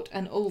bought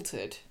and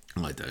altered.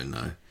 I don't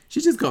know.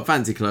 She's just got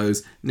fancy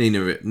clothes.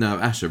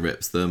 Asha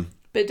rips them.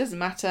 But it doesn't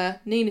matter.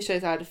 Nina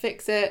shows how to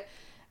fix it.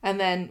 And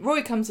then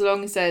Roy comes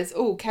along and says,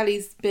 oh,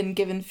 Kelly's been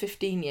given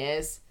 15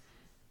 years.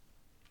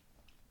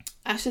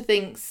 Asha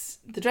thinks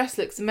the dress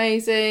looks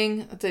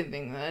amazing. I don't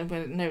think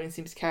that no one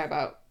seems to care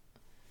about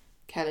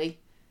Kelly.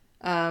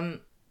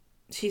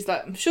 She's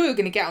like, I'm sure you're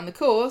going to get on the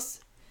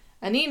course.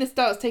 And Nina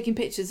starts taking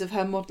pictures of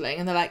her modelling,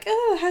 and they're like,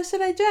 oh, how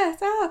should I dress?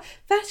 Oh,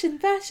 fashion,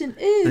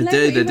 ooh.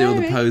 They do all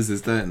the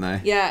poses, don't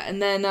they? Yeah,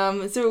 and then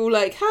they're all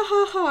like, ha,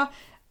 ha, ha.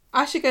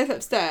 Asha goes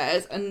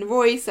upstairs, and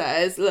Roy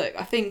says, look,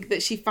 I think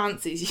that she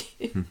fancies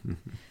you.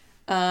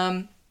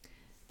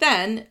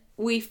 Then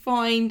we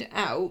find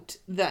out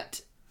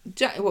that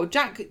Jack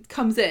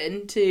comes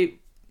in to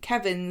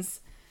Kevin's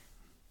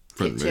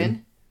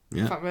kitchen,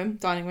 front room,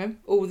 dining room,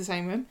 all the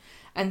same room,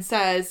 and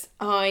says,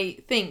 I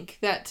think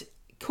that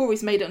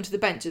Corey's made it onto the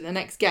bench in the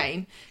next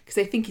game because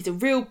they think he's a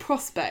real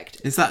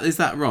prospect. Is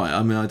that right?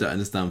 I mean, I don't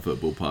understand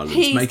football parlance.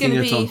 He's going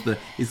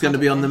to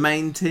be on the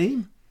main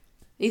team?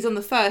 He's on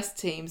the first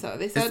team, is that what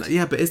they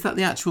said? But is that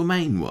the actual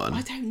main one?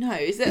 I don't know.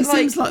 Is it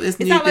seems like this?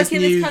 Is that like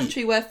in this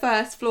country where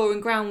first floor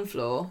and ground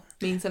floor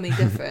mean something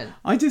different?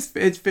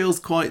 It feels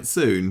quite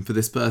soon for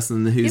this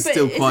person who's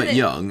still quite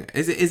young.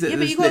 Is it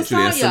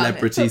literally a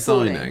celebrity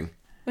signing?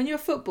 When you're a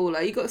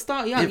footballer, you've got to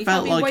start young. It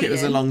felt like it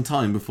was a long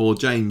time before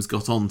James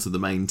got onto the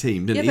main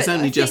team, didn't he? He's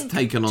only just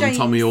taken on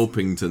Tommy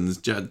Orpington's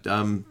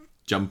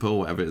jumper, or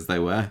whatever it is they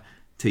wear,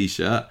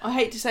 T-shirt. I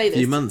hate to say this a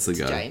few months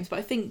ago, James, but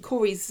I think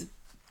Corey's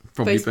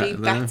probably supposed to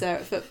be better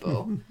at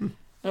football. And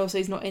also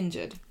he's not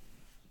injured.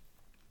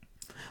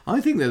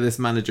 I think that this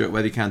manager at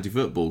Weather County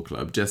Football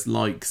Club just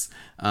likes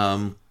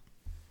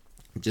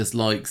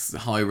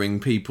hiring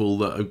people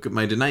that have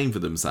made a name for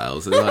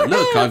themselves. And like,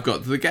 look, I've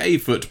got the gay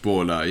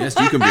footballer. Yes,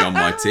 you can be on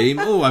my team.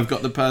 Oh, I've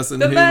got the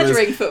person who was... The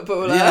murdering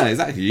footballer. Yeah,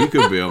 exactly. You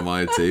can be on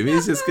my team.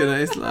 He's just going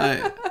to... It's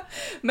like...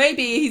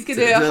 Maybe he's going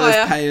to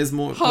hire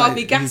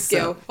Harvey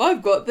Gaskill.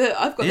 I've got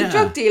the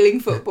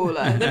drug-dealing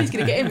footballer. And then he's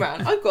going to get him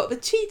round. I've got the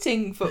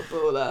cheating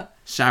footballer.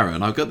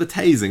 Sharon, I've got the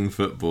tasing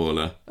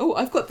footballer. Oh,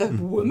 I've got the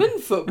woman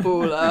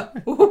footballer.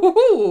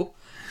 Ooh.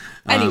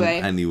 Anyway,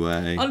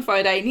 on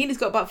Friday, Nina's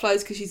got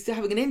butterflies because she's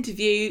having an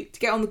interview to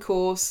get on the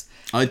course.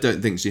 I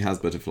don't think she has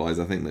butterflies.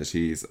 I think that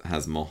she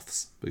has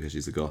moths because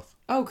she's a goth.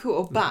 Oh, cool.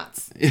 Or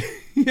bats.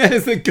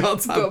 Yes, the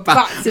goths have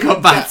bats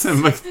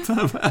in my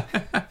stomach.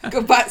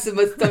 Got bats in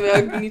my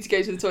stomach. I need to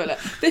go to the toilet.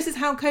 This is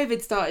how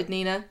COVID started,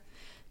 Nina.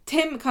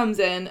 Tim comes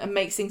in and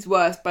makes things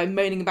worse by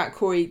moaning about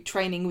Corey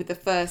training with the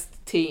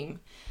first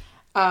team.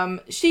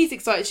 She's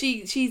excited.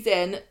 She's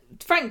in.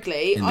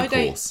 Frankly, I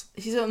don't. Course.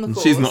 She's on the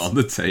course. She's not on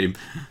the team.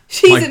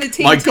 She's in a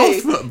team. My golf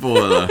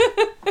footballer.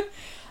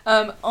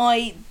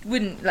 I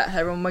wouldn't let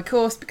her on my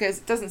course because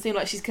it doesn't seem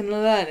like she's going to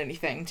learn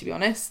anything. To be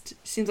honest, it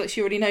seems like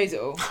she already knows it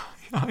all.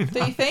 Don't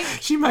you think?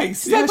 She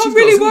makes. She's like, I'm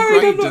really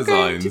worried. I'm not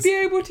going to be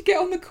able to get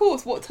on the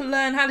course. What to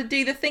learn how to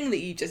do the thing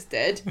that you just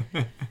did.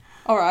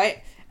 All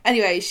right.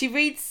 Anyway, she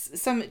reads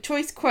some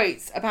choice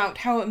quotes about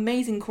how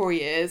amazing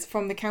Corey is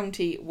from the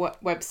county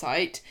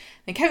website.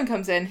 Then Kevin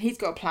comes in, he's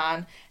got a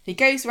plan. He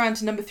goes around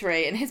to number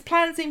 3, and his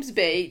plan seems to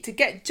be to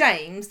get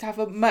James to have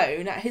a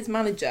moan at his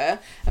manager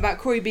about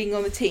Corey being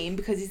on the team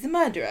because he's a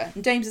murderer.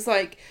 And James is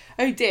like,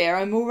 oh dear,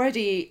 I'm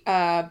already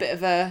a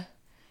bit of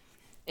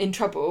in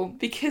trouble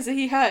because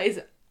he hurt his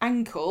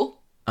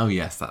ankle. Oh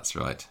yes, that's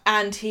right.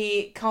 And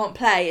he can't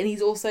play, and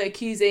he's also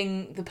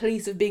accusing the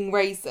police of being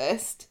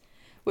racist.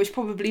 Which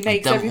probably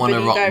makes everybody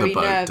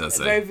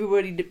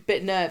a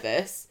bit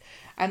nervous.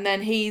 And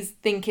then he's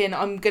thinking,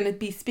 I'm going to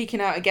be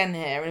speaking out again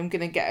here and I'm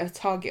going to get a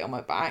target on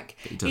my back.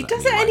 He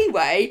does it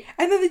anyway.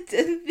 And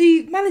then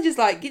the manager's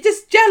like, you're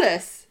just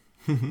jealous.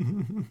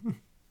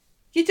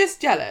 You're just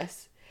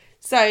jealous.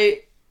 So...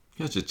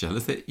 You're just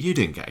jealous that you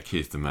didn't get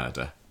accused of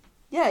murder.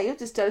 Yeah, you're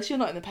just jealous. You're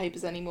not in the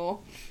papers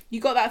anymore.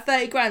 You got that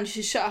 30 grand, you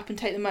should shut up and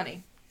take the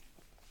money.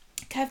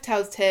 Kev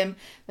tells Tim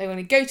they want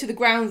to go to the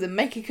grounds and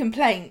make a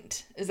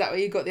complaint. Is that where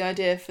you got the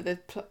idea for the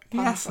plan?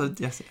 Yes,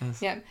 yes it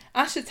is. Yeah.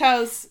 Asha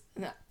tells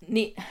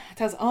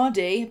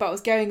Ardy about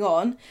what's going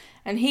on,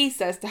 and he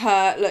says to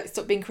her, look,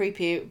 stop being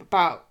creepy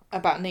about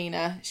about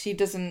Nina. She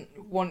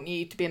doesn't want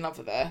you to be in love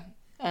with her,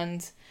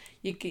 and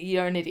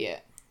you're an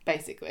idiot,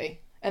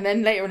 basically. And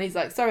then later on he's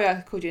like, sorry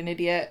I called you an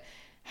idiot,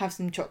 have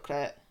some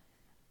chocolate.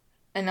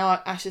 And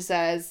now Asher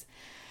says,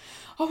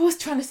 I was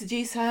trying to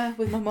seduce her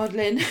with my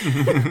modelling.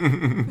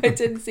 It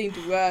didn't seem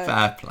to work.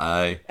 Fair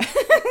play.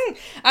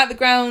 At the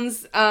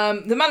grounds,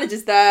 the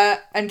manager's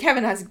there and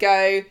Kevin has a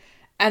go.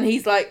 And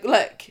he's like,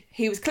 look,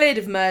 he was cleared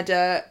of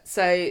murder,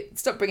 so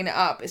stop bringing it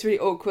up. It's really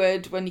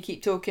awkward when you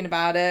keep talking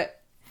about it.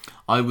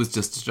 I was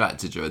just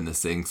distracted during this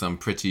scene because I'm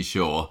pretty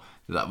sure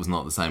that was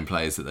not the same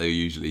place that they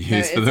usually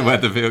use for the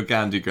Weatherfield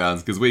County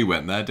grounds, because we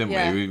went there,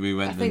 didn't we? We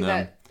went. I think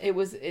that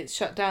it's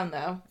shut down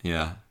now.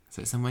 Yeah. Is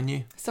it somewhere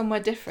new?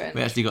 Somewhere different.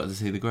 We actually got to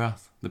see the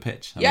grass, the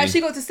pitch. You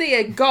actually got to see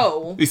a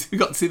goal. We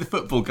got to see the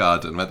football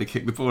garden where they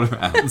kick the ball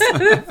around.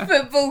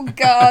 Football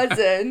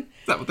garden.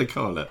 Is that what they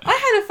call it?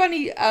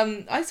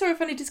 I saw a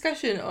funny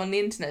discussion on the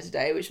internet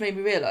today, which made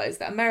me realise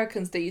that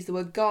Americans don't use the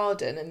word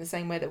garden in the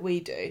same way that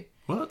we do.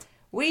 What?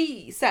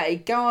 We say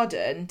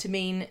garden to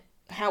mean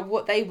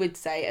what they would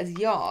say as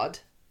yard.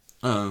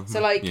 Oh.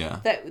 So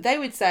they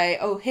would say,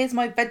 oh, here's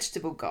my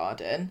vegetable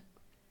garden,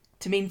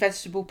 to mean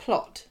vegetable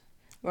plot.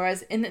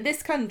 Whereas in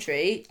this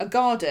country, a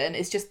garden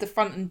is just the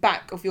front and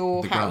back of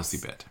your house. The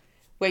grassy bit.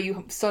 Where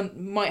you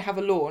might have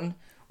a lawn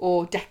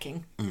or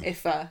decking,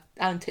 if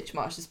Alan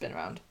Titchmarsh has been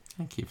around.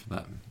 Thank you for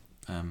that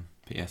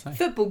PSA.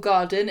 Football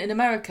garden in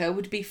America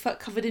would be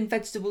covered in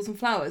vegetables and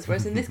flowers,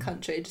 whereas in this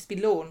country it'd just be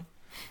lawn.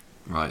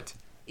 Right.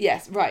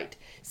 Yes, right.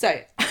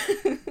 So,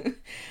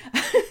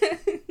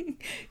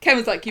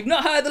 Kevin's like, you've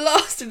not heard the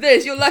last of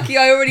this. You're lucky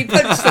I already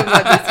punched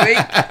someone this week.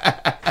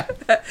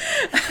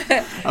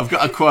 I've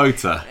got a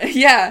quota.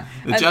 Yeah.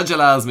 The judge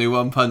allows me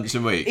one punch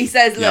a week. He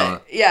says,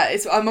 look,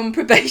 I'm on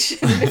probation.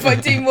 If I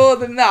do more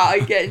than that, I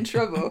get in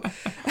trouble.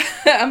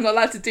 I'm not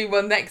allowed to do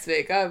one next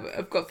week.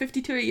 I've got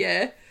 52 a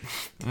year.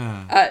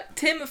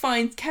 Tim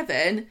finds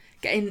Kevin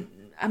getting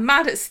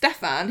mad at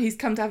Stefan, who's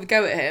come to have a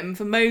go at him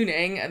for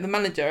moaning at the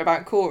manager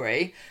about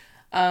Corey.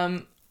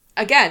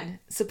 Again,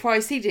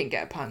 surprised he didn't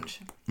get a punch.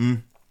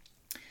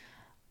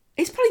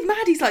 He's probably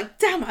mad. He's like,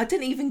 damn, I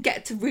didn't even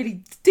get to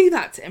really do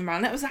that to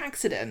Imran. That was an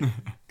accident.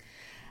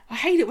 I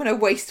hate it when I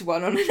waste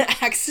one on an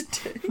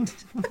accident.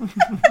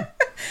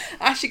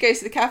 Ashley goes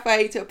to the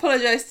cafe to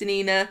apologise to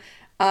Nina.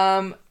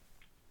 And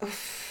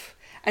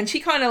she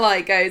kind of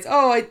like goes,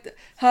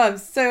 I'm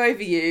so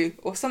over you,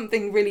 or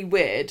something really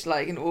weird,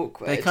 like an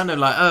awkward. They kind of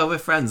like, oh, we're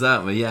friends,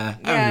 aren't we? Yeah,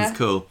 everything's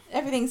cool.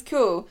 Everything's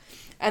cool.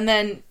 And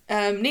then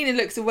Nina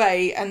looks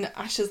away and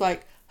Asher's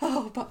like,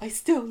 oh, but I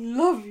still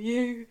love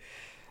you.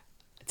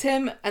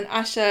 Tim and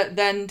Asher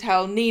then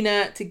tell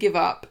Nina to give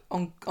up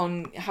on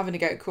having a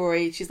go at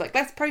Corey. She's like,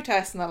 let's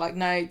protest. And they're like,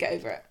 no, get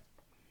over it.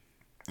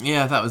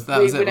 Yeah, that was it,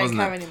 wasn't it? We don't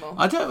care anymore.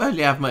 I don't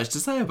really have much to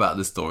say about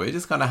the story. It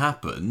just kind of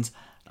happened.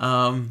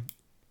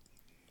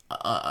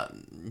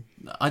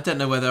 I don't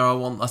know whether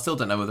I still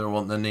don't know whether I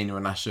want the Nina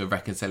and Asher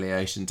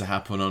reconciliation to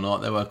happen or not.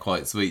 They were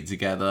quite sweet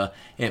together.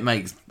 It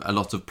makes a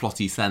lot of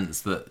plotty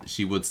sense that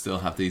she would still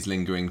have these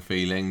lingering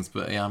feelings,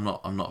 but yeah,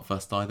 I'm not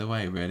fussed either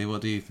way, really.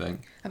 What do you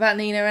think? About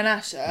Nina and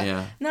Asher?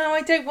 Yeah. No,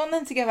 I don't want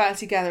them to get back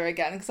together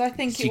again, because I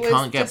think she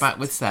can't get back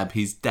with Seb.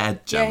 He's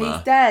dead, Gemma. Yeah,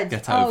 he's dead.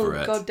 Get over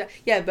it. God,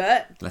 yeah,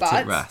 but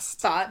let it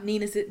rest. But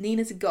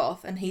Nina's a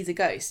goth and he's a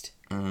ghost.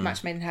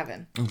 Match made in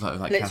heaven.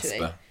 Like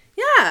Casper.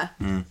 Yeah.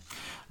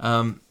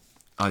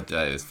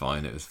 It was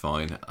fine. It was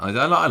fine. I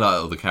like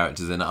all the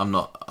characters in it. I'm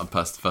not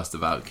fussed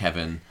about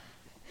Kevin's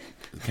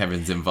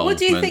involvement. What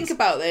do you think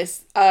about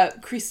this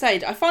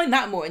crusade? I find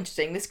that more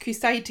interesting. This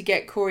crusade to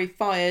get Corey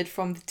fired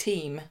from the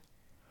team.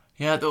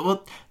 Yeah,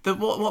 what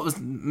was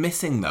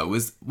missing though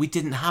was we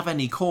didn't have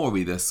any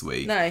Corey this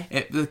week. No.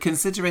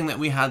 Considering that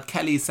we had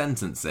Kelly's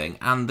sentencing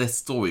and this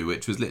story,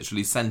 which was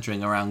literally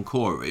centering around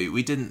Corey,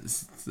 we didn't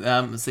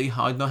see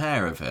hide nor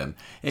hair of him.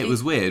 It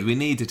was weird. We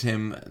needed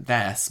him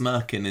there,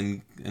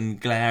 smirking and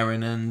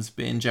glaring and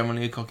being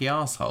generally a cocky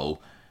arsehole.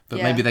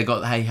 But maybe they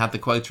had the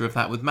quota of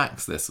that with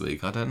Max this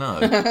week. I don't know.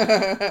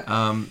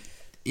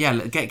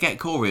 Get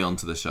Corey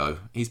onto the show.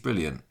 He's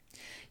brilliant.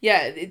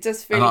 Yeah, it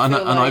does feel and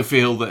I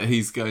feel that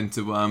he's going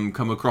to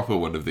come a cropper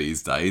one of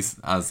these days,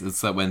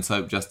 so when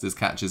Soap Justice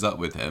catches up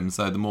with him.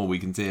 So the more we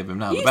can see of him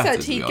now, the better.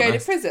 You said he'd go to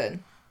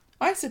prison.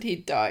 I said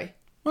he'd die.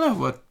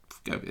 Well,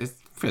 it's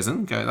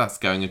prison. That's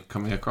coming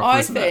a cropper.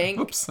 Isn't it?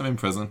 Oops, I'm in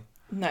prison.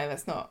 No,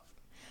 that's not.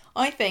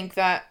 I think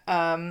that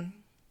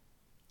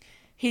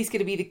he's going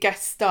to be the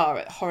guest star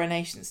at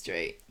Coronation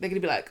Street. They're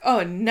going to be like,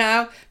 oh,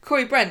 now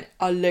Corey Brent,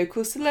 our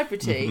local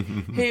celebrity,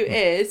 who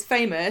is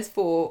famous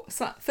for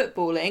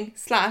footballing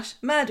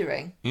 /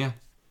 murdering. Yeah.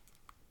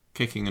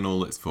 Kicking in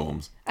all its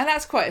forms. And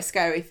that's quite a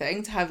scary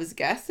thing to have as a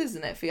guest,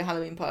 isn't it, for your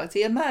Halloween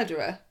party? A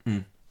murderer.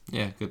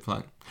 Yeah, good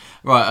point.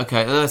 Right,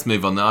 okay, let's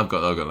move on then. I've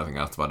got nothing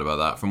else to add about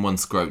that. From one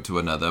scrote to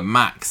another.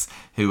 Max,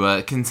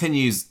 who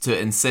continues to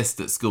insist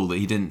at school that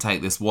he didn't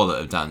take this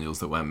wallet of Daniel's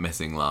that went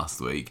missing last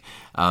week.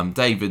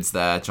 David's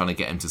there trying to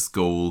get him to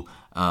school.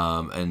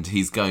 and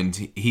he's going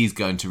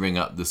to ring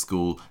up the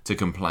school to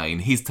complain.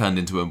 He's turned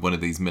into one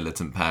of these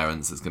militant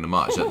parents that's going to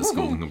march up the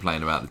school and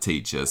complain about the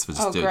teachers for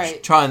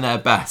just trying their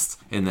best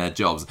in their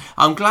jobs.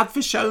 I'm glad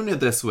for Shona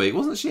this week.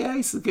 Wasn't she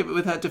ace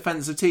with her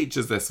defence of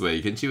teachers this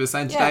week? And she was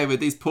saying today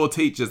with these poor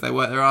teachers, they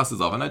work their asses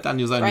off. I know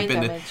Daniel's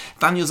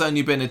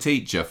only been a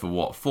teacher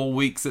for 4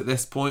 weeks at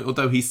this point,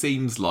 although he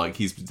seems like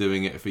he's been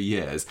doing it for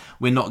years.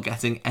 We're not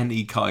getting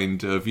any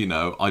kind of,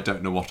 I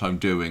don't know what I'm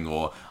doing,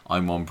 or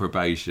I'm on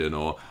probation,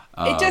 or...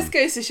 it just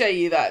goes to show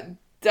you that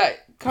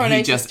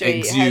Coronation Street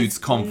exudes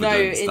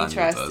confidence. No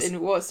interest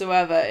in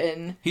whatsoever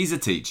in... He's a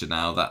teacher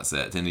now, that's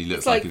it, and he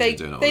looks like he's been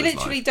doing it all his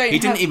life. He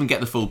didn't even get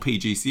the full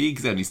PGCE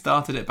because they only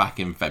started it back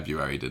in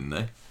February, didn't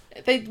they?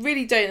 They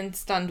really don't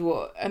understand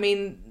what... I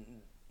mean,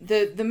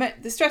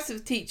 the stress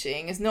of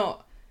teaching is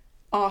not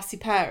arsey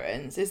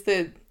parents, it's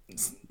the...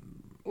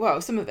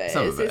 Well, some of it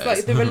is. It's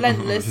like the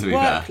relentless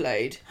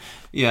workload.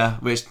 Yeah,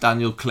 which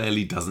Daniel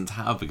clearly doesn't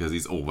have because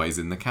he's always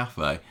in the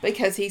cafe.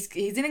 Because he's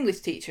an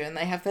English teacher and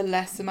they have the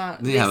least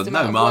amount. Yeah,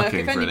 no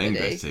marking for an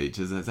English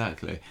teacher,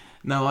 exactly.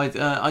 No,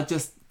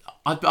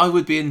 I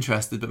would be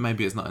interested, but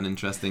maybe it's not an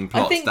interesting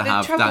plot to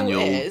have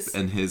Daniel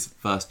in his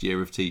first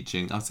year of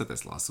teaching. I said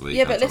this last week.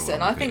 Yeah, but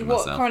listen, I think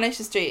what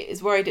Coronation Street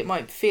is worried it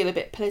might feel a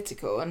bit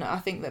political, and I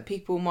think that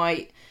people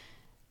might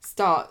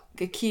start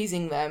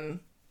accusing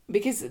them.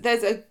 Because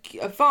there's a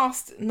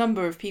vast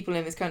number of people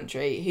in this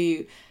country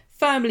who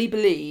firmly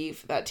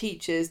believe that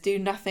teachers do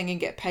nothing and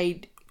get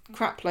paid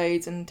crap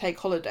loads and take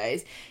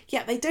holidays,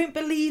 yet they don't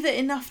believe it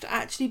enough to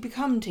actually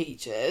become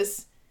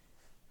teachers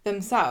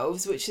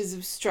themselves, which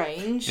is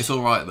strange. It's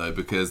all right, though,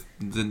 because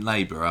the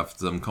Labour have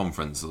some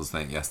conference, I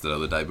think, yesterday or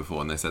the day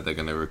before, and they said they're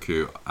going to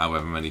recruit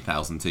however many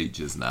thousand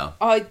teachers now.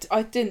 I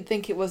didn't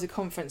think it was a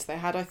conference they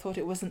had. I thought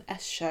it was an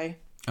S show.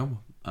 Oh.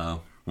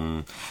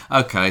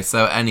 Okay,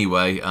 so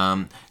anyway,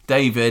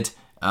 Daniel,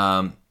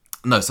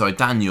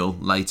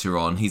 later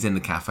on, he's in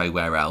the cafe,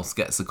 where else,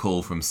 gets a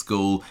call from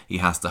school. He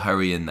has to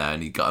hurry in there,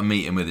 and he's got a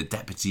meeting with a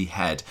deputy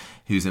head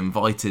who's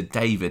invited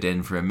David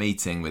in for a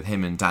meeting with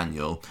him and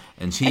Daniel.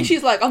 And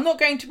she's like, I'm not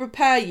going to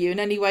prepare you in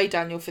any way,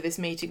 Daniel, for this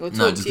meeting, or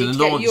talk just to you, to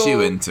launch you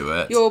into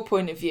it. Your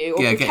point of view,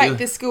 or protect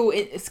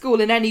the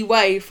school in any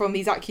way from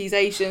these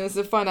accusations,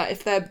 to find out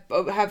if they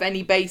have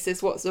any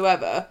basis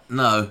whatsoever.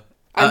 No.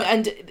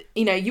 And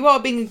you are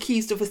being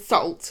accused of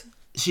assault.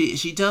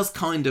 She does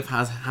kind of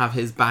have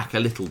his back a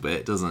little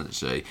bit, doesn't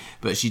she?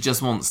 But she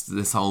just wants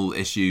this whole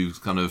issue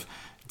kind of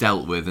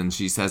dealt with, and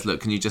she says, look,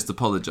 can you just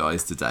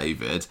apologise to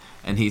David?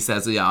 And he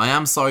says, yeah, I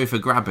am sorry for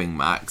grabbing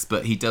Max,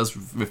 but he does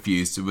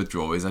refuse to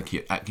withdraw his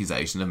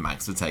accusation of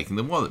Max for taking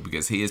the wallet,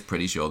 because he is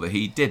pretty sure that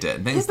he did it.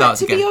 And things start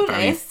to get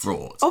very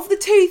fraught. Of the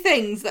two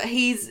things that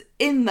he's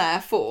in there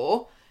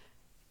for,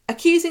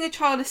 accusing a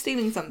child of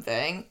stealing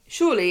something,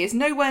 surely is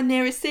nowhere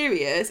near as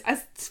serious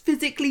as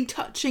physically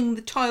touching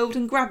the child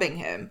and grabbing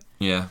him.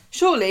 Yeah.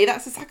 Surely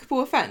that's a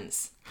sackable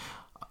offence.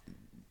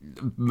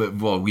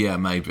 Well, yeah,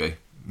 maybe.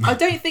 I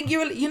don't think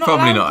you're not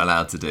probably not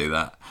allowed to do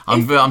that.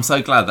 I'm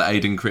so glad that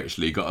Aidan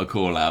Critchley got a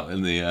call out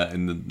in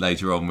the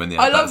later on when they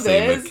had that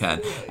scene with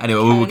Ken.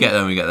 Anyway, we'll get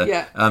there when we get there.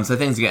 Yeah. So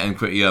things are getting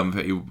pretty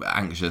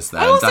anxious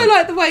there. I also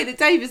like the way that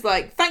Dave is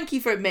like, thank you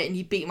for admitting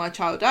you beat my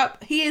child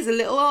up. He is a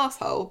little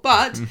arsehole,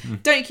 but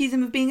don't accuse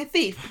him of being a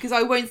thief, because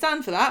I won't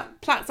stand for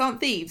that. Plats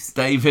aren't thieves.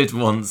 David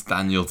wants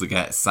Daniel to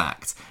get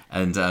sacked,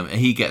 and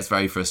he gets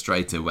very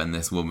frustrated when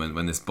this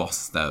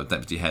boss,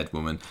 deputy head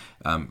woman,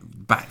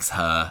 backs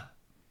her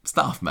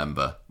staff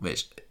member,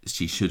 which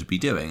she should be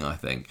doing, I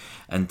think.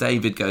 And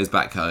David goes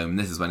back home.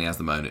 This is when he has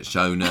the moan at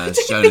Shona.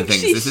 Shona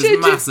thinks this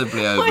is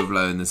massively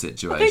overblowing the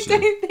situation. I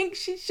don't think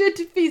she should.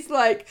 He's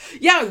like,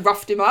 yeah, I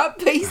roughed him up,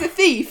 but he's a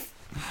thief.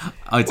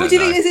 I don't know. What do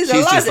you think this is,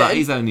 She's Aladdin? Just like,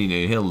 he's only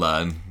new, he'll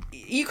learn.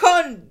 You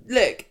can't,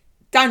 look,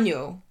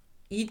 Daniel,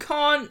 you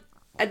can't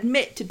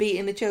admit to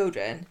beating the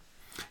children.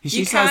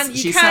 You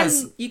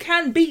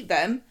can beat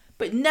them,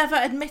 but never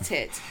admit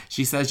it.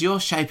 She says, you're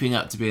shaping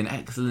up to be an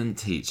excellent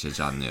teacher,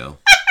 Daniel.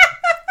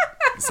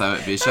 So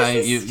it'd be a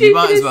shame. You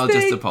might as well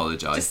just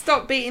apologise. Just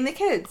stop beating the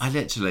kids. I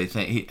literally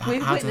think...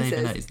 How do they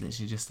even know? He's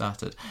literally just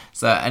started.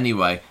 So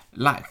anyway,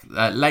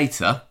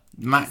 later,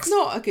 Max... He's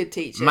not a good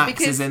teacher.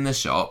 Max is in the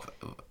shop.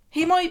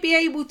 He might be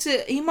able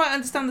to... He might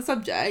understand the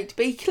subject,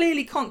 but he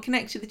clearly can't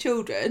connect to the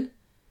children.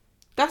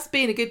 That's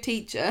being a good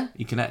teacher.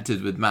 He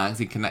connected with Max.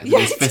 He connected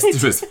his fist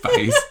to his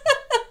face.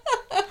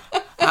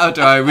 How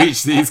do I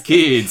reach these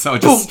kids? So I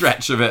just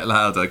stretch a bit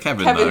louder.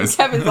 Kevin knows.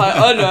 Kevin's like,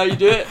 I know how you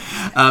do it.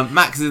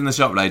 Max is in the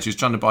shop later. He's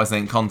trying to buy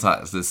something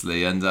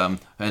contactlessly, and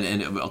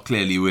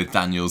clearly with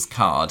Daniel's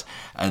card,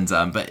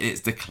 but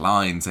it's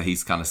declined, so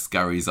he's kind of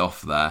scurries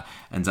off there.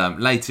 And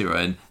later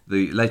on,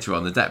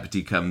 the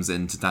deputy comes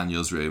into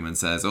Daniel's room and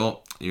says,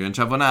 "Oh, you're in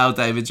trouble now.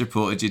 David's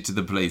reported you to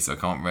the police. I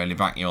can't really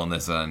back you on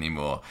this one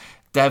anymore."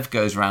 Dev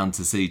goes round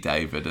to see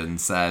David and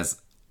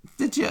says,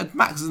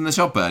 Max was in the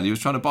shop earlier. He was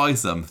trying to buy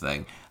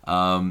something.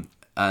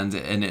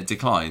 and it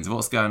declines.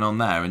 What's going on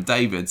there? And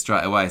David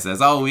straight away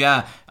says, oh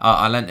yeah,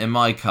 I lent him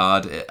my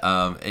card.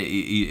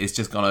 It's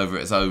just gone over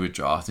its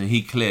overdraft. And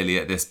he clearly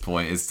at this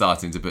point is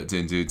starting to put two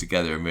and two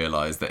together and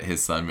realise that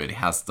his son really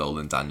has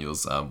stolen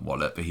Daniel's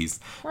wallet, but he's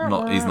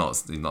not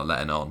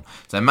letting on.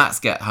 So Max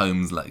gets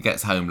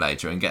home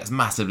later and gets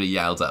massively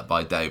yelled at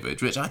by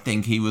David, which I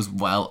think he was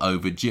well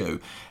overdue.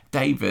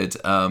 David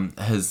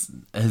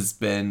has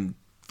been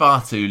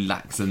far too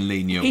lax and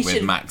lenient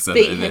with Max at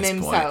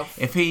this point.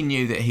 If he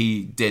knew that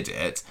he did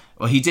it,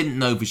 well, he didn't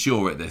know for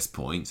sure at this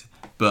point,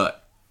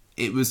 but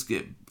it was.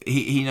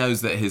 He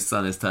knows that his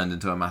son has turned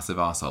into a massive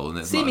arsehole, and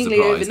it's seemingly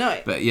not a surprise.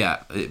 overnight. But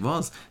yeah, it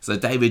was. So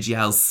David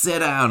yells, "Sit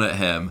down!" at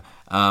him.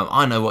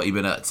 I know what you've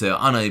been up to.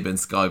 I know you've been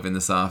skiving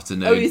this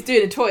afternoon. Oh, he's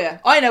doing a Toya.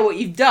 I know what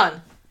you've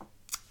done.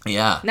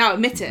 Yeah. Now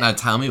admit it. Now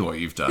tell me what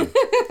you've done.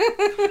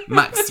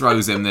 Max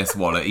throws him this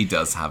wallet. He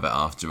does have it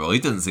after all. He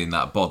doesn't seem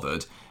that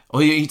bothered.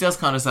 Or he does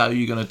kind of say, "Are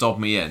you going to dob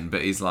me in?"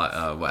 But he's like,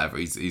 whatever.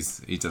 He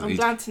doesn't. I'm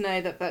glad to know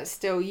that that's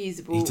still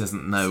usable. He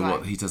doesn't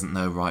know he doesn't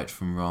know right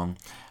from wrong.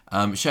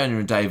 Shona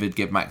and David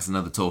give Max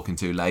another talking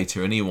to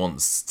later, and he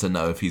wants to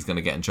know if he's going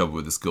to get in trouble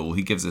with the school.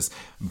 He gives this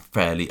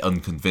fairly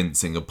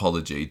unconvincing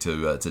apology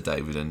to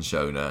David and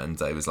Shona, and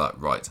David's like,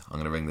 right, I'm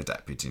going to ring the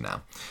deputy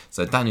now.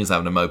 So Daniel's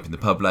having a mope in the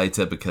pub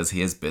later because he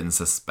has been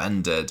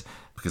suspended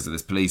because of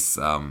this police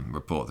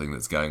report thing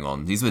that's going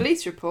on.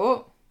 Police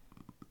report?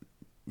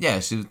 Yeah,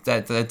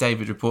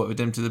 David reported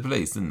him to the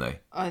police, didn't they?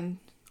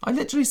 I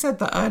literally said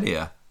that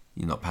earlier.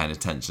 You're not paying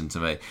attention to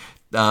me.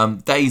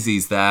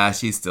 Daisy's there.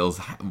 She's still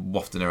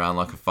wafting around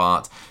like a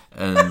fart.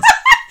 And no,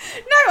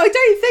 I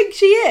don't think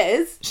she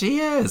is. She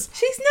is.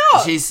 She's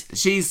not.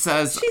 She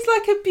says... She's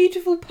like a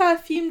beautiful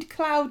perfumed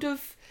cloud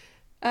of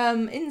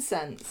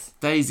incense.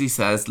 Daisy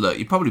says, look,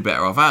 you're probably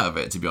better off out of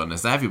it, to be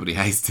honest. Everybody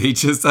hates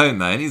teachers, don't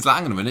they? And he's like,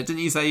 hang on a minute,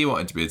 didn't you say you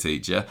wanted to be a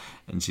teacher?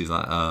 And she's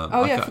like,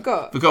 I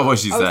forgot. Forgot what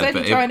she said,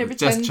 but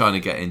just trying to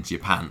get into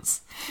your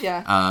pants.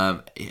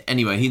 Yeah.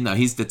 Anyway,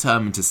 he's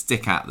determined to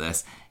stick at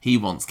this. He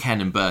wants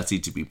Ken and Bertie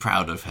to be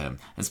proud of him.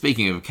 And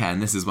speaking of Ken,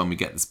 this is when we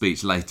get the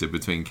speech later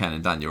between Ken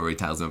and Daniel where he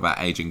tells him about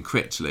Adrian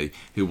Critchley,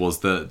 who was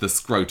the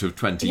scrote of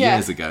 20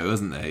 years ago,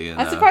 wasn't he? And,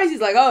 I'm surprised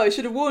he's like, I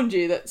should have warned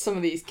you that some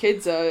of these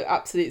kids are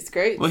absolute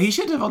scrotes. Well, he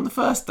should have on the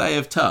first day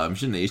of term,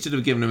 shouldn't he? He should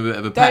have given him a bit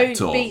of a pep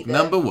talk. Beat them.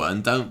 Number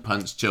one, don't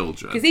punch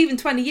children. Because even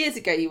 20 years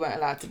ago, you weren't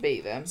allowed to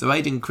beat them. So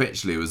Adrian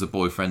Critchley was a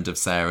boyfriend of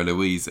Sarah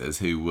Louise's,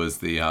 who was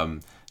the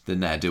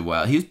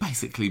ne'er-do-well. He was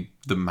basically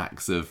the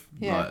Max of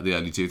like, the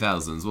early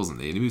 2000s, wasn't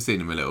he? And we've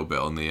seen him a little bit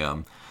on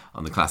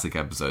the classic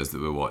episodes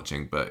that we're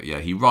watching. But yeah,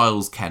 he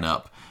riles Ken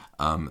up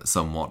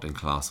somewhat in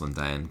class one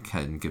day, and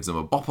Ken gives him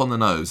a bop on the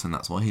nose, and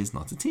that's why he's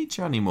not a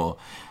teacher anymore.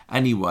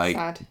 Anyway,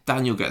 sad.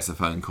 Daniel gets a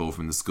phone call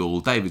from the school.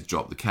 David's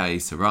dropped the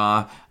case,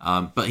 hurrah.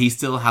 But he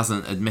still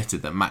hasn't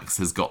admitted that Max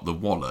has got the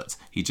wallet.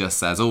 He just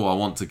says, I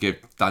want to give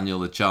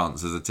Daniel a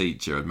chance as a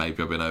teacher, and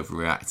maybe I've been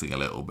overreacting a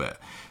little bit.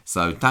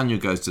 So Daniel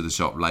goes to the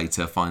shop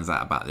later, finds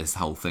out about this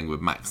whole thing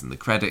with Max and the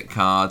credit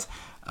card.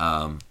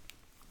 Then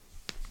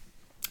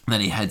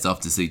he heads off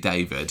to see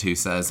David, who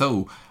says,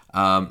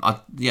 I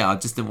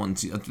just didn't want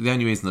to... The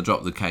only reason I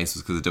dropped the case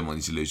was because I didn't want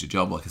you to lose your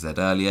job, like I said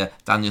earlier.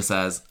 Daniel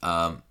says,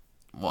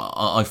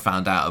 I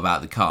found out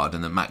about the card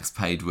and that Max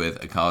paid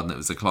with a card and it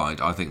was declined.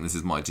 I think this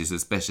is mighty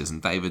suspicious.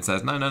 And David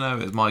says, no,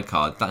 it's my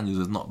card. Daniel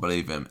does not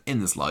believe him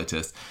in the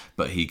slightest,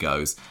 but he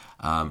goes.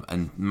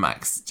 And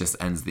Max just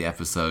ends the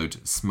episode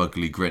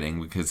smugly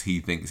grinning because he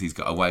thinks he's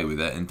got away with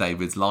it and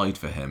David's lied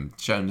for him.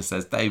 Shona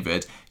says,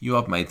 David, you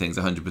have made things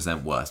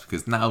 100% worse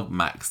because now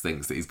Max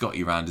thinks that he's got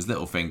you around his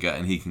little finger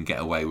and he can get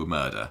away with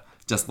murder.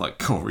 Just like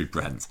Corey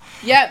Brent.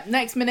 Yep,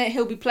 next minute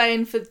he'll be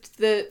playing for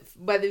the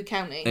Weatherby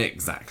County.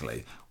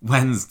 Exactly.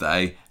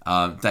 Wednesday,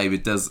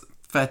 David does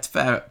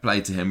fair play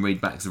to him,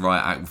 read Max the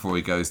Riot Act before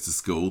he goes to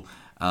school.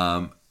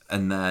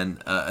 And then,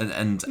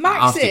 and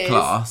Max after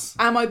class...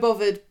 Am I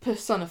Bothered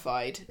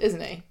personified,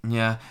 isn't he?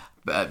 Yeah.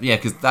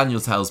 Because Daniel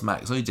tells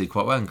Max, you did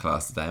quite well in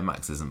class today, and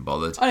Max isn't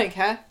bothered. I don't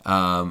care.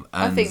 And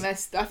I think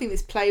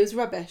this play was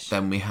rubbish.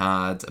 Then we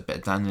had a bit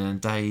of Daniel and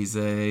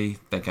Daisy.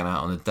 They're going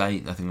out on a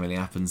date. Nothing really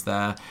happens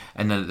there.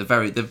 And then at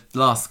the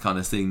last kind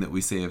of scene that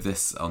we see of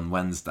this on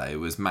Wednesday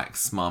was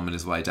Max smarming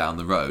his way down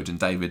the road, and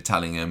David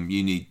telling him,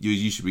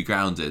 "You should be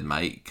grounded,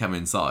 mate. Come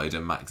inside."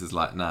 And Max is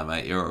like, "No,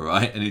 mate, you're all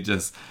right." And he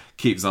just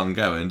keeps on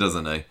going,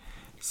 doesn't he?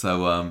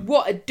 So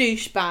what a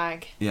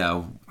douchebag.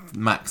 Yeah.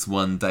 Max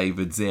 1,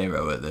 David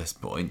 0 at this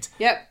point.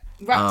 Yep,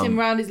 wrapped him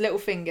round his little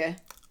finger.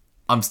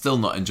 I'm still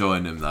not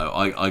enjoying him though.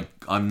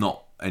 I'm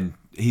not, and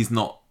he's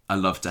not a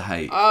love to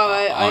hate.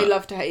 I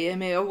love to hate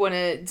him. I want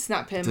to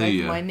snap him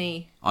over my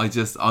knee.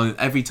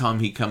 Every time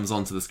he comes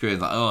onto the screen,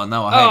 it's like, oh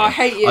no, I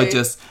hate you.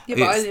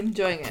 But I'm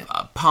enjoying it.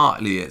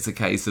 Partly it's a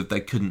case of they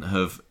couldn't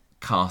have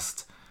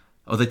cast.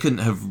 Or they couldn't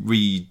have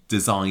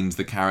redesigned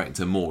the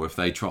character more if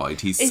they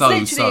tried. He's so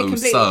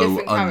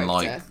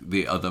unlike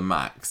the other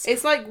Max.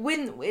 It's like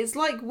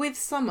with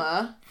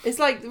Summer. It's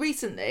like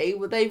recently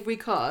where they've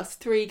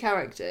recast 3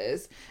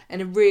 characters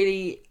and a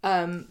really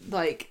I'm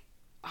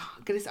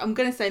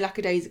gonna say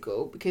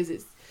lackadaisical because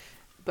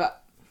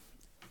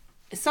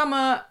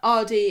Summer,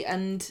 Ardy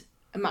and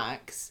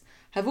Max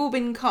have all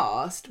been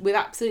cast with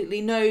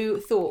absolutely no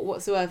thought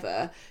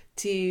whatsoever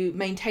to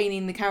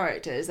maintaining the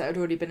characters that had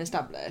already been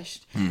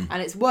established.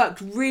 And it's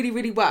worked really,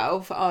 really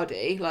well for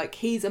Ardy. Like,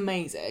 he's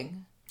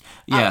amazing.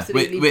 Yeah,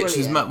 Absolutely which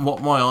is brilliant.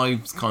 what why I'm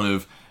kind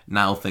of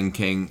now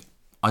thinking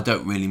I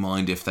don't really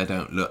mind if they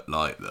don't look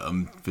like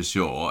them, for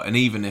sure. And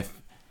even if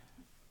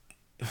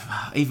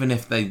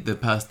the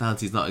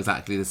personality's not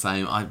exactly the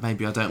same,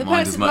 maybe I don't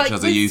mind as much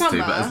as I used to.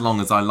 But as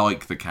long as I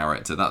like the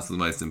character, that's the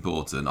most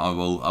important. I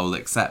will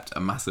accept a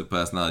massive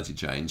personality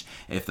change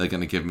if they're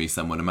going to give me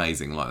someone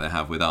amazing like they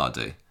have with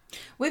Ardy.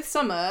 With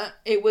Summer,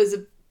 it was,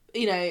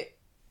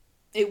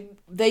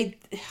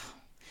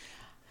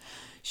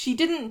 she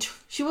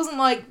wasn't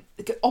like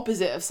the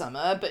opposite of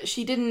Summer, but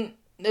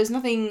there's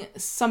nothing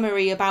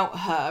summery about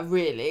her,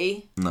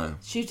 really. No.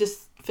 She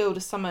just filled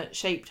a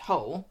summer-shaped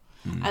hole.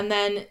 And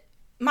then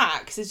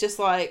Max is just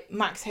like,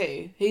 Max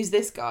who? Who's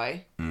this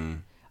guy?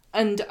 And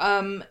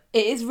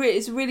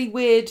it's a really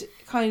weird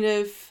kind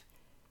of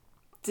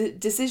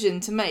decision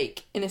to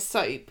make in a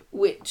soap,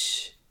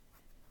 which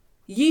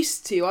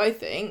used to, I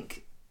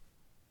think,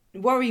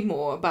 worry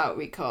more about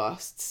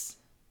recasts.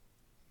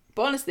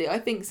 But honestly, I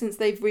think since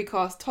they've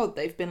recast Todd,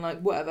 they've been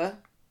like, whatever.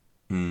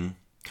 And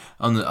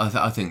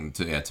I think,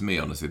 to me,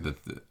 honestly,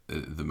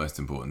 the most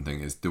important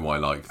thing is, do I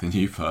like the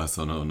new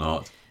person or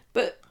not?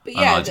 But yeah,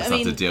 and I just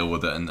have to deal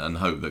with it and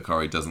hope that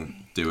Corrie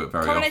doesn't do it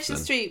very Coronation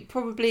often. Street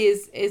probably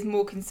is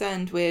more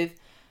concerned with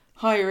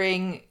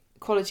hiring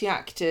quality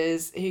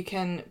actors who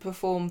can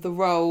perform the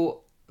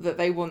role that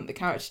they want the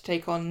character to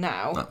take on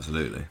now.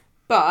 Absolutely.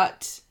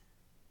 But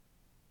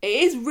it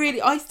is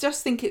really, I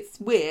just think it's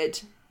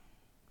weird.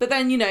 But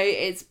then,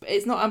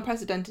 it's not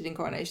unprecedented in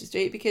Coronation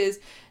Street because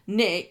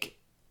Nick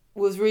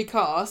was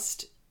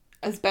recast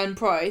as Ben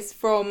Price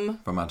from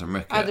Adam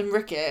Rickett. Adam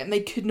Rickett, and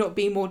they could not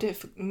be more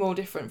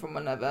different from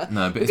one another.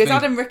 No, but because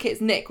Adam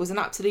Rickett's Nick was an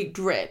absolute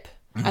drip.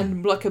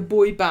 And like a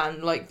boy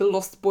band, like the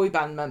Lost boy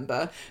band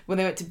member, when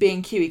they went to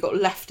B&Q, he got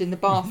left in the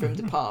bathroom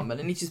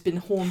department, and he's just been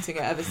haunting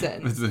it ever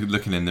since.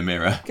 Looking in the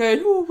mirror,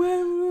 going, oh,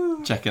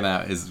 where? Checking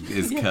out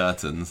his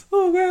curtains.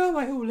 Oh, where am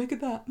I? Oh, look at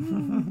that!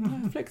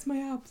 I flex my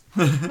abs.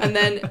 and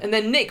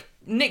then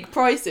Nick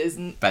Price's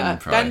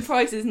Ben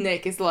Price's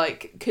Nick is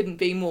like couldn't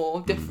be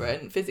more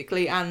different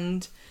physically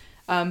and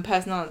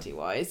personality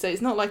wise. So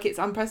it's not like it's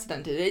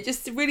unprecedented. It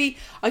just really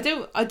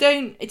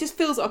it just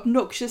feels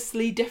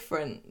obnoxiously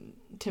different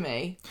to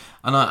me.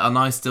 And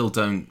I still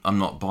don't. I'm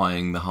not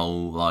buying the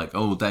whole like,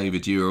 oh,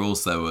 David, you were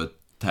also a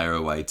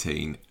tearaway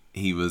teen.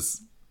 He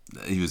was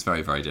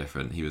very, very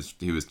different. He was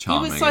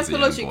charming. He was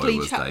psychologically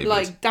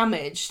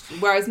damaged,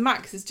 whereas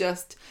Max is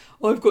just,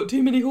 I've got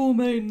too many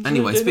hormones.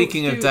 Anyway,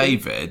 speaking of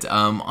David,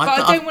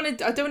 I don't want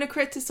to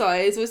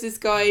criticise. Was this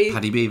guy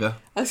Paddy Beaver?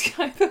 I was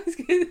going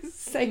to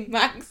say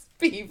Max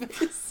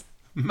Beavers.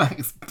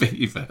 Max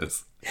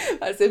Beavers.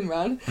 That's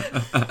Imran.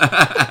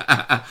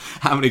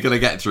 How many can I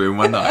get through in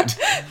one night?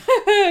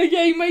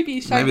 Yeah, maybe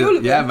he shagged all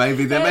of them. Yeah,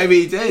 maybe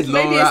he did.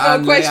 Maybe Laura it's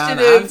not a question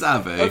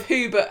of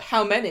who, but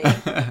how many.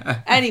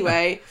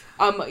 Anyway,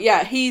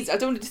 yeah, I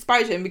don't want to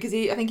disparage him because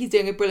I think he's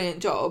doing a brilliant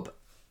job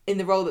in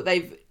the role that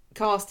they've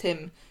cast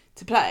him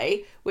to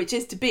play, which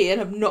is to be an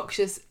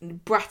obnoxious,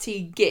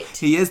 bratty git.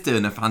 He is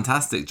doing a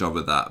fantastic job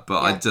at that,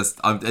 but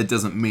yeah. It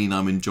doesn't mean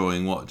I'm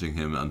enjoying watching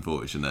him,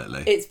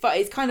 unfortunately.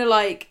 It's kind of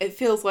like, it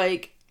feels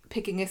like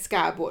picking a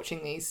scab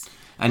watching these.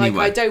 Anyway.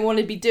 Like, I don't want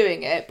to be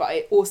doing it, but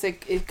it also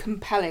is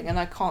compelling and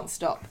I can't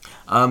stop.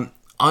 I'm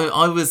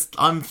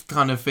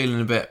kind of feeling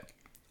a bit,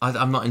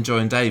 I'm not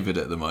enjoying David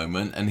at the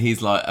moment, and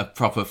he's like a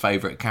proper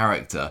favourite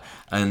character,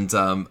 and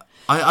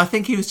I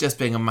think he was just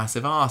being a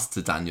massive arse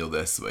to Daniel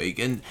this week,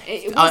 and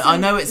I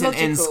know it's an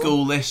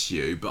in-school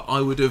issue, but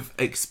I would have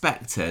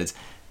expected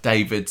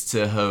David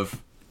to have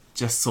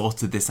just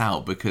sorted this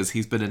out because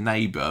he's been a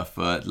neighbour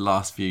for the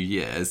last few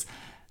years.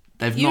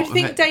 They've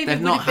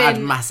not had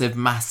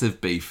massive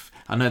beef.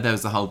 I know there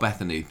was the whole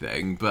Bethany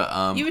thing,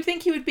 but you would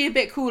think he would be a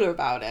bit cooler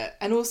about it,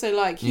 and also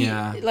like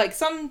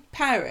some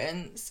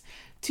parents,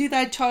 to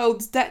their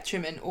child's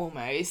detriment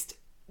almost,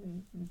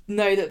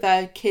 know that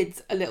their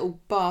kid's a little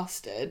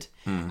bastard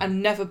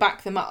and never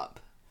back them up,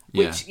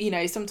 which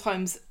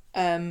sometimes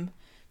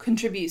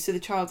contributes to the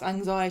child's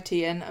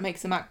anxiety and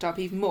makes them act up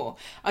even more.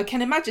 I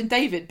can imagine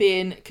David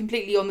being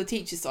completely on the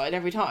teacher's side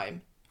every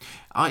time.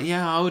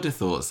 I would have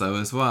thought so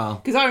as well.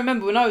 Because I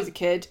remember when I was a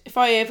kid, if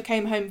I ever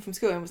came home from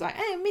school and was like,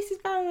 "Hey,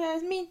 Mrs. Barrow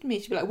is mean to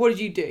me," she'd be like, "What did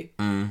you do?"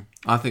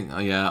 I think,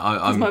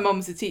 because my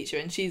mum's a teacher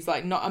and she's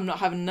like, I'm not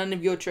having none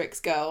of your tricks,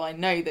 girl. I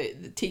know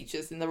that the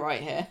teacher's in the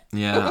right here.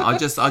 Yeah, I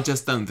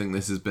just don't think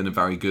this has been a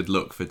very good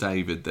look for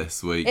David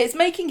this week. It's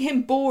making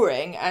him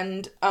boring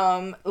and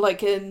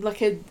like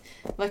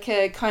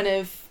a kind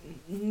of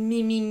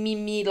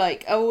me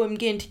like, oh, I'm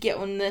going to get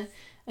on the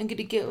and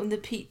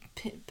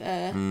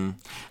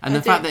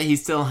the fact that he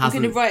still hasn't...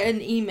 I'm going to write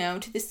an email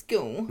to the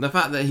school. The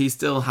fact that he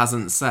still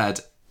hasn't said,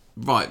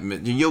 right,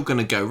 you're going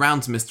to go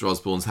round to Mr.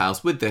 Osborne's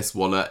house with this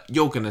wallet.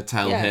 You're going to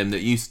tell him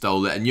that you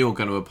stole it, and you're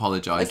going to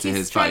apologise to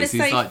his face.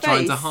 He's like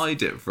trying to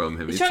hide it from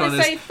him. He's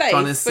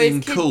trying to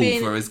seem cool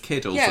for his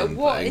kid or something.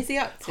 Yeah, what is he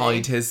up to?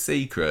 Hide his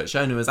secret.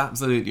 Shona was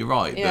absolutely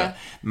right that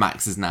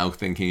Max is now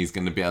thinking he's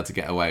going to be able to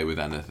get away with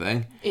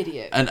anything.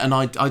 Idiot. And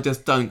I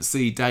just don't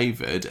see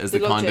David as the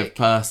kind of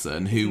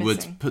person who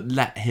would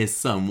let his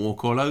son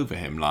walk all over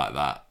him like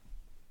that.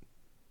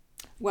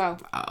 Well,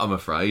 I'm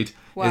afraid.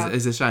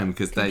 It's a shame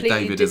because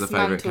David is a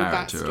favourite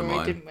character of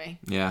mine. Didn't we?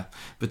 Yeah.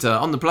 But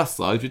on the plus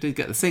side, we did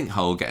get the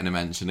sinkhole getting a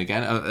mention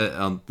again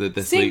on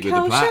this week with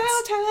the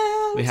Platts.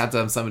 We had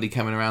somebody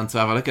coming around to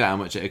have a look at how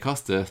much it would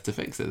cost to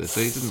fix it this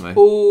week, didn't we?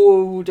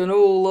 Oh, don't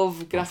all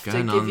love. Gonna have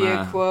to give you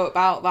a quote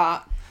about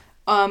that.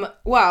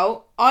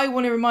 Well, I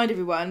want to remind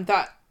everyone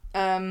that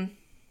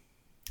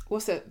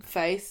what's her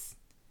face?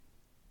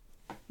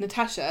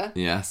 Natasha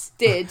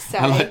did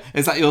say...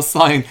 Is that your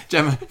sign,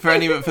 Gemma? For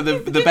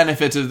the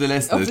benefit of the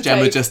listeners,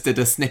 Gemma just did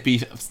a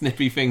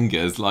snippy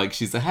fingers like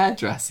she's a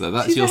hairdresser.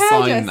 That's your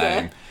sign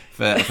name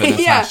for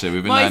Natasha.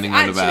 We've been learning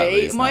all about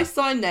these. My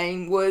sign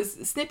name was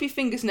snippy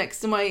fingers next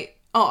to my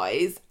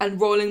eyes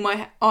and rolling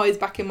my eyes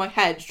back in my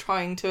head,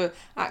 trying to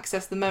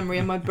access the memory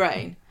in my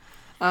brain.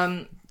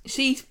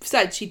 She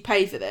said she'd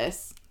pay for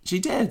this. She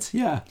did,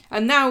 yeah.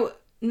 And now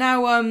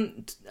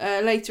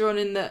later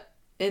on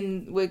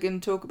we're going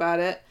to talk about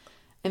it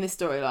in this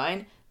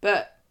storyline,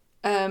 but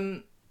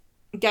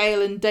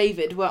Gail and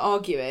David were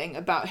arguing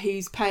about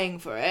who's paying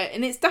for it,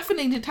 and it's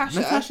definitely Natasha.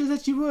 Natasha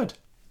said she would.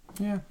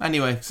 Yeah.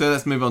 Anyway, so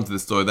let's move on to the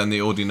story then,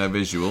 the audio no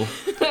visual.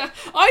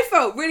 I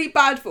felt really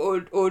bad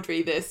for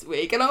Audrey this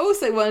week, and I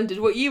also wondered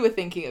what you were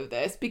thinking of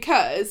this,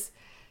 because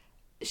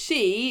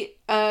she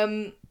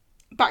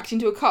backed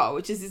into a car,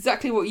 which is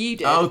exactly what you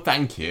did. Oh,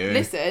 thank you.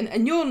 Listen,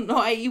 and you're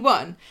not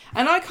 81.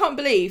 And I can't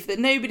believe that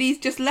nobody's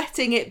just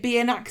letting it be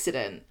an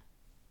accident.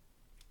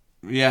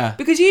 Yeah.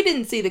 Because you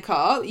didn't see the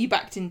car, you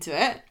backed into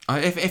it.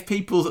 If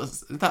people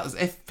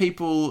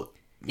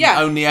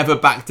only ever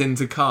backed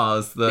into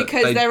cars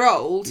because they're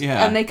old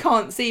and they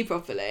can't see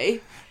properly.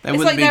 There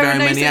wouldn't be very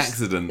many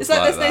accidents. It's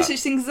like there's no such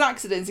things as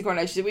accidents in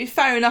Coronation Street.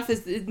 Fair enough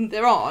as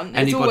there aren't.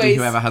 Anybody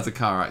who ever has a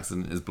car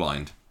accident is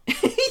blind.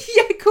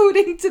 Yeah,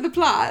 according to the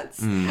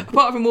Platts,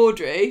 apart from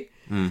Audrey.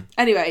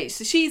 Anyway,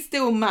 so she's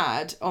still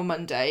mad on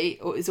Monday,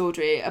 or is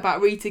Audrey,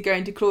 about Rita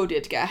going to Claudia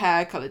to get her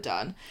hair colour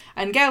done.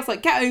 And Gail's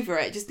like, get over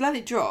it, just let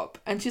it drop.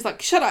 And she's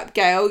like, shut up,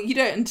 Gail, you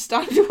don't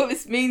understand what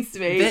this means to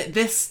me.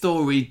 This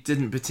story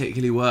didn't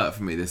particularly work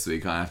for me this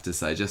week, I have to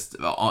say, just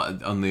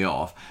on the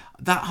off.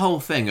 That whole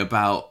thing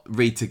about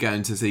Rita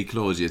going to see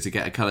Claudia to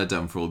get her colour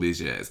done for all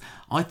these years,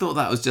 I thought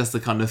that was just a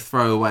kind of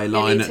throwaway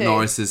line at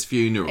Norris's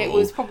funeral. It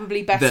was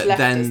probably best left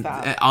as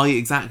that. I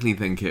exactly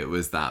think it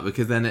was that,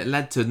 because then it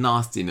led to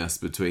nastiness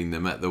between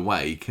them at the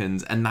wake,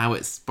 and now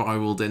it's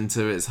spiralled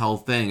into its whole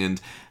thing,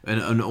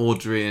 and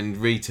Audrey and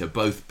Rita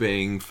both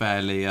being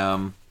fairly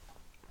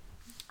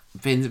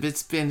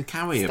been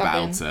carry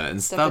about it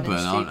and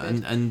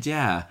stubborn and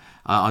yeah.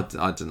 I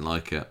didn't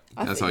like it.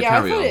 I thought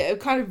it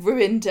kind of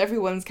ruined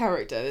everyone's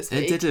character this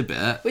week. It did a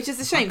bit, which is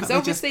a shame, because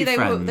obviously they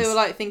were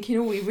like thinking,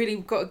 oh, we've really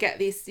got to get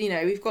these. You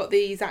know, we've got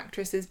these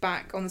actresses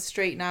back on the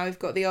street now. We've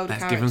got the older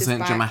characters back. Let's give them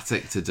something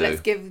dramatic to do.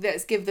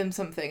 Let's give them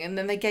something, and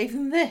then they gave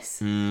them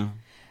this.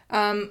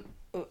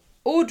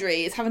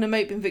 Audrey is having a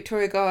mope in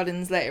Victoria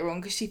Gardens later on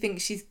because she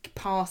thinks she's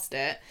past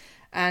it,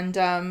 and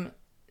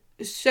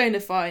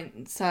Shona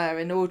finds her,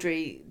 and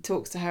Audrey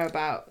talks to her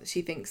about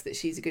she thinks that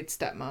she's a good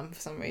stepmom for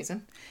some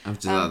reason.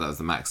 That was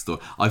the Max story.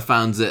 I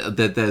found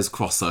that there's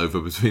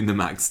crossover between the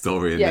Max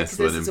story and this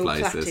one in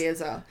places. Yeah,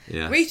 as well.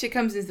 Yeah. Rita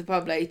comes into the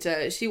pub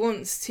later. She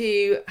wants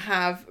to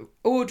have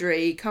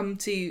Audrey come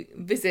to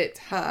visit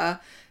her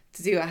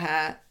to do her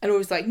hair, and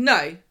Audrey's like, no,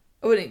 I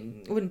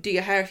wouldn't do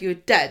your hair if you were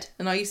dead,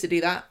 and I used to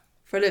do that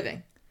for a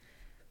living.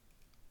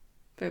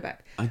 Throw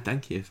back. Oh,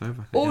 thank you. Throw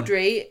back.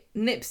 Audrey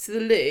nips to the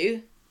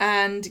loo,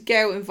 and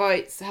Gail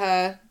invites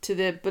her to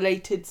the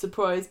belated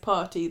surprise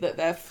party that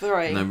they're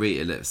throwing. No,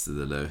 Rita lips to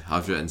the loo.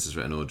 I've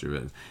written Audrey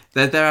written.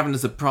 They're having a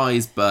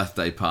surprise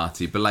birthday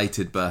party,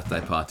 belated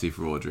birthday party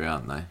for Audrey,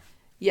 aren't they?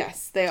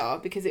 Yes, they are,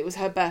 because it was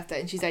her birthday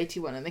and she's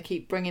 81, and they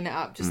keep bringing it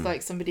up, just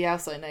like somebody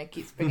else I know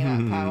keeps bringing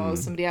it up how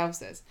somebody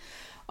else is.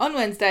 On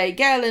Wednesday,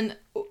 Gail and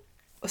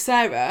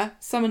Sarah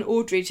summon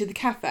Audrey to the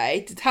cafe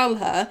to tell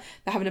her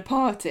they're having a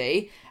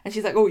party, and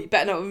she's like, oh, you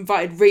better not have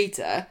invited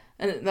Rita.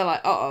 And they're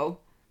like, uh-oh.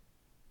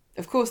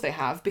 Of course they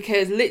have,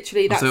 because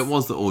literally that's... So it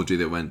was the Audrey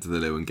that went to the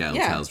loo and Gail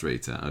tells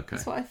Rita. Okay.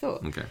 That's what I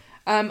thought. Okay.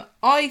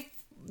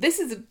 This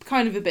is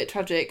kind of a bit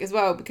tragic as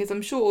well, because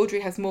I'm sure Audrey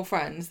has more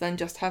friends than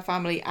just her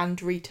family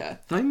and Rita.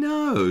 I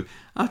know.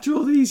 After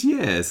all these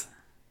years.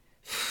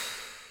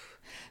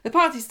 The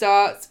party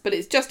starts, but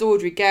it's just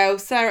Audrey, Gail,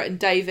 Sarah and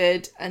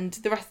David, and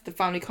the rest of the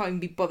family can't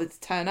even be bothered to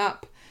turn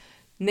up.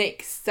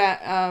 Nick,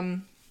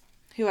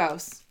 who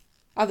else?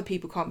 Other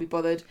people can't be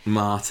bothered.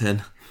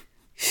 Martin.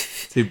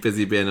 Too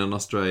busy being in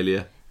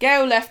Australia.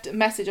 Gail left a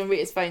message on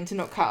Rita's phone to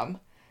not come,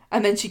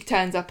 and then she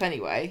turns up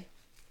anyway.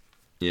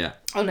 Yeah.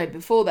 Oh no,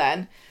 before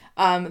then,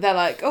 they're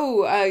like,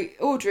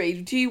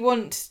 Audrey, do you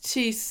want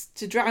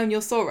to drown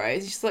your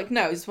sorrows? And she's like,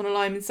 no, I just want a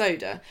lime and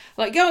soda.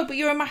 Like, but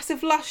you're a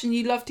massive lush and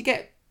you love to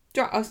get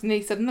drunk. I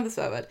nearly said another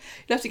swear word.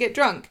 You love to get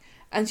drunk.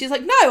 And she's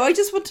like, no, I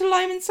just want a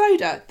lime and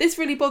soda. This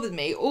really bothered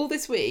me. All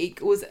this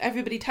week was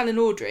everybody telling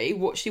Audrey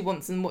what she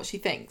wants and what she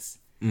thinks.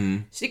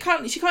 She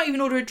can't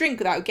even order a drink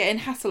without getting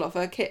hassle off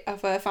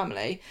her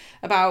family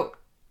about,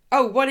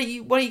 why don't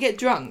you get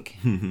drunk?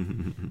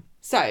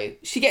 So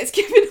she gets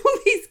given all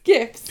these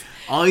gifts.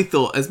 I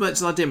thought, as much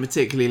as I didn't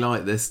particularly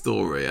like this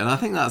story, and I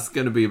think that's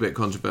going to be a bit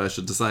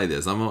controversial to say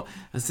this, I'm all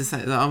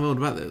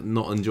about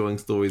not enjoying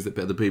stories that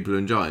other people are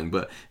enjoying,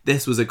 but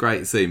this was a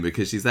great scene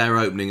because she's there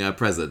opening her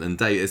present,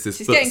 and it's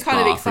this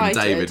foot from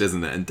David,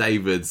 isn't it? And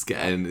David's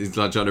he's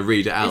like trying to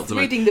read it out. He's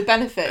reading the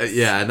benefits.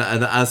 And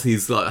as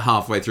he's like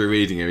halfway through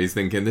reading it, he's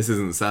thinking, this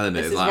isn't selling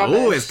it. It's like,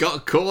 rubbish. it's got a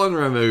corn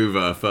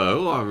remover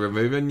I'm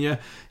removing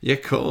your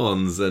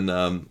corns,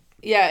 and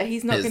yeah,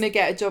 he's not going to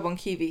get a job on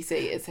QVC,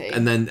 is he?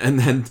 And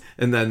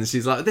then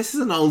she's like, "This is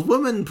an old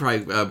woman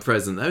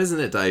present, though, isn't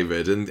it,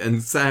 David?"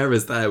 And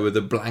Sarah's there with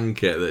a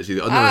blanket that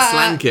a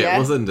slanket,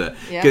 wasn't it?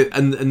 Yeah.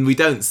 And we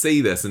don't see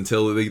this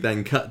until we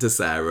then cut to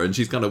Sarah, and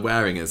she's kind of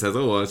wearing it. And says,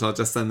 "Oh, I'll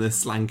just send this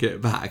slanket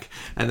back."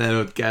 And then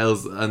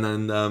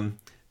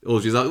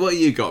Audrey's like, "What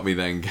you got me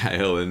then,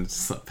 Gail?" And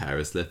just like a pair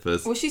of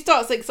slippers. Well, she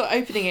starts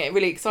opening it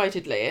really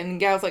excitedly, and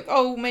Gail's like,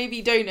 "Oh,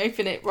 maybe don't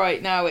open it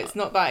right now. It's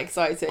not that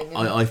exciting."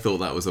 I thought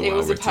that was a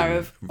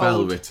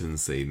well-written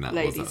scene. That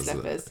lady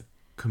slippers,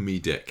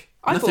 comedic.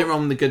 Nothing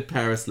wrong with a good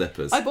pair of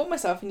slippers. I bought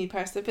myself a new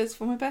pair of slippers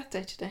for my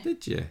birthday today.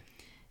 Did you?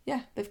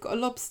 Yeah, they've got a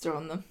lobster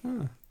on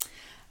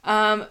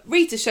them.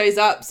 Rita shows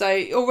up, so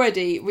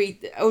already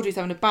Audrey's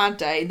having a bad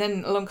day. And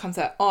then along comes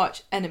her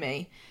arch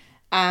enemy.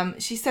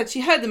 She said she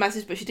heard the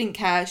message, but she didn't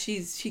care.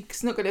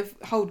 She's not going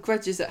to hold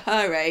grudges at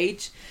her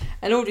age.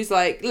 And Audrey's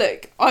like,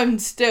 look, I'm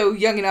still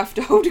young enough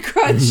to hold a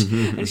grudge.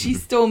 And she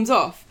storms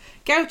off.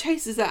 Gail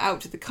chases her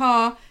out to the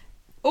car.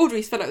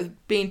 Audrey's fed up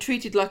with being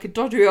treated like a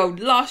doddery old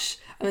lush.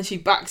 And then she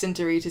backs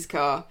into Rita's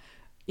car.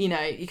 You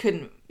know, you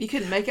couldn't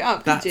make it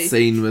up, could you? That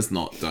scene was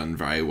not done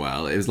very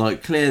well. It was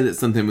like clear that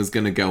something was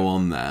going to go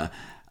on there.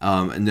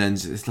 And then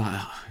it's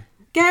like...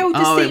 Gail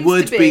just seems it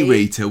would to be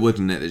Rita,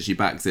 wouldn't it, that she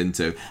backs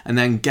into? And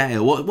then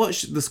Gail, what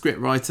should the script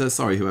writer,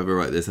 whoever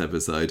wrote this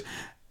episode,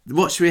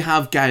 what should we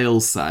have Gail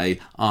say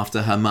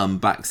after her mum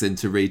backs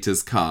into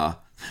Rita's car?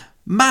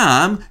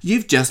 "Ma'am,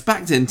 you've just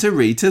backed into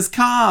Rita's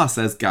car,"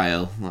 says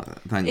Gail.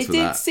 Thanks for that.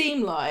 It did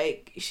seem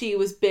like she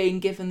was being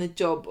given the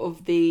job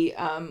of the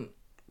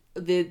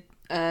audio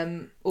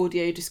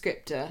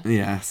descriptor.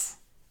 Yes.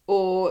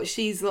 Or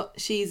she's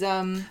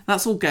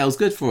that's all Gail's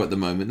good for at the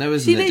moment, though,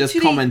 isn't it? Just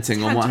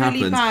commenting on what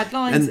happened. Really bad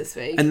lines this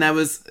week. And there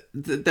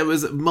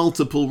was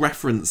multiple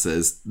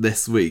references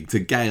this week to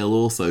Gail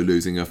also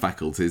losing her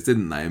faculties,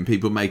 didn't they? And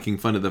people making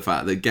fun of the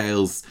fact that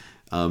Gail's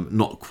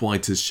not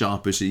quite as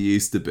sharp as she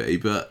used to be,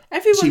 but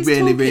she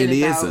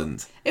really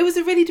isn't. It was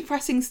a really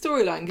depressing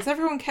storyline because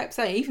everyone kept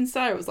saying, even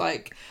Sarah was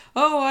like,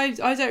 "Oh, I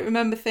don't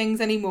remember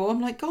things anymore."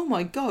 I'm like, "Oh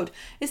my god,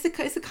 it's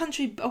the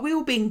country. Are we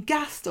all being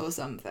gassed or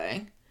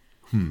something?"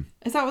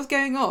 Is that what's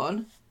going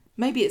on?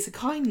 Maybe it's a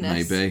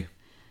kindness. Maybe.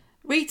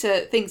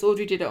 Rita thinks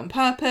Audrey did it on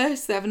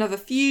purpose. They have another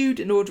feud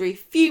and Audrey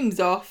fumes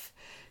off.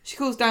 She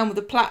calls down with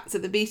the Platts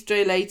at the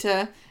bistro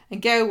later, and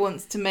Gail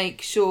wants to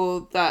make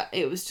sure that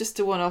it was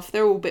just a one-off.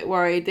 They're all a bit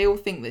worried. They all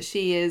think that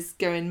she is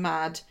going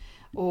mad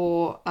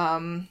or...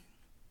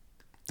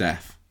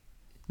 Deaf.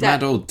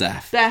 Mad or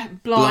deaf?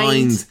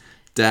 Blind.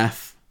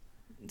 Deaf.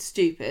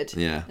 Stupid.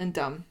 Yeah. And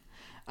dumb.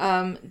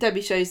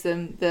 Debbie shows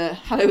them the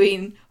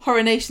Halloween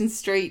Coronation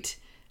Street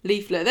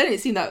leaflet. They don't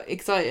seem that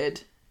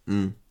excited.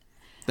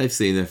 They've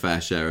seen their fair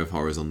share of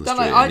horrors on the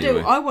street.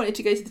 Anyway. I wanted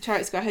to go to the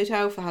Chariot Square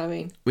Hotel for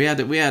Halloween. We had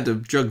a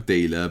drug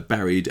dealer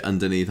buried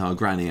underneath our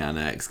granny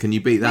annex. Can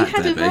you beat that,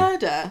 Debbie? We had a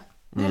murder.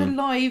 We had a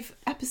live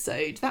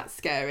episode. That's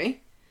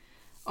scary.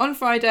 On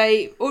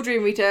Friday, Audrey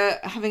and Rita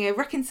are having a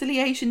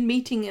reconciliation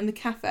meeting in the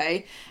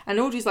cafe, and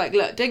Audrey's like,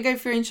 "Look, don't go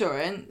for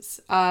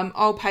insurance.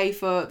 I'll pay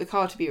for the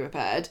car to be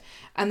repaired."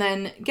 And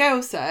then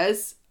Gail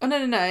says, "Oh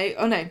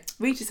no."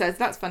 Rita says,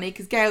 "That's funny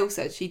because Gail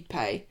said she'd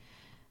pay.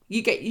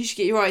 You should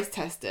get your eyes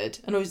tested."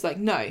 And Audrey's like,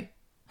 "No."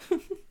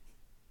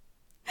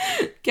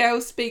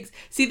 Gail speaks.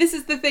 See, this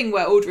is the thing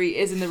where Audrey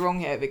is in the wrong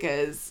here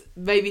because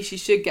maybe she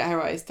should get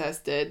her eyes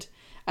tested.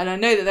 And I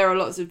know that there are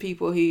lots of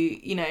people who,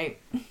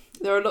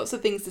 there are lots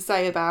of things to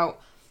say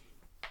about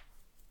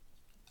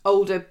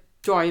older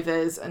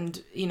drivers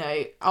and,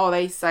 are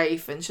they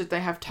safe and should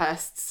they have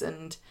tests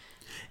and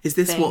is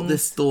this things. What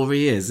this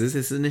story is? Is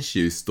this an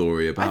issue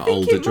story about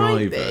older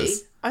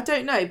drivers? I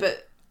don't know,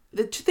 but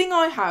the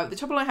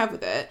trouble I have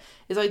with it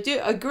is I do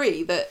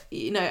agree that,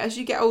 as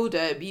you get older,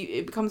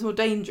 it becomes more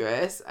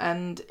dangerous,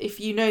 and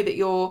if you know that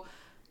you're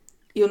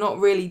not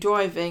really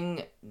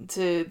driving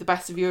to the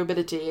best of your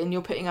ability and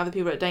you're putting other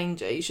people at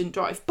danger, you shouldn't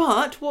drive.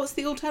 But what's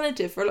the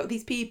alternative for a lot of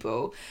these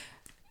people?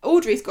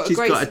 Audrey's got She's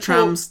a great got a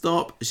tram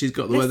stop. She's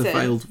got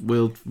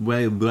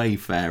the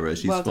Wayfarer.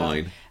 She's well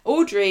fine. Done.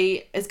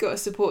 Audrey has got a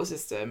support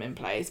system in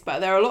place, but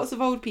there are lots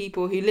of old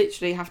people who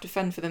literally have to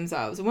fend for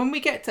themselves. And when we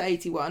get to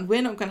 81,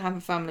 we're not going to have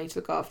a family to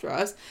look after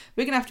us.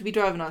 We're going to have to be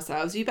driving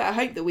ourselves. You better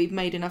hope that we've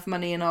made enough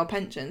money in our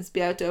pensions to be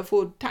able to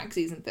afford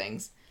taxis and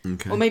things.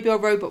 Okay. Or maybe our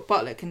robot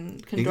butler can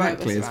drive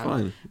us around. It's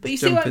fine. But you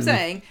see what I'm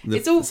saying?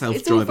 It's all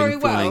very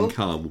well,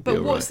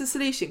 but what's the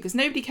solution? Because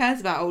nobody cares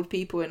about old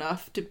people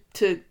enough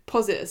to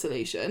posit a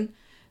solution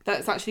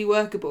that's actually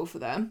workable for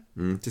them.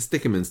 Just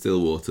stick them in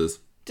still waters.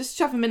 Just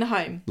shove them in a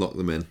home. Lock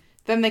them in.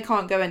 Then they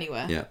can't go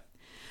anywhere. Yeah.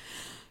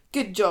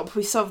 Good job,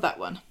 we solved that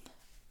one.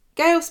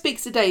 Gail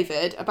speaks to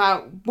David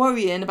about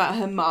worrying about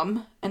her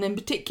mum, and in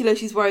particular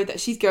she's worried that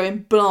she's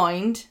going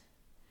blind.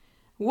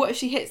 What if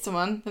she hits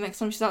someone the next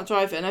time she's out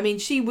driving? I mean,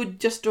 she would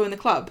just join the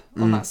club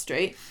on that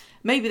street.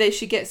 Maybe they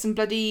should get some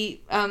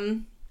bloody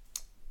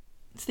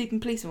sleeping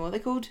policemen. What are they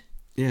called?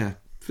 Yeah,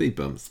 speed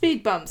bumps.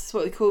 Speed bumps is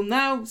what they call them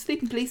now.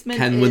 Sleeping policemen.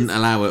 Ken wouldn't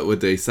allow it,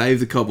 would he?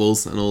 Save the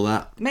cobbles and all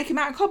that. Make them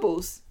out of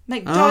cobbles.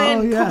 Make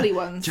giant cobbly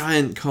ones.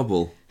 Giant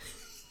cobble.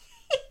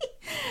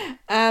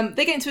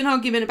 They get into an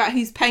argument about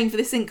who's paying for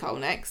the sinkhole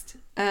next.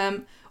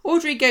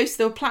 Audrey goes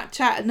to a plat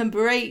chat at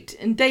number 8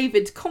 and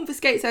David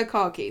confiscates her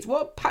car keys.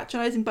 What a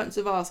patronising bunch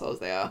of arseholes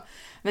they are.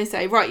 And they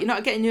say, right, you're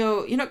not getting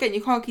your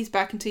car keys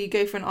back until you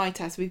go for an eye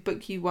test. We've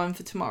booked you one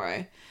for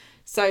tomorrow.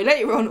 So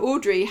later on,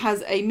 Audrey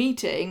has a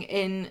meeting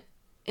in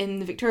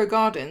the Victoria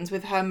Gardens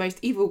with her most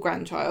evil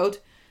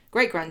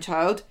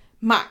great-grandchild,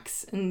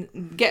 Max, and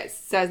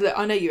says, look,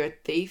 I know you're a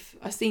thief.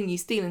 I've seen you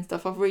stealing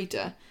stuff off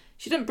Rita.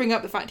 She didn't bring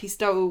up the fact he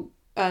stole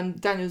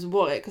Daniel's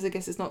wallet, because I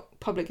guess it's not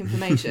public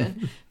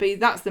information, but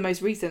that's the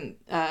most recent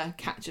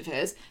catch of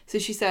his. So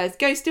she says,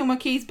 go steal my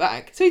keys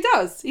back. So he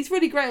does. He's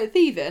really great at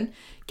thieving.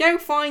 Gail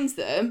finds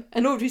them,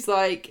 and Audrey's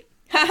like,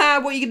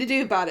 haha, what are you going to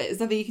do about it? There's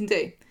nothing you can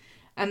do.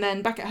 And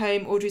then back at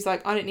home, Audrey's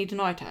like, I don't need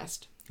an eye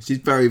test. She's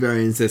very,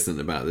 very insistent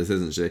about this,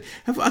 isn't she?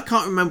 I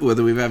can't remember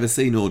whether we've ever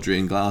seen Audrey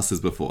in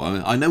glasses before. I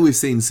mean, I know we've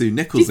seen Sue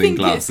Nichols in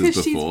glasses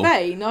before. Do you think it's because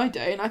she's vain? I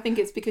don't. I think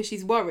it's because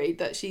she's worried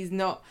that she's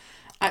not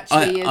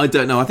actually... I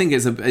don't know. I think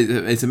it's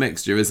a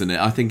mixture, isn't it?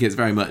 I think it's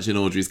very much in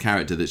Audrey's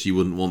character that she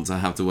wouldn't want to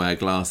have to wear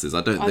glasses.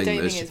 I don't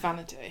think it's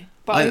vanity.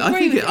 But I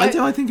think it's partly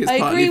vanity.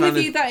 I agree with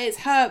you that it's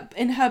her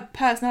in her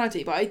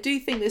personality, but I do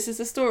think this is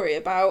a story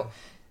about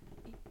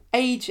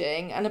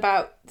ageing and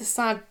about the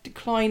sad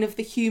decline of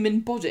the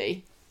human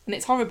body. And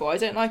it's horrible. I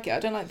don't like it. I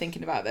don't like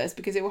thinking about this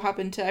because it will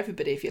happen to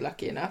everybody if you're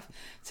lucky enough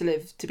to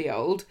live to be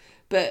old.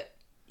 But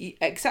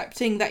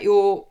accepting that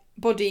your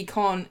body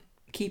can't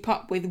keep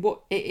up with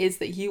what it is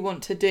that you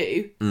want to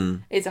do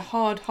is a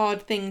hard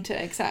thing to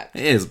accept.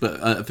 It is,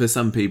 but for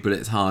some people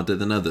it's harder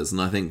than others.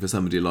 And I think for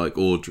somebody like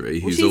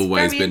Audrey, who's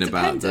always been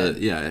about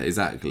yeah,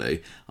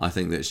 exactly. I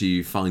think that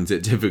she finds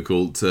it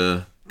difficult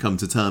to come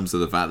to terms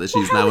with the fact that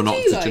she's now an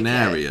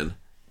octogenarian. Like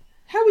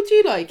how would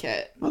you like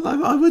it? Well,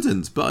 I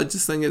wouldn't, but I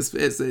just think it's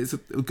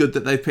good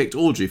that they picked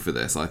Audrey for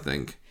this, I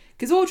think.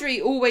 Because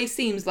Audrey always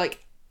seems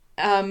like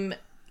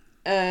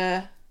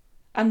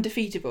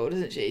undefeatable,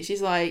 doesn't she?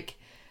 She's like...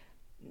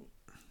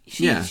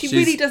 She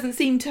really doesn't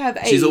seem to have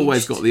aged. She's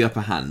always got the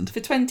upper hand. For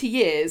 20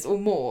 years or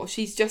more,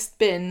 she's just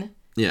been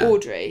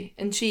Audrey.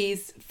 And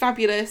she's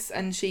fabulous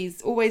and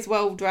she's always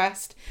well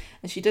dressed.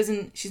 And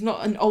she's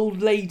not an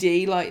old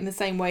lady like in the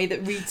same way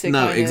that Rita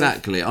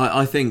exactly.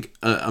 I think,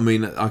 I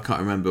mean, I can't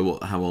remember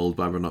how old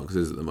Barbara Knox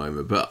is at the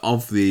moment, but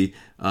of the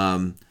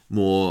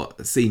more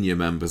senior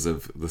members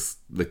of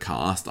the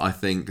cast, I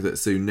think that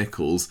Sue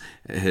Nichols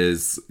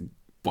has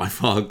by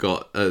far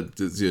got, I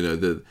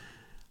don't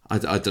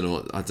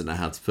know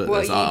how to put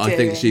this. I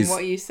think she's.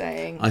 What are you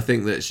saying? I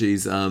think that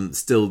she's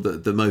still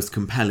the most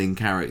compelling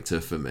character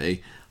for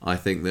me. I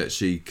think that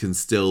she can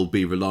still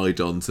be relied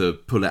on to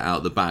pull it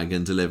out the bag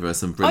and deliver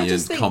some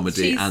brilliant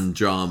comedy and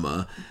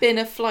drama. Been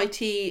a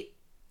flighty,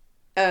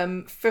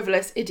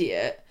 frivolous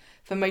idiot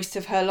for most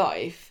of her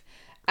life,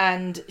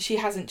 and she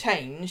hasn't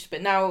changed.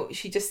 But now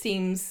she just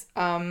seems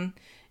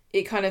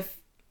it kind of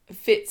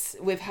fits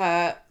with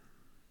her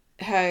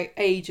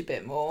age a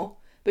bit more.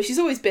 But she's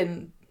always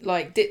been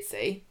like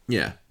ditzy.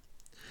 Yeah.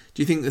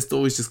 Do you think the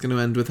story's just going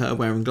to end with her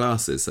wearing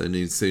glasses so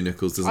Sue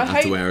Nichols doesn't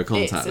have to wear her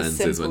contact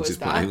lenses when she's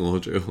playing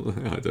Audrey?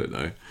 I don't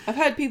know. I've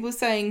heard people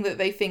saying that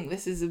they think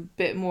this is a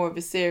bit more of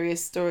a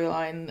serious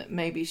storyline, that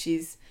maybe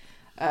she's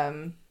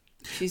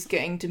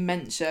getting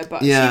dementia,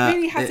 but she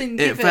really hasn't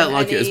given it felt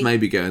like it was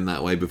maybe going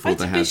that way before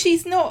they had... But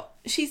she's not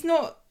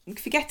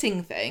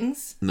forgetting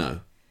things.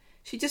 No.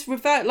 She just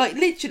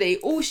literally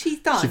all she's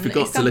done. She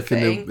forgot to look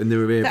in the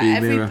rear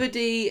view mirror.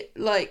 Everybody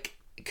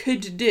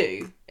could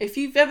do. If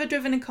you've ever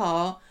driven a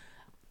car,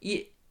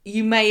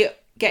 you may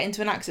get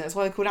into an accident. That's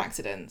why they're called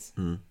accidents.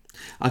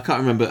 I can't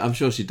remember. I'm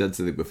sure she did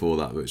something before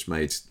that which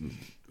made...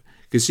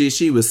 Because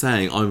she was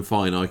saying, I'm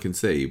fine, I can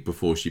see,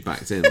 before she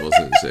backed in,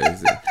 wasn't she?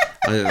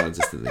 I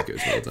just didn't think it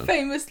was well done.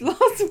 Famous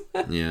last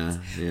words. Yeah.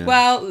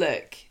 Well,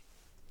 look.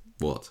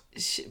 What?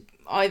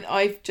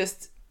 I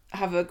just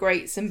have a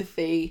great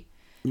sympathy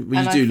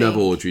Well, you do love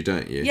Audrey,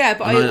 don't you? Yeah,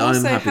 but I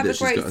also have a great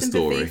great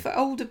sympathy for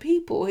older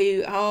people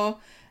who are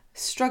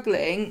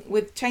struggling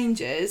with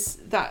changes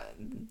that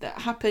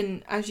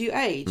happen as you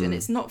age, and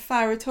it's not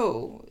fair at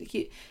all.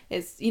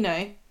 It's,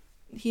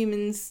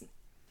 humans,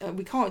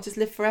 we can't just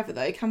live forever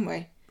though, can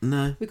we?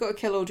 No. We've got to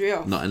kill Audrey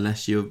off. Not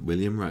unless you're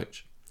William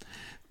Roach.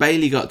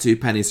 Bailey got 2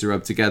 pennies to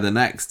rub together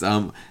next.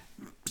 Not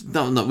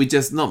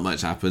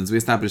much happens. We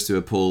established through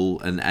a Paul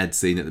and Ed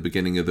scene at the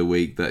beginning of the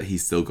week that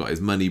he's still got his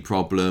money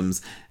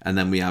problems, and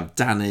then we have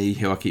Danny,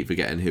 who I keep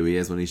forgetting who he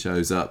is when he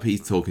shows up.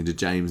 He's talking to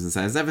James and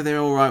says, everything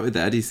all right with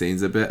Ed? He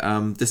seems a bit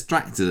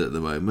distracted at the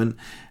moment,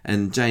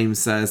 and James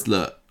says,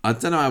 look, I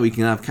don't know how we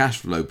can have cash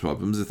flow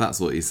problems, if that's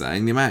what he's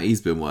saying. The amount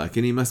he's been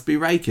working, he must be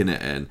raking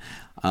it in.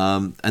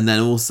 And then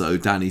also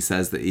Danny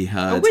says that he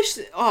heard...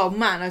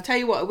 I tell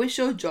you what, I wish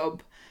your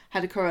job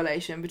had a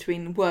correlation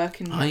between work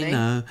and money. I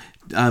know.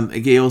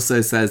 He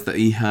also says that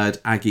he heard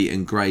Aggie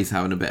and Grace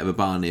having a bit of a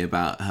barney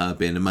about her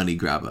being a money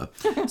grabber.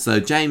 So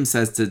James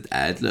says to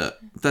Ed, look,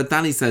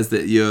 Danny says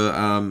that you're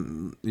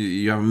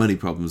having money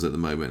problems at the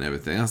moment and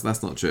everything.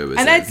 That's not true, is it?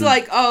 And Ed's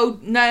like, oh,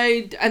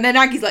 no. And then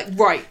Aggie's like,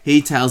 right.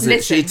 She tells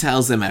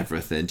him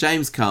everything.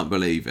 James can't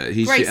believe it.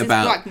 Grace is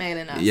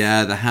blackmailing us.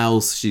 Yeah, the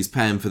house, she's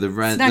paying for the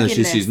rent. No,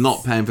 she's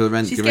not paying for the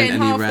rent. She's getting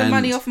half the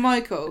money off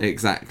Michael.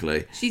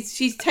 Exactly.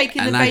 She's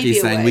taking the baby away. And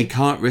Aggie's saying, we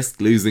can't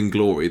risk losing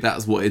Glory.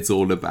 That's what it's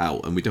all about.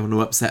 And we don't want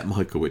to upset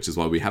Michael, which is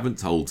why we haven't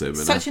told him.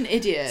 Such an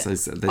idiot. So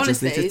they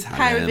honestly, just need to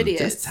tell him.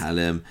 Just tell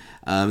him.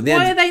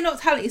 Why are they not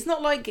telling? It's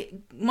not like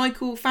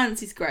Michael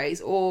fancies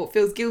Grace or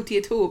feels guilty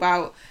at all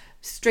about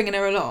stringing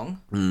her along.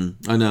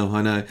 I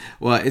know.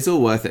 Well, it's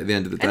all worth it at the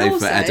end of the day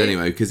for Ed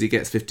anyway, because he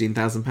gets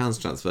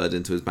 £15,000 transferred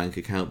into his bank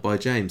account by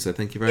James. So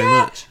thank you very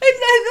much. They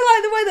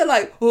like the way they're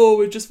like, oh,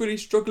 we're just really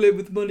struggling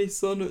with money,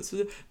 son. It's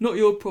not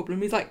your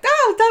problem. He's like,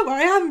 no, don't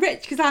worry, I'm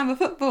rich because I'm a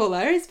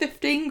footballer. It's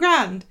 15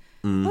 grand.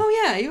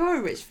 Oh yeah, you are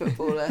a rich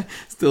footballer.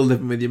 Still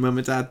living with your mum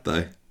and dad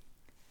though.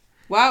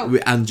 Wow.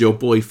 And your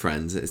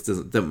boyfriend. It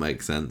doesn't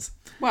make sense.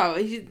 Wow,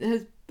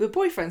 the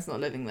boyfriend's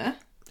not living there.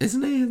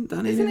 Isn't he?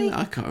 Danny? Isn't he?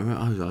 I can't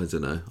remember. I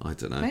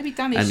don't know. Maybe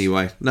Danny.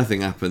 Anyway, nothing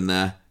happened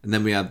there. And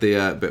then we had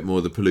the bit more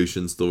of the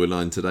pollution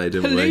storyline today,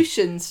 didn't we?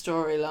 Pollution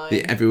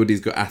storyline.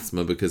 Everybody's got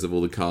asthma because of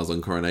all the cars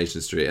on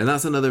Coronation Street. And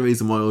that's another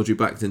reason why Audrey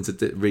backed into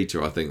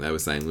Rita, I think they were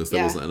saying, was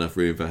there wasn't enough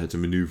room for her to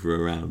manoeuvre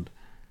around.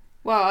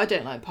 Well, I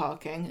don't like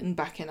parking and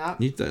backing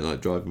up. You don't like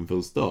driving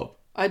full stop?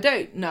 I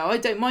don't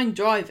mind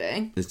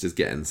driving. It's just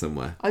getting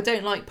somewhere. I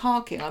don't like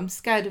parking. I'm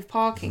scared of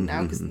parking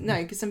now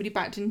because somebody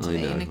backed into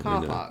me in a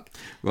car park.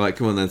 Right,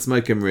 come on then,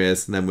 smoke and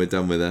mirrors, and then we're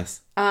done with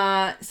this.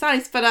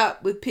 Sally's fed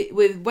up with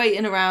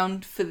waiting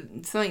around for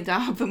something to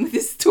happen with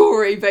this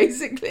story,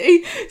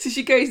 basically. So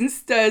she goes and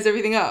stirs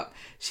everything up.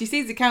 She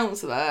sees a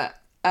counsellor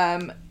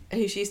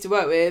who she used to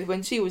work with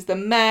when she was the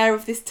mayor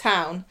of this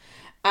town,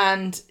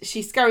 and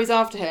she scurries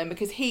after him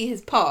because he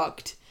has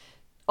parked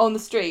on the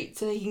street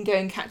so he can go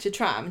and catch a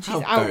tram, and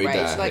she's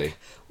outraged, like,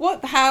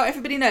 what the hell?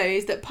 Everybody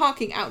knows that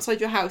parking outside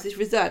your house is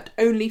reserved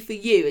only for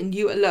you and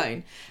you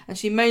alone. And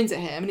she moans at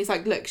him, and he's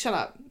like, look, shut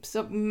up,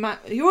 stop,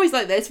 you're always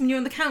like this when you're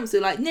on the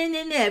council, like, no,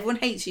 everyone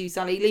hates you,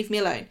 Sally, leave me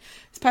alone.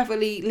 It's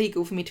perfectly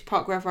legal for me to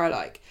park wherever I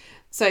like.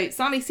 So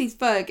Sally sees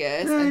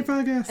Fergus,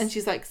 and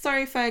she's like,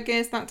 sorry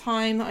Fergus, that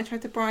time that I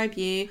tried to bribe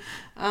you.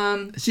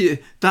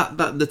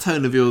 The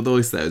tone of your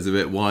voice there was a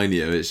bit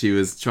whinier. She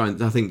was trying,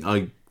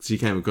 she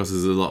came across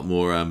as a lot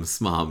more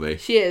smarmy.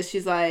 She is.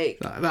 She's like,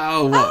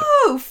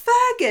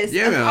 Fergus,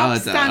 an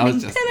upstanding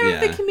pillar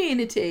of the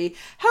community,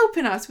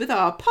 helping us with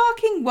our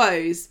parking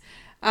woes.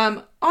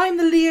 I'm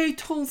the Leo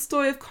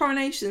Tolstoy of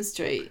Coronation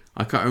Street.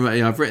 I can't remember.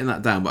 Yeah, I've written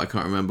that down, but I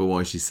can't remember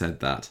why she said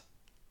that.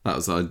 That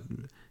was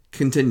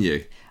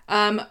continue.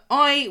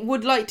 I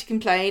would like to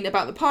complain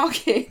about the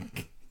parking,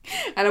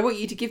 and I want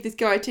you to give this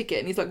guy a ticket.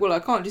 And he's like, well, I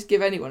can't just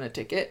give anyone a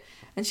ticket.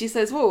 And she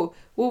says, well,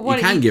 why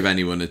you can give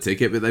anyone a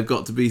ticket, but they've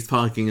got to be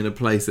parking in a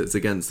place that's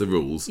against the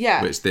rules.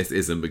 Yeah. Which this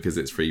isn't, because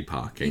it's free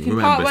parking. You can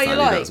remember, Sally,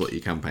 that's what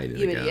you're campaigning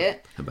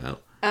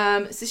about.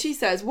 So she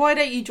says, why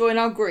don't you join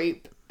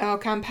our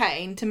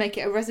campaign to make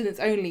it a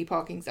residents-only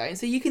parking zone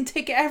so you can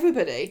ticket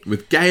everybody?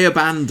 With gay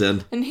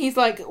abandon. And he's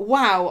like,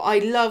 wow, I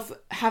love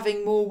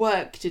having more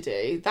work to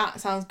do.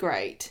 That sounds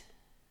great.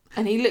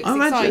 And he looks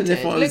excited. I imagine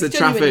if I was a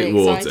traffic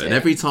warden,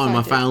 every time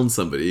I found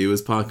somebody who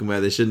was parking where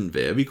they shouldn't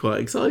be, I'd be quite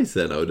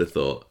excited, I would have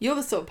thought. You're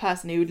the sort of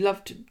person who would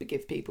love to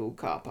give people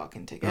car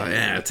parking tickets. Oh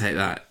yeah, I'll take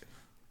that.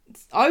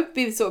 I would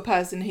be the sort of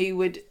person who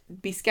would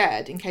be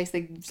scared in case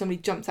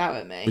somebody jumps out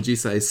at me. Would you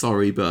say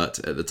sorry but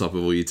at the top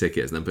of all your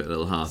tickets and then put a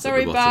little heart at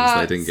the bottom so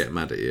they didn't get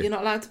mad at you? You're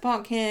not allowed to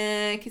park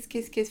here. Kiss,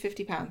 kiss, kiss,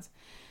 £50.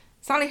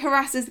 Sally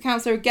harasses the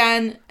counsellor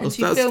again, and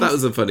she films... That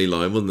was a funny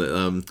line, wasn't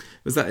it?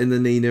 Was that in the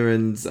Nina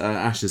and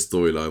Ash's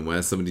storyline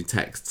where somebody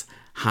texts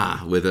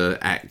 "ha" with an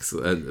X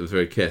for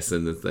a kiss,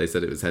 and they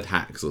said it was head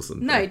hacks or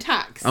something? No,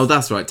 tax. Oh,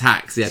 that's right,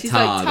 tax. Yeah, she's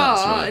tar. Like, tar,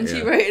 that's right. And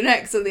she wrote an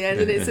X on the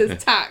end, and it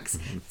says tax,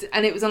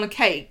 and it was on a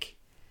cake.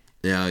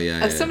 Yeah.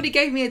 If somebody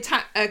gave me a cake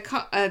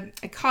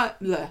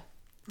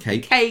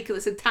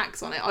that said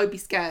tax on it, I'd be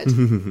scared.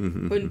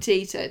 Wouldn't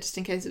eat it, just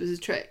in case it was a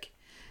trick.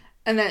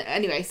 And then,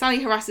 anyway, Sally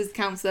harasses the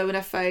counsellor with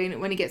her phone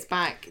when he gets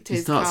back to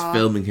his car. He starts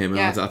filming him.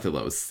 Yeah. I thought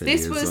that was silly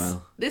as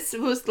well. This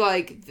was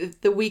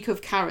like the week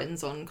of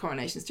Karens on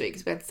Coronation Street,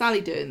 because we had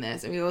Sally doing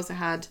this, and we also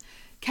had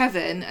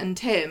Kevin and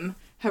Tim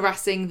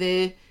harassing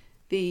the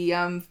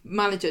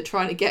manager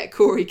trying to get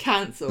Corey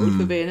cancelled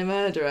for being a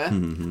murderer.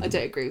 I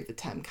don't agree with the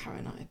term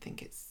Karen. I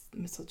think it's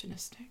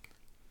misogynistic.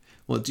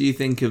 What do you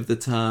think of the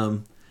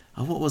term...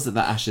 Oh, what was it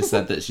that Asha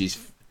said that she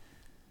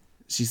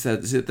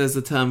said there's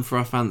a term for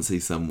I fancy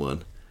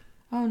someone?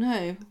 Oh,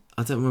 no.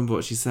 I don't remember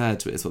what she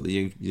said, but it's what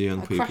the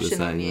young people are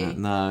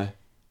saying. No.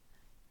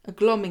 A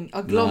glom you.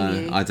 I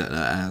don't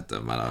know. It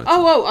don't matter.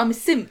 I'm a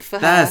simp for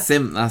her. That's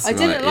simp, that's right. I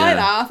didn't like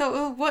that. I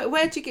thought, well,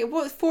 where'd you get...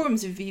 What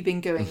forums have you been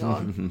going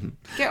on?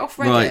 Get off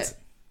Reddit.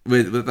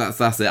 Right.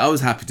 That's it. I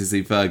was happy to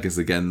see Fergus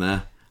again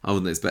there. I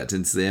wasn't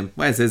expecting to see him.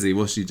 Where's Izzy?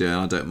 What's she doing?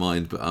 I don't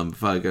mind. But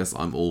Fergus,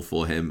 I'm all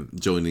for him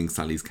joining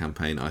Sally's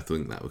campaign. I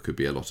think that could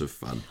be a lot of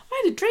fun.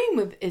 I had a dream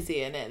with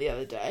Izzy in it the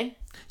other day.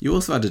 You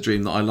also had a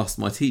dream that I lost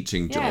my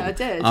teaching job. Yeah, I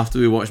did. After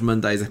we watched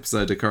Monday's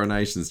episode of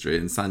Coronation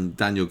Street and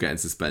Daniel getting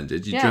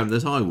suspended, you dreamt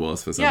that I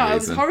was for some reason. Yeah, it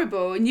was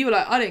horrible. And you were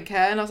like, I don't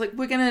care. And I was like,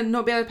 we're going to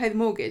not be able to pay the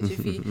mortgage.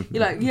 If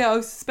you're like, yeah, I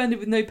was suspended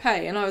with no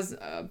pay. And I was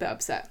a bit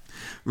upset.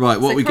 Right,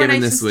 what are we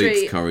giving this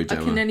week's Corrie,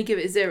 Gemma? I can only give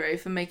it 0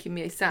 for making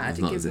me sad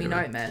and giving me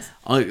nightmares.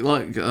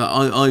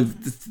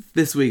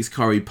 This week's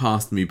Corrie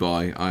passed me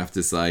by, I have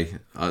to say.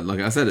 Like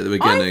I said at the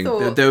beginning,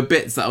 there were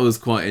bits that I was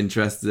quite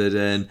interested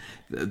in.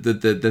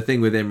 The thing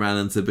with Imran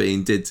and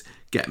Sabine did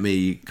get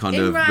me kind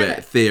of a bit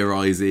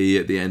theorisy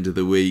at the end of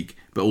the week,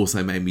 but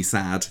also made me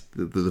sad.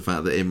 The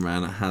fact that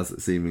Imran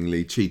has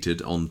seemingly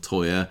cheated on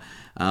Toya.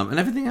 And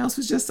everything else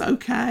was just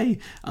okay.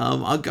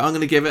 I'm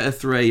going to give it a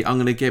 3. I'm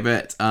going to give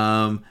it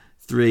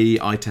 3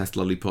 eye test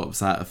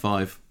lollipops out of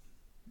 5.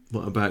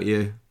 What about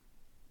you?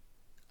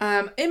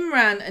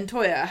 Imran and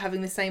Toya are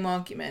having the same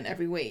argument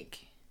every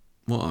week.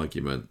 What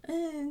argument?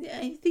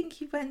 I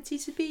think you fancy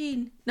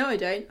Sabine. No, I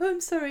don't. Oh,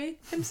 I'm sorry.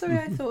 I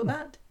thought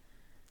that.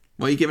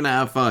 What are you giving it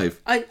out of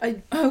 5?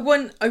 I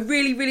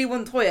really, really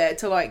want Toya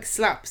to like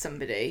slap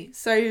somebody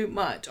so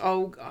much.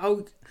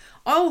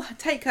 I'll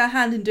take her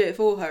hand and do it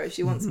for her if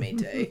she wants me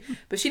to.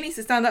 But she needs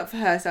to stand up for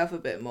herself a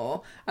bit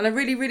more. And I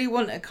really, really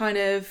want a kind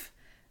of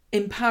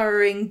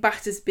empowering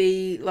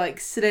Battersby like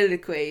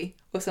soliloquy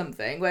or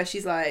something where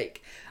she's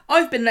like,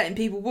 I've been letting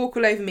people walk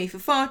all over me for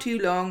far too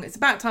long. It's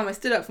about time I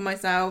stood up for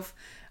myself.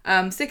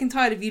 I'm sick and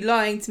tired of you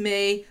lying to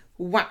me.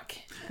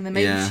 Whack. And then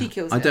maybe she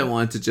kills him. I don't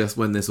want her to just,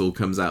 when this all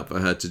comes out, for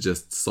her to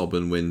just sob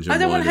and whinge and I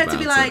don't want her to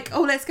be like,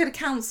 oh, let's go to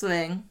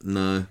counselling.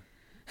 No.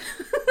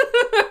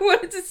 I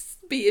wanted to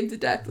beat him to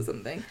death or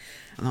something.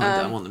 No,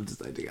 I don't want them to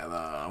stay together.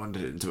 I want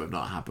it to have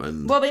not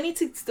happened. Well, they need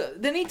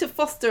to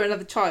foster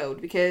another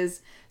child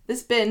because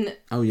there's been...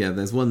 Oh yeah,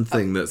 there's one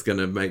thing that's going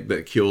to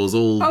that cures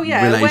all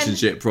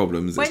relationship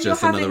problems. It's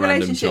just another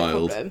random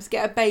child. Problems,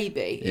 get a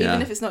baby,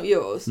 even if it's not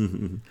yours.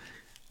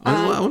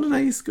 I want to know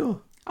your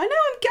score. I know,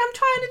 I'm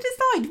trying to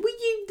decide. Will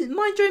you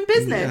mind your own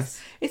business?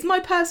 Yes. It's my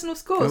personal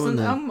score,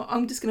 so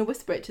I'm just going to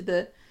whisper it to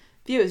the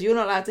viewers. You're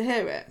not allowed to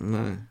hear it.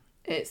 No.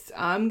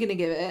 I'm going to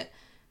give it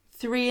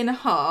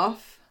 3.5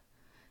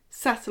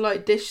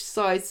 satellite dish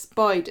sized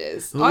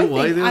spiders. Oh,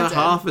 why is it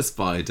half a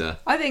spider?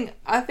 I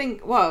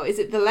think. Well, is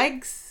it the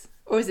legs,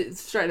 or is it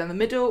straight down the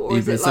middle, or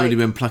is it somebody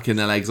been plucking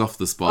their legs off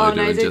the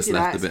spider and just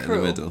left a bit in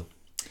the middle?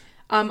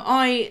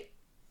 I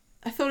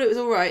thought it was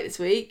all right this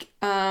week.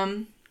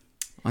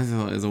 I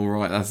thought it was all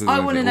right. I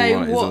want to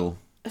know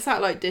what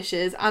satellite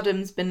dishes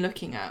Adam's been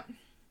looking at.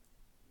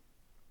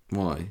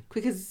 Why?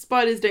 Because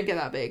spiders don't get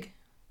that big.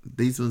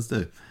 These ones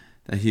do.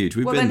 They're huge.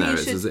 We've been there.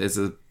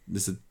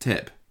 It's a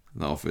tip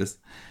in the office.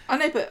 I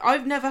know, but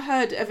I've never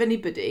heard of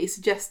anybody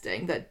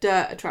suggesting that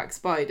dirt attracts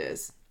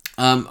spiders.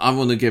 I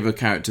want to give a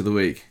carrot to the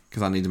week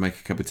because I need to make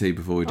a cup of tea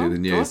before we do the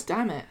news. God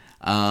damn it.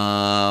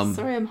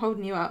 Sorry, I'm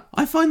holding you up.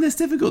 I find this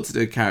difficult to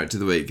do a carrot to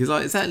the week because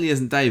it certainly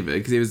isn't David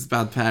because he was a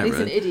bad parent. He's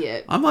an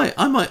idiot. I might.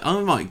 I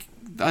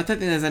don't think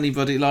there's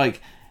anybody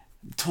like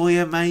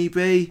Toya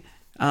maybe.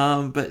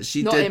 But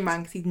she not did. Imran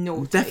because he's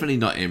naughty. Definitely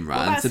not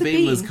Imran.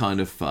 Sabine was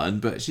kind of fun,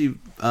 but she.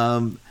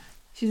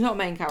 She's not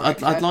main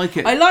character. I'd like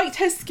it. I liked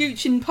her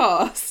scooching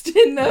past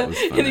in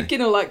the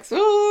kennel, like,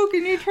 oh,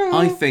 can you try?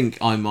 I think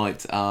I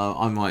might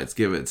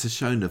give it to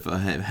Shona for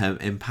her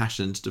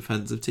impassioned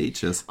defence of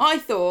teachers. I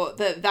thought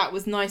that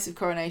was nice of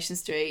Coronation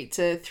Street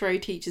to throw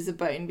teachers a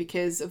bone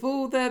because of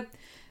all the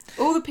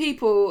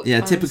people.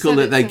 Yeah, typical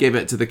that they give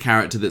it to the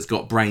character that's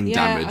got brain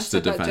damage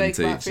to defend teachers.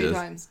 About 3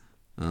 times.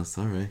 Oh,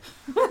 sorry.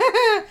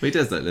 We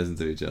just don't listen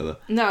to each other.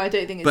 No, I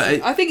don't think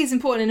it's... I think it's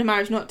important in a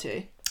marriage not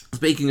to.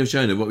 Speaking of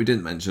Shona, what we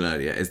didn't mention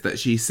earlier is that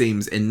she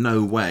seems in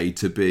no way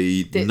to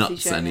be Ditzy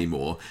nuts Shona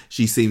anymore.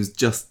 She seems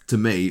just, to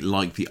me,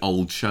 like the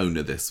old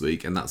Shona this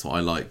week, and that's what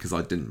I like, because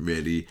I didn't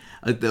really...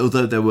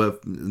 Although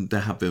there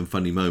have been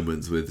funny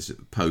moments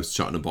with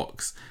post-shot in a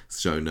box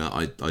Shona,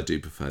 I do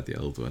prefer the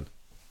old one.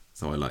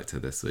 So I liked her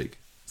this week.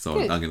 So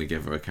I'm going to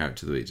give her a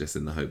character of the week, just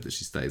in the hope that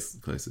she stays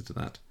closer to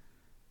that.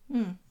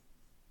 I'm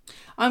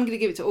going to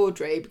give it to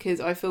Audrey,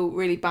 because I feel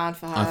really bad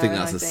for her. I think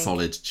that's a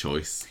solid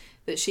choice.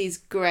 that she's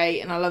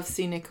great, and I love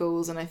Sue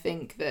Nichols, and I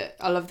think that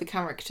I love the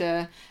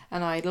character,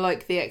 and I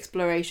like the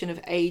exploration of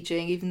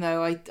aging, even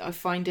though I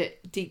find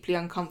it deeply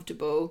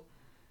uncomfortable.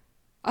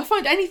 I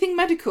find anything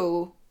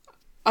medical,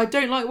 I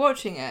don't like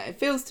watching it. It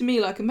feels to me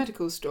like a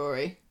medical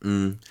story.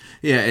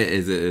 Yeah, it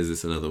is.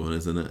 It's another one,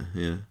 isn't it?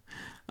 Yeah.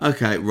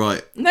 Okay,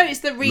 right. Notice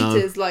that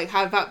Rita's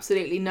have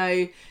absolutely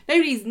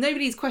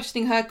nobody's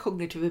questioning her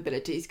cognitive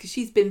abilities because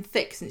she's been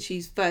thick since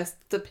she's first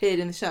appeared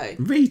in the show.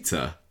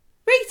 Rita?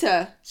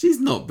 She's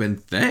not been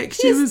thick.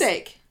 She's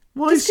thick.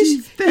 Why is she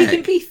thick? You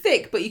can be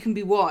thick, but you can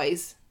be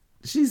wise.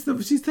 She's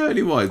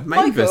totally wise.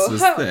 Mavis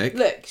was thick.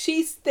 Look,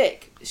 she's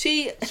thick.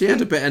 She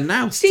had a bit of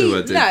nous to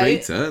her, did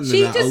Rita, in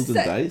the olden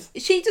days.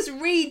 She just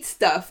reads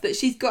stuff that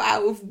she's got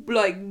out of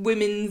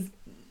Women's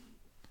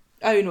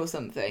Own or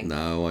something.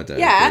 No, I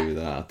don't agree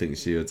with that. I think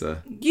she was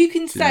a. You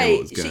can say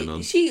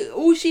on. She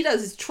all she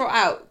does is trot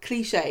out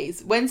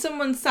cliches when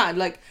someone's sad,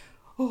 like,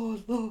 "Oh,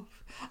 love,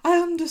 I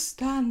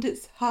understand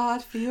it's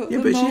hard for you at the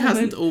moment. Yeah, but she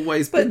hasn't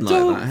always been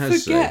like that,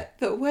 has she? But don't forget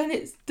that when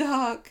it's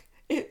dark,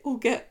 it will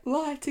get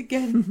light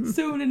again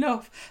soon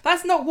enough."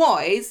 That's not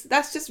wise.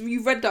 That's just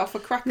you read off a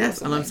cracker.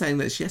 Yes, and I'm saying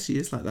that she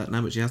is like that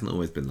now, but she hasn't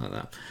always been like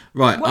that.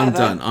 Right, Whatever. I'm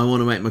done. I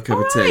want to make my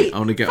cup of tea. I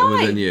want to get on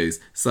with the news.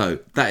 So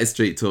that is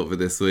Street Talk for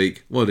this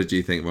week. What did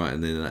you think? Write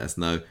in there and let us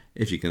know.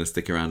 If you're going to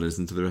stick around and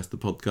listen to the rest of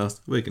the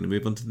podcast, we're going to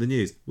move on to the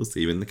news. We'll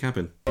see you in the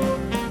cabin.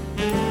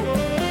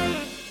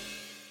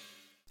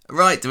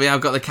 Right, we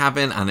have got the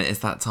cabin, and it is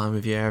that time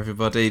of year,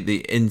 everybody.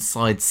 The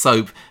Inside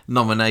Soap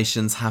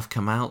nominations have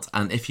come out,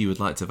 and if you would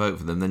like to vote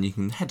for them, then you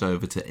can head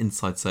over to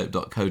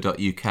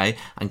insidesoap.co.uk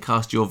and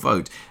cast your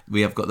vote.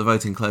 We have got the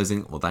voting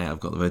closing, or they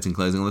have got the voting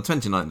closing on the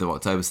 29th of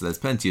October, so there's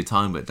plenty of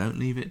time, but don't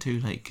leave it too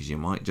late, because you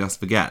might just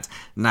forget.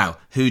 Now,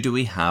 who do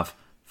we have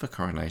for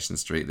Coronation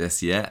Street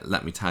this year?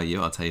 Let me tell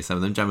you, I'll tell you some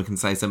of them. Gemma can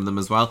say some of them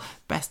as well.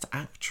 Best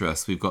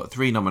Actress, we've got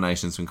 3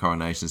 nominations from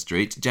Coronation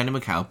Street: Jenny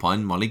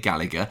McAlpine, Molly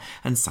Gallagher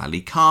and Sally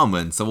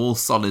Carman. So all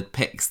solid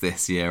picks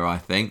this year, I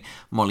think.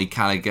 Molly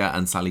Gallagher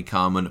and Sally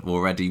Carman have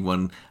already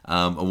won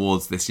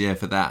awards this year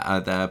for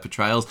their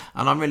portrayals,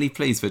 and I'm really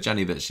pleased for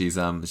Jenny that she's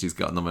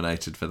got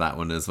nominated for that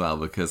one as well,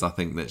 because I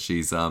think that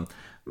she's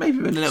maybe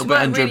been a little bit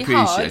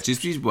underappreciated. Really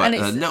she's worked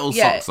her little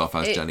socks off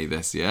as Jenny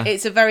this year.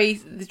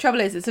 The trouble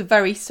is, it's a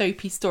very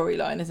soapy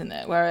storyline, isn't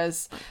it?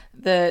 Whereas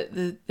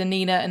the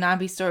Nina and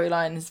Abby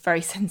storyline is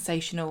very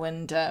sensational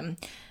and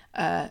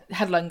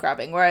headline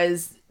grabbing.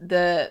 Whereas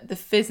the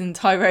Fizz and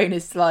Tyrone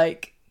is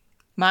like,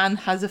 man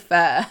has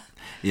affair.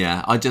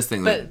 Yeah, I just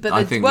think that...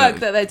 But the work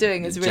that they're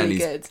doing is really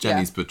good.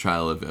 Jenny's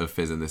portrayal of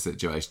Fizz in this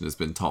situation has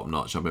been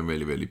top-notch. I've been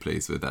really, really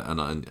pleased with it.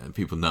 And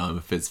people know I'm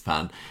a Fizz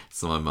fan,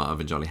 so I've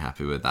been jolly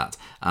happy with that.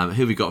 Who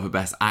have we got for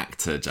Best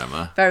Actor,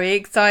 Gemma? Very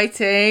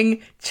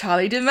exciting.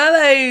 Charlie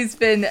DeMello's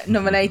been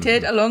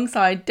nominated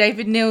alongside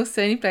David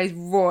Nielsen, who plays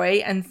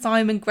Roy, and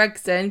Simon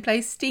Gregson, who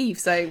plays Steve.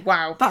 So,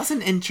 wow. That's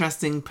an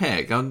interesting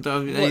pick.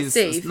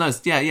 Steve? No,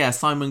 yeah,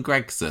 Simon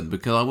Gregson,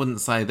 because I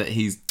wouldn't say that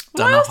he's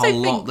done a whole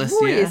lot this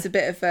year. Roy is a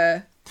bit of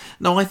a...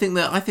 No, I think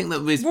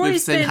that we've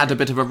had a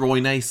bit of a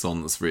Roy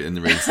Naissance in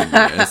the recent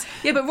years.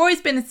 Yeah, but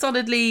Roy's been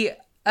solidly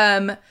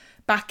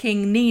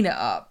backing Nina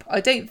up.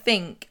 I don't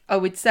think I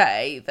would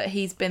say that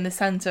he's been the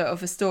centre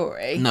of a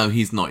story. No,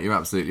 he's not. You're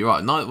absolutely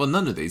right. No, well,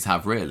 none of these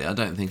have really. I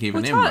don't think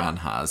even Imran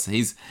has.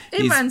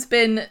 Imran's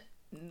been...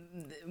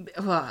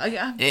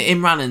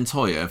 Imran and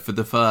Toya, for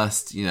the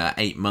first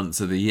 8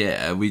 months of the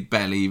year, we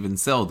barely even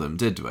saw them,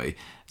 did we?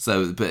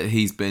 So, but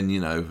he's been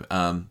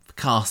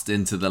cast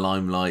into the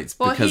limelight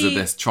because of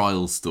this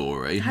trial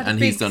story,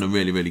 and he's done a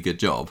really, really good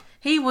job.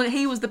 He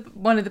was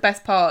one of the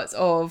best parts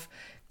of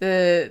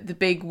the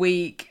big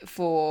week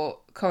for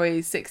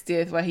Corrie's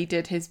 60th, where he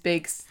did his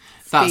big speech.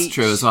 That's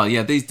true as well.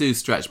 Yeah, these do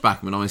stretch back.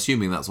 I mean, I'm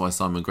assuming that's why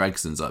Simon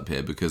Gregson's up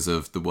here, because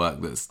of the work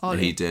that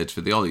he did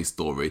for the Ollie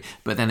story.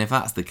 But then if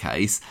that's the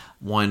case,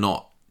 why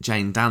not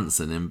Jane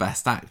Danson in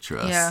Best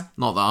Actress? Yeah.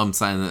 Not that I'm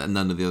saying that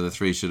none of the other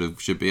 3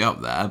 should be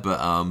up there, but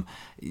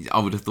I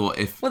would have thought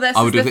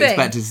I would have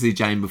expected to see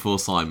Jane before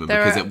Simon,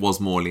 because it was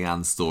more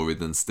Leanne's story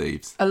than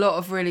Steve's. A lot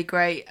of really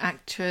great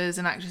actors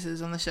and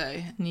actresses on the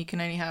show, and you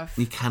can only have...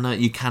 You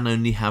can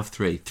only have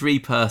 3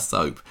 per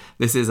soap.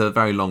 This is a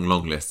very long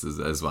list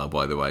as well,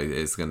 by the way.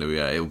 It's going to be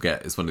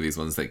it's one of these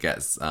ones that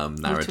gets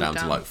narrowed down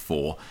to like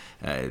 4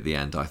 at the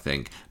end, I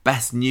think.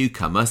 Best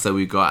Newcomer, so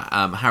we've got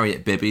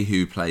Harriet Bibby,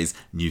 who plays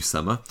New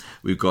Summer.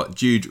 We've got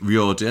Jude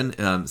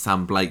Riordan,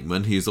 Sam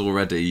Blakeman, who's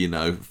already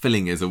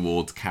filling his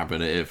awards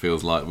cabinet, it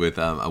feels like, with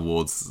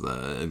awards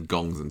and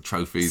gongs and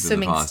trophies in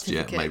the past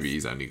year. Maybe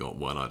he's only got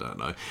 1, I don't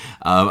know.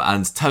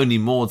 And Tony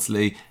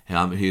Maudsley,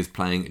 who's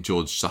playing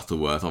George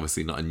Shuttleworth,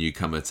 obviously not a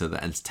newcomer to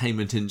the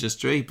entertainment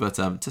industry, but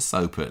to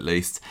soap at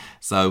least.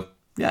 So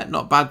yeah,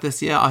 not bad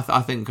this year. I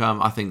think that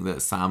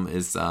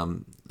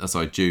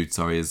Jude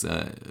has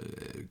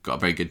got a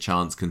very good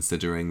chance,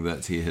 considering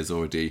that he has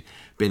already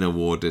been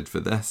awarded for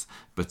this.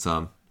 But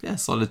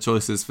solid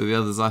choices for the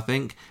others, I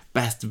think.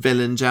 Best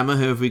Villain, Gemma,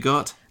 who have we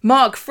got?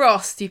 Mark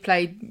Frost,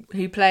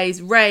 who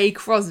plays Ray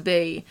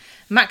Crosby,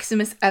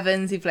 Maximus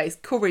Evans, who plays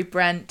Corey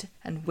Brent,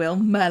 and Will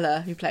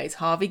Mellor, who plays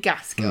Harvey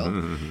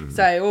Gaskell.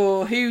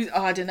 So,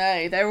 I don't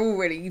know, they're all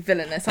really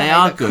villainous. They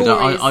are good.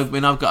 I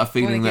mean, I've got a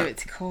feeling that... give it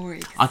to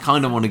Corey. I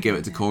kind of want to give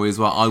it to Corey as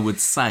well. I would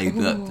say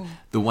that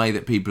the way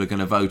that people are going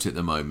to vote at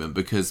the moment,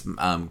 because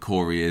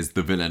Corey is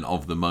the villain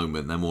of the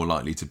moment, they're more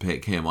likely to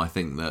pick him. I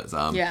think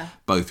that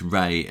both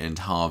Ray and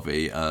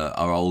Harvey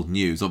are old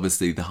news.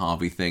 Obviously, the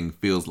Harvey thing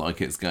feels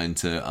like it's going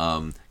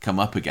to come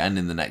up again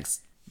in the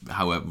next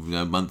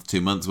month,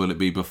 2 months. Will it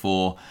be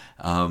before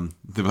the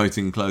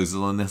voting closes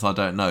on this? I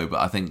don't know, but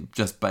I think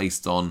just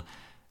based on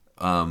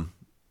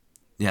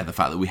the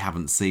fact that we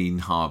haven't seen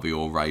Harvey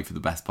or Ray for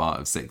the best part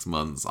of 6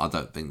 months, I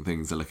don't think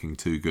things are looking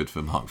too good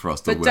for Mark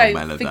Frost or Will Mellor.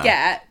 But don't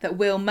forget that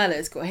Will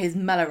Mellor's got his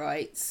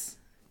Mellorites,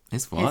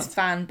 his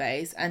fan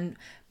base, and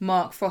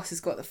Mark Frost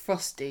has got the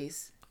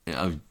Frosties.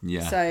 Oh,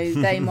 yeah. So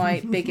they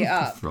might big it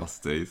up.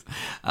 Frosties.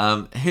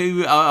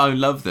 I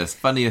love this.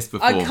 Funniest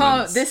performance. I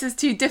can't. This is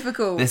too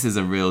difficult. This is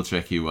a real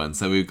tricky one.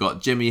 So we've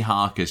got Jimmy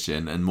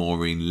Harkishin and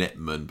Maureen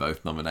Lipman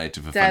both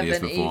nominated for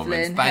Funniest Performance.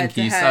 Evelyn, Thank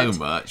you so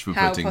much for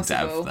putting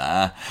Dev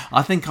there.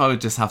 I think I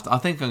would just have to. I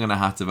think I'm going to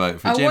have to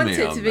vote for Jimmy on this.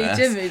 I want it to be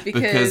Jimmy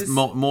because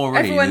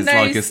Maureen is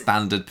like a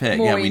standard pick.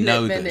 Maureen we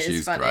know Lipman that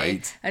she's funny,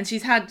 great. And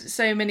she's had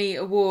so many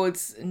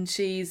awards and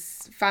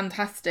she's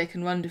fantastic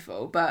and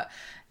wonderful. But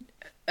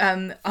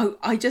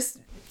I just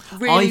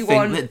really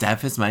think that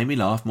Dev has made me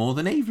laugh more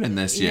than Evelyn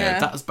this year. Yeah.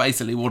 That's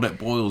basically what it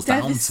boils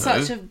down to. Dev is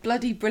such a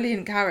bloody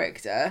brilliant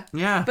character.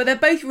 Yeah. But they're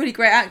both really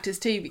great actors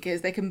too,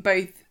 because they can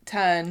both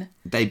turn.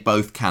 They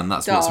both can.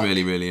 That's dark. what's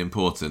really, really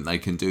important. They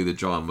can do the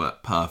drama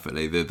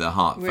perfectly. The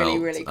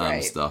heartfelt really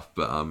great. stuff.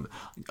 But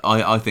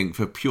I think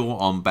for pure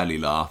on belly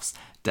laughs,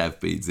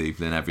 Dev beats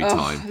Evelyn every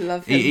time. I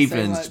love him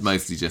Evelyn's so much.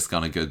 mostly just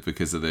kind of good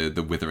because of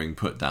the withering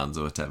put downs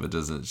or whatever,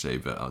 doesn't she?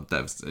 But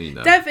Dev's,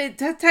 Dev,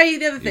 to tell you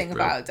the other thing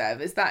about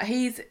Dev is that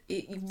he's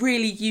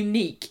really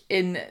unique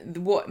in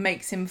what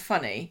makes him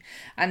funny,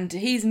 and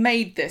he's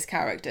made this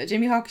character.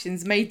 Jimmy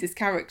Harkishin's made this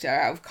character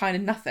out of kind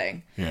of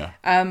nothing. Yeah.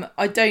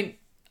 I don't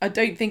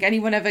think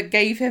anyone ever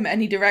gave him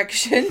any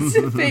direction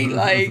to be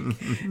like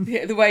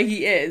the way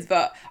he is,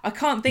 but I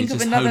can't think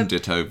of another. Honed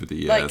it over the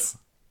years. Like,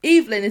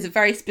 Evelyn is a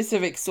very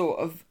specific sort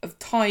of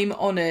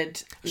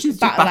time-honoured... She's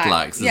battle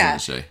axe,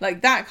 isn't she?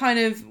 Like, that kind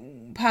of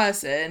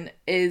person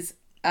is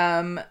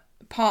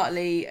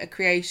partly a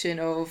creation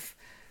of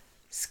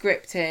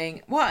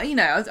scripting. Well,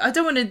 I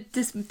don't want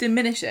to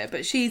diminish it,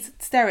 but she's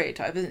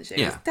stereotype, isn't she?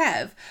 Yeah. It's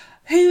Dev.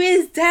 Who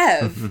is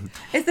Dev?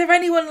 Is there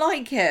anyone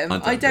like him?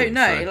 I don't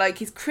know. So. Like,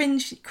 his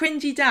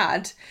cringy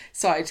dad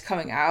side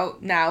coming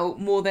out now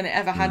more than it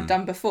ever had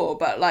done before.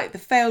 But like the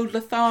failed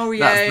Lothario,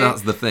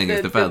 that's the thing.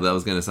 It's the failed. I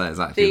was going to say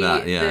exactly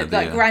that. Yeah,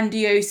 the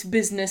grandiose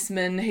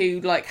businessman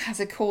who like has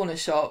a corner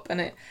shop and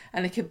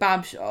a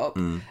kebab shop.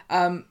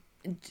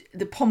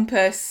 The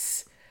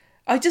pompous.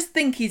 I just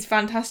think he's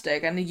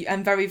fantastic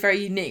and very,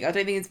 very unique. I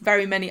don't think there's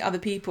very many other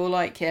people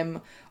like him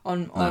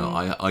on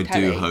I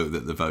telly. do hope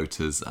that the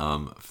voters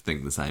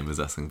think the same as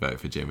us and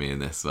vote for Jimmy in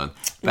this one.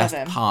 Best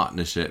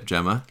partnership,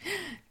 Gemma.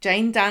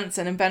 Jane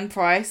Danson and Ben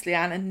Price,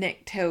 Leanne and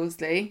Nick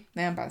Tilsley.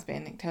 Leanne Baxby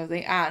and Nick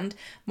Tilsley. And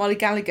Molly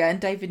Gallagher and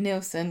David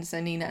Nielsen,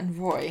 so Nina and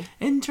Roy.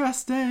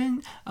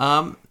 Interesting.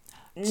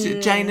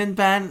 Jane and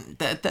Ben,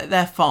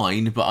 they're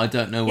fine, but I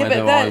don't know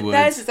whether I would...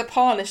 Theirs is a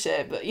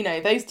partnership, but,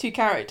 those two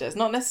characters,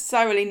 not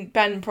necessarily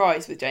Ben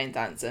Price with Jane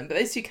Danson, but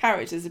those two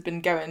characters have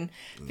been going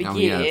for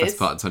years. Yeah, best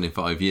part of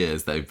 25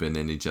 years they've been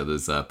in each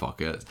other's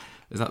pockets.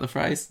 Is that the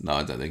phrase? No,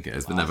 I don't think it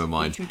is, but never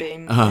mind. You can be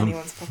in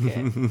anyone's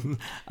pocket.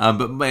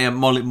 But yeah,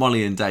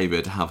 Molly and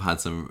David have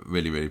had some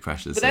really, really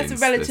precious But scenes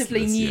that's a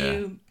relatively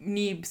this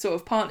new sort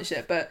of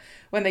partnership, but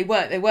when they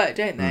work,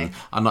 don't they?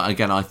 And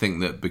again, I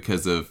think that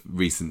because of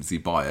recency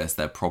bias,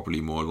 they're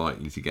probably more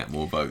likely to get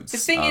more votes the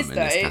thing is, in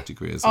though, this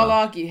category as well. I'll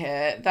argue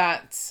here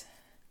that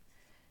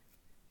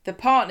the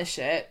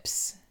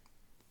partnerships,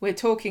 we're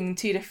talking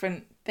two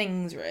different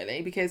things,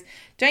 really, because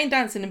Jane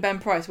Danson and Ben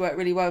Price work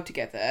really well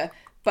together,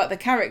 but the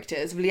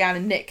characters of Leanne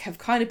and Nick have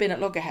kind of been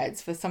at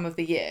loggerheads for some of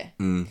the year.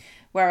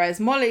 Whereas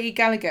Molly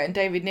Gallagher and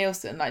David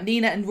Nielsen, like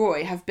Nina and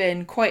Roy, have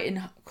been quite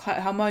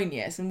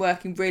harmonious and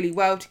working really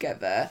well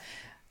together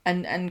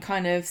and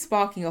kind of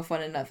sparking off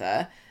one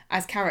another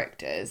as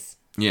characters.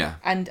 Yeah.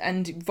 And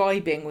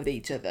vibing with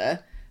each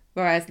other.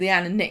 Whereas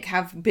Leanne and Nick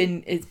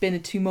it's been a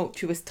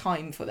tumultuous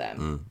time for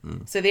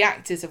them. So the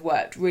actors have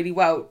worked really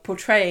well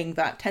portraying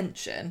that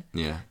tension.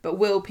 Yeah. But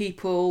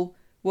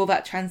will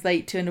that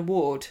translate to an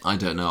award? I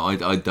don't know.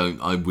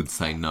 I would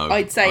say no.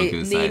 I'd say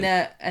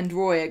Nina and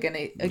Roy are going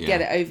to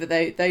get it over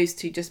those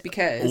two just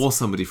because. Or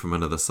somebody from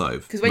another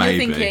soap. Because when you're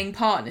thinking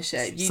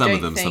partnership, some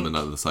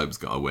another soap's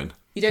got to win.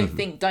 You don't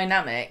think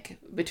dynamic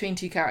between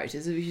two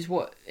characters, which is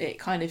what it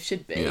kind of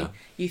should be. Yeah.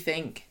 You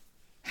think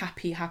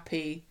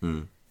happy.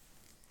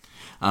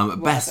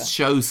 Best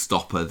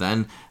showstopper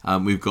then,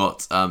 we've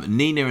got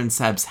Nina and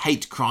Seb's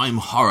Hate Crime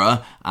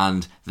Horror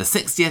and the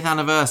 60th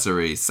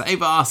Anniversary,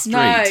 Save Our Street.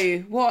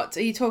 No, what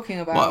are you talking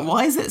about?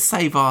 Why is it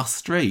Save Our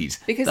Street?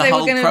 Because the they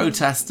whole were gonna...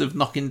 protest of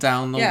knocking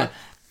down all the...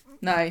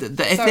 No, if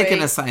they're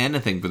going to say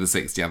anything for the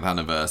 60th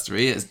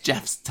anniversary, it's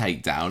Jeff's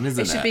takedown, isn't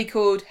it? It should be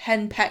called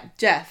Henpecked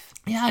Jeff.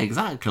 Yeah,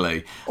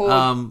 exactly.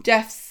 Or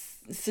Jeff's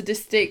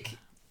sadistic...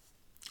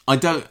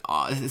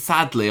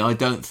 Sadly, I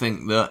don't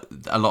think that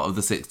a lot of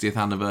the 60th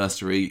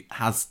anniversary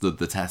has stood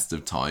the test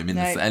of time,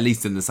 at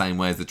least in the same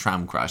way as the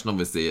tram crash. And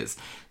obviously, it's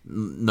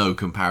no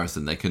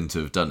comparison. They couldn't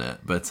have done it.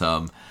 But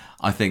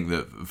I think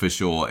that for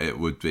sure it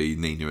would be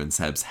Nina and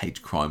Seb's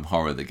Hate Crime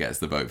Horror that gets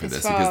the vote for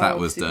this, because that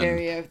was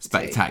done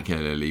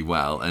spectacularly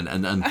well. And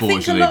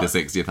unfortunately, the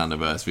 60th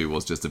anniversary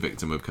was just a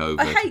victim of COVID.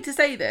 I hate to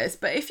say this,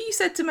 but if you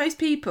said to most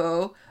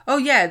people, oh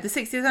yeah, the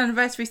 60th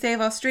anniversary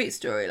Save Our Street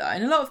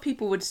storyline, a lot of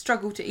people would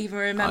struggle to even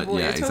remember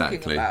what you're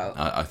talking about.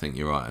 I think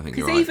you're right.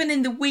 Because even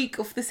in the week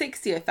of the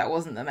 60th, that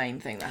wasn't the main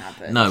thing that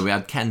happened. No, we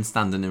had Ken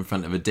standing in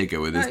front of a digger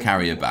with his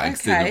carrier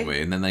bags, didn't we?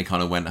 And then they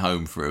kind of went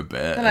home for a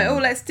bit. They're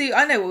like,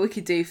 I know what we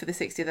could do for the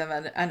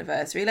 60th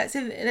anniversary. Let's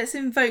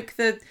invoke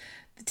the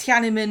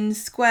Tiananmen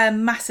Square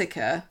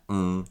massacre.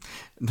 And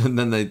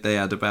then they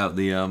had about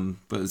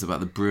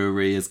the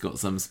brewery has got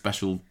some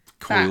special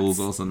coils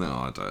or something. Oh,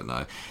 I don't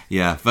know.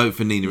 Yeah, vote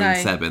for Nina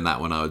and Seb in that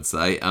one, I would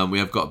say. We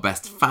have got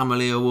Best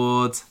Family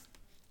Award.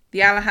 The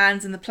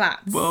Alahans and the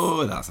Platts.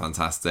 Whoa, that's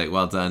fantastic.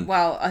 Well done.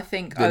 Well, I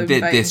think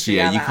this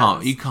year you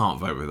can't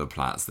vote with the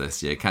Platts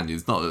this year, can you?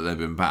 It's not that they've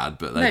been bad,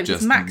 but they've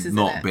just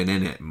not been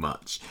in it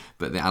much.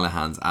 But the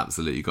Alahans,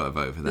 absolutely, you got to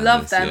vote for them.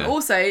 Love them. Year.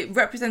 Also,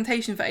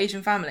 representation for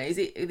Asian families.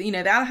 The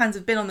Alahans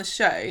have been on the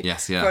show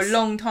for a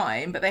long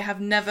time, but they have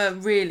never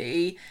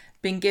really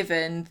been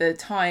given the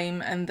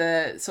time and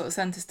the sort of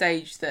centre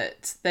stage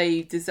that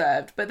they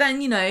deserved. But then,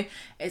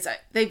 it's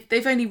like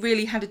they've only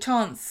really had a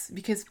chance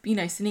because,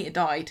 Sunita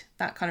died.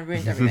 That kind of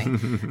ruined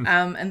everything.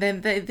 And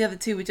then the other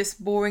two were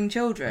just boring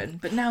children.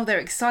 But now they're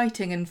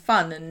exciting and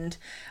fun, and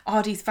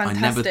Artie's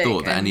fantastic. I never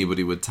thought that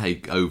anybody would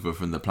take over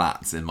from the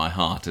Platts in my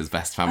heart as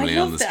Best Family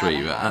on the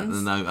Street. But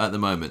at the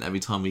moment, every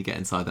time we get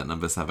inside that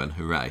number 7,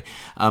 hooray.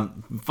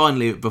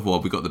 Finally, before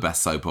we got the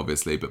Best Soap,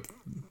 obviously, but...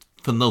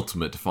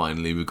 penultimate,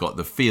 finally, we've got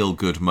the Feel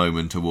Good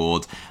Moment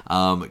Award.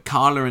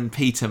 Carla and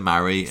Peter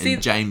marry,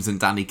 and James and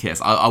Danny kiss.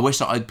 I wish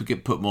that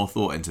I'd put more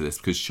thought into this,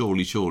 because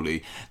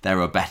surely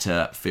there are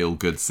better feel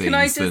good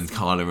scenes than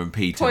Carla and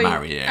Peter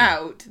marrying.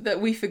 Out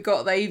that we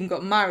forgot they even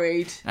got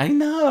married. I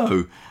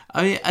know.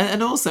 I mean,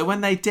 and also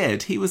when they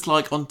did, he was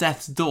like on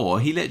death's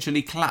door. He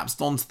literally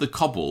collapsed onto the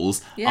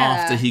cobbles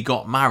after he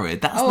got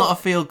married. That's not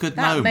a feel-good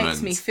moment. That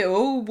makes me feel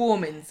all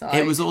warm inside.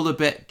 It was all a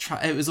bit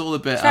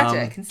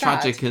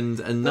tragic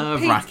and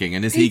nerve-wracking.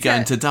 And is he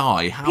going to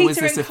die? How is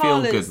this a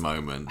feel-good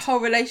moment? Whole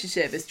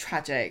relationship is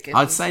tragic.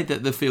 I'd say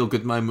that the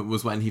feel-good moment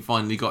was when he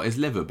finally got his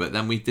liver, but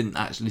then we didn't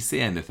actually see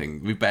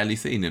anything. We've barely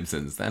seen him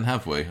since then,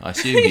 have we? I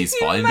assume he's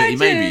fine, but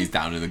maybe he's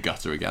down in the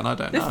gutter again. I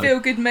don't know. The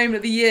feel-good moment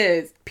of the year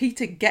is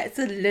Peter gets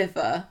a liver.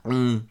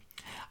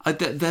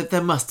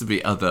 There must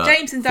be other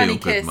James and Danny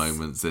feel-good kiss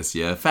moments this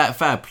year.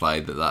 Fair play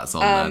that's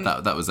on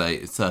there. That was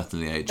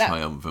certainly a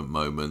triumphant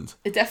moment.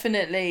 It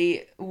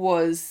definitely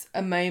was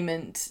a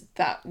moment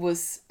that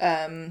was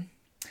a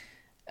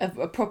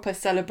proper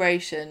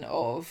celebration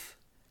of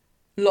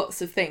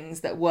lots of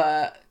things that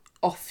were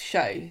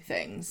off-show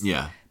things.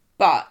 Yeah.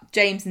 But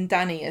James and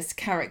Danny as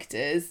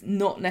characters,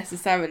 not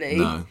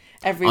necessarily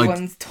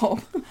everyone's top.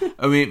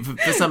 I mean,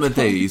 for some of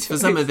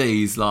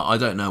these, like, I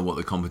don't know what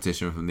the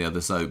competition from the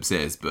other soaps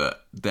is,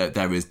 but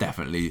there is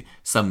definitely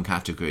some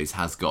categories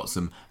has got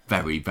some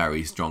very,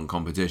 very strong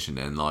competition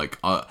in. Like,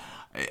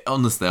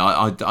 honestly,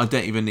 I don't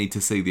even need to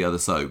see the other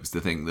soaps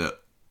to think that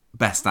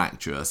Best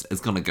Actress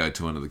is going to go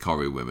to one of the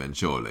Corrie women,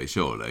 surely.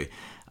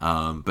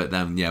 But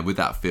then, with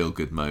that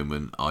feel-good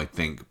moment, I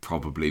think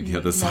probably the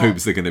other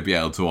soaps are going to be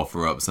able to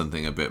offer up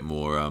something a bit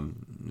more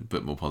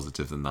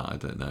positive than that. I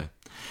don't know.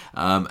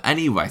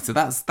 Anyway, so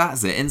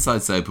that's it.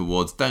 Inside Soap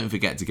Awards. Don't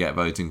forget to get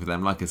voting for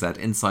them. Like I said,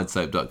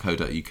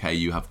 insidesoap.co.uk.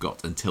 You have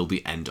got until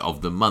the end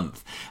of the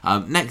month.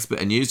 Next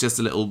bit of news, just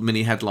a little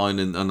mini headline,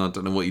 and I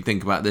don't know what you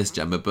think about this,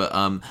 Gemma, but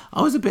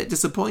I was a bit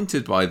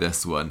disappointed by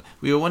this one.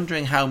 We were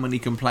wondering how many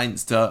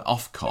complaints to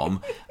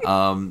Ofcom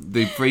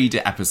the Breed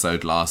It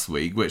episode last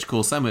week, which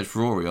caused so much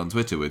furore on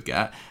Twitter, would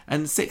get,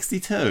 and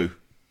 62.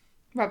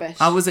 Rubbish.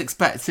 I was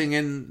expecting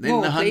in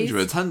the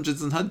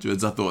hundreds and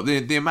hundreds. I thought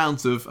the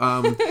amount of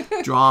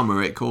drama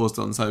it caused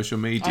on social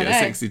media,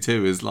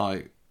 62 is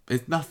like,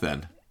 it's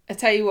nothing. I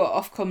tell you what,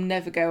 Ofcom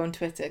never go on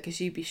Twitter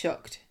because you'd be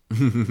shocked.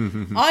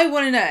 I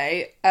want to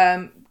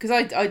know, because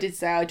I did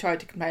say I tried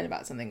to complain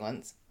about something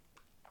once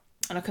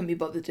and I couldn't be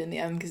bothered in the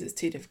end because it's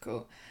too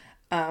difficult.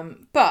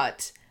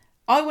 But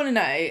I want to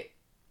know,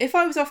 if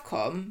I was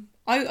Ofcom,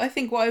 I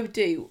think what I would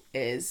do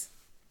is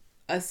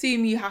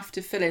assume you have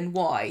to fill in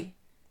why.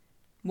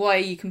 Why are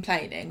you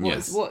complaining?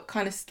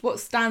 What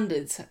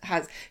standards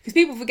has... Because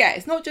people forget,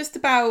 it's not just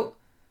about...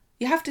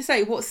 You have to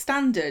say what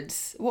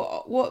standards,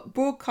 what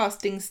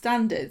broadcasting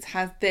standards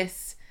has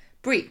this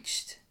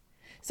breached.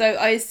 So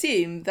I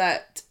assume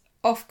that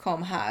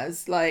Ofcom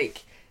has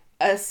like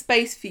a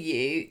space for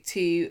you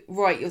to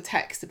write your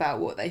text about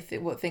what they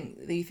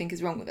that you think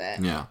is wrong with it.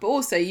 Yeah. But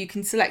also you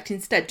can select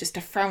instead just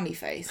a frowny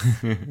face.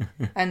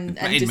 and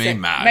Made just me say,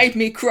 mad. Made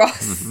me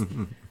cross.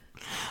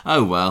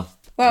 Oh well.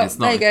 Well, it's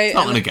not, there you go. It's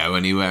not going to go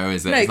anywhere,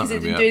 is it? No, It's not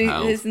because going to be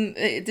upheld.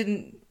 it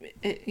didn't.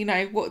 You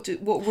know what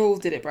rule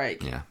did it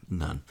break? Yeah,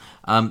 none.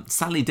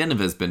 Sally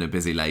Dinaver's been a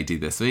busy lady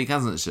this week,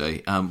 hasn't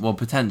she? Well,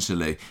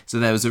 potentially. So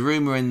there was a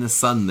rumour in The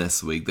Sun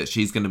this week that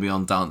she's going to be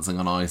on Dancing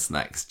on Ice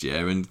next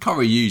year, and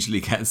Corrie usually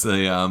gets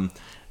a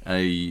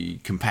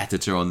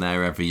competitor on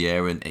there every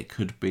year, and it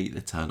could be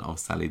the turn of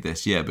Sally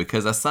this year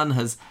because a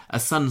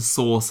Sun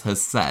source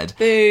has said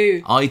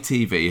Boo.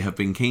 ITV have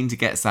been keen to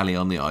get Sally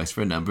on the ice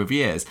for a number of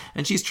years,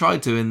 and she's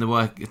tried out in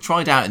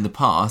the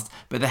past,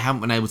 but they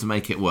haven't been able to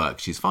make it work.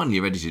 She's finally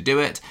ready to do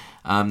it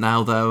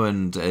now though,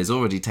 and is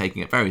already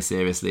taking it very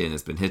seriously and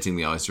has been hitting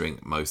the ice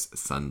rink most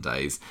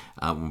Sundays.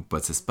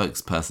 But a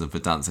spokesperson for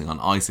Dancing on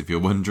Ice, if you're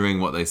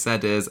wondering what they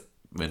said, is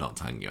we're not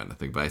telling you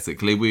anything,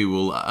 basically. We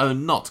will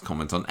not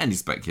comment on any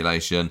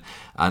speculation,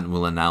 and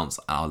we'll announce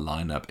our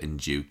lineup in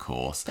due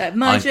course.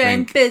 Mind your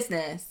own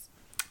business.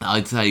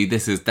 I'd say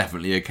this is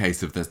definitely a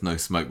case of there's no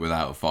smoke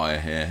without fire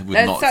here. It would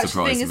There's not such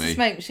surprise thing as me. a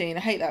smoke machine. I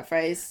hate that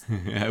phrase.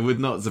 Yeah, it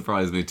would not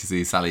surprise me to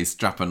see Sally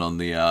strapping on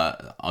the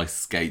ice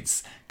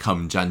skates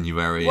come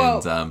January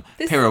and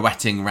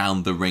pirouetting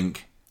round the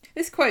rink.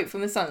 This quote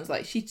from The Sun is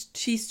like,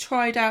 she's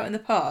tried out in the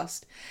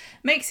past.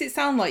 Makes it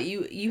sound like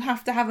you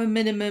have to have a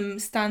minimum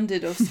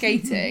standard of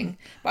skating.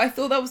 But I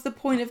thought that was the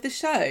point of the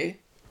show.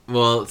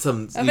 Well,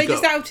 have they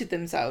just outed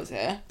themselves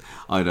here?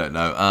 I don't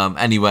know.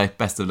 Anyway,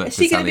 best of luck to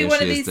Sally if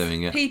she is doing it. Is she going to be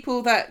one of these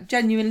people that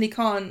genuinely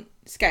can't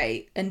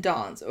skate and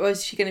dance? Or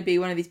is she going to be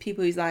one of these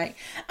people who's like,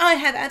 I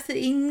have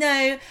absolutely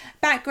no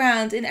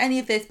background in any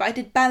of this, but I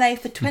did ballet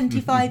for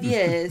 25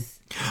 years.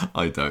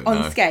 I don't know.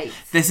 On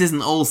skates. This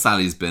isn't all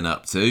Sally's been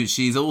up to.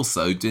 She's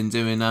also been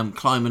doing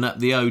climbing up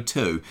the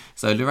O2.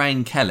 So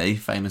Lorraine Kelly,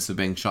 famous for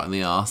being shot in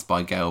the arse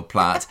by Gail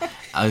Platt,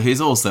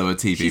 who's also a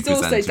TV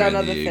presenter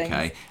in the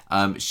UK.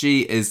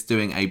 She is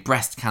doing a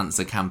breast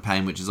cancer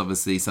campaign, which is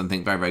obviously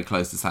something very, very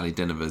close to Sally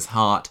Dinaver's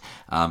heart.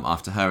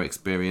 After her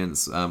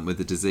experience with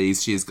the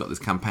disease, she has got this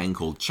campaign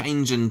called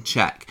Change and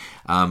Check.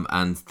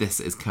 And this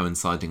is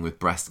coinciding with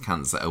Breast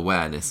Cancer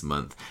Awareness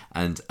Month.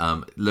 And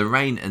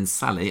Lorraine and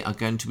Sally are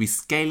going to be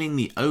scaling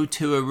the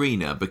O2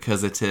 Arena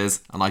because it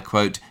is, and I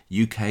quote,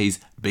 UK's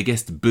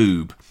biggest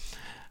boob.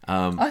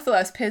 I thought that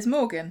was Piers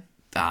Morgan.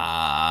 It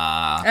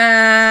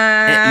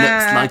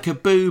looks like a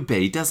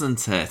boobie,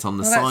 doesn't it? On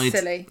the side. That's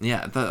silly.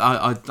 Yeah,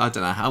 I don't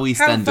know how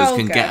EastEnders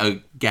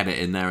can get it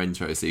in their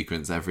intro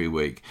sequence every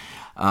week.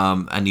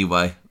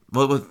 Anyway.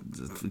 Well,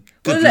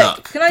 good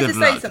luck. Can I just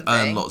say something?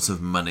 Earn lots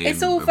of money.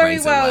 It's all very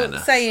well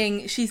awareness.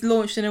 saying she's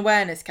launched an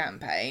awareness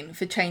campaign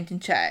for Change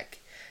and Check,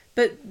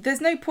 but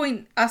there's no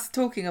point us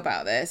talking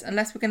about this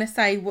unless we're going to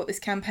say what this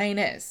campaign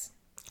is.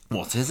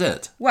 What is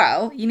it?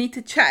 Well, you need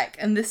to check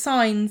and the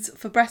signs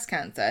for breast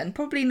cancer, and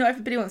probably not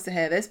everybody wants to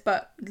hear this,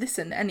 but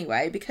listen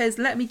anyway, because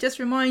let me just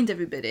remind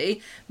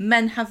everybody,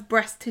 men have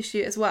breast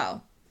tissue as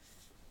well.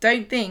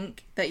 Don't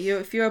think that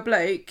if you're a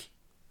bloke,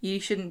 you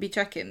shouldn't be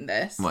checking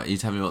this. Right, you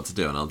tell me what to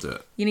do and I'll do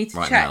it. You need to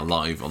right check now,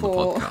 live on the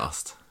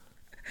podcast.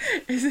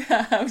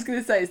 I was going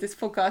to say, is this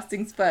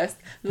podcasting's first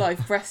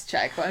live breast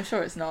check? But I'm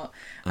sure it's not.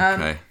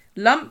 Okay.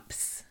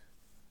 Lumps,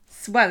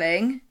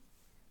 swelling,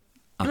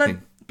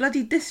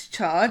 bloody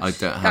discharge. I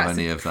don't have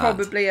any of that.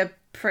 Probably a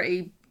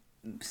pretty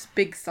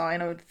big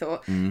sign, I would have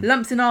thought.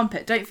 Lumps in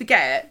armpit. Don't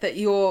forget that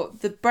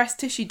the breast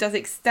tissue does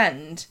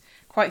extend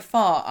quite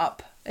far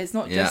up. It's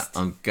not just...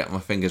 Yeah, I'm getting my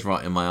fingers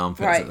right in my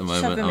armpits at the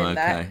moment. Shove them in okay.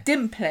 there.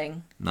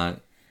 Dimpling. No.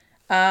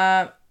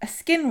 A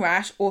skin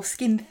rash or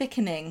skin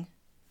thickening.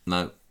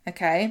 No.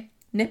 Okay.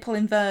 Nipple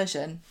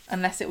inversion,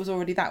 unless it was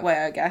already that way,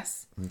 I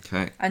guess.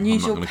 Okay.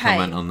 Unusual I'm not going to pain.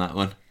 comment on that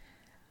one.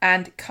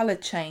 And colour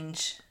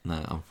change.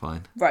 No, I'm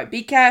fine. Right,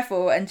 be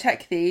careful and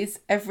check these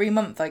every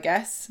month, I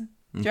guess.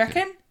 Do you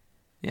reckon?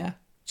 Yeah.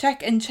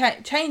 Check and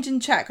check. Change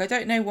and check. I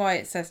don't know why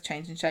it says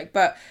change and check,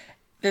 but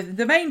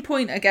the main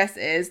point, I guess,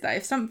 is that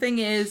if something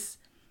is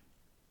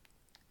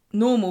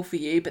normal for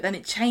you, but then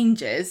it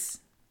changes,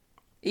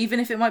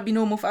 even if it might be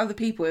normal for other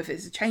people, if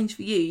it's a change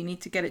for you, you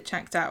need to get it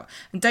checked out.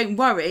 And don't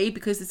worry,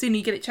 because the sooner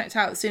you get it checked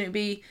out, the sooner it'll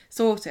be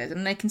sorted,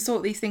 and they can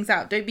sort these things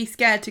out. Don't be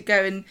scared to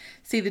go and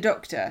see the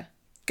doctor.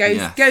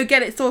 Go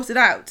get it sorted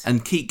out.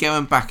 And keep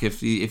going back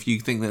if you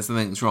think that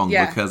something's wrong,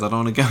 because I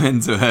don't want to go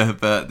into her,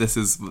 but this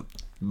is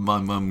my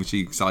mum.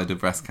 She died of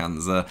breast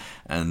cancer,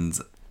 and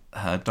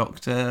her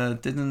doctor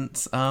didn't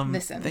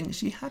think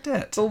she had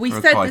it. Well, we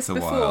said this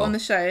before on the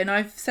show, and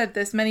I've said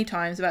this many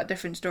times about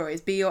different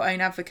stories. Be your own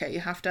advocate.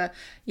 You have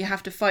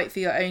to fight for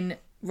your own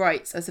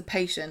rights as a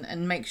patient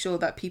and make sure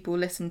that people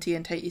listen to you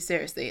and take you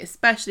seriously,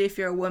 especially if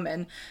you're a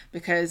woman,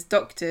 because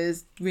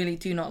doctors really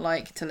do not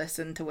like to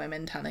listen to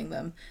women telling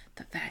them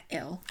that they're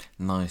ill.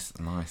 Nice.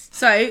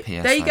 So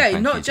PSA, there you go.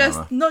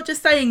 not Not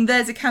just saying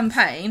there's a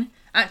campaign,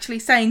 actually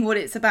saying what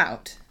it's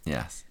about.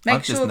 Yes. Make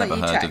I've just sure that never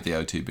you heard check. of the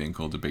O2 being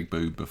called a big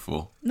boob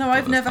before. No, I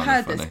I've thought that was never kind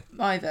of heard this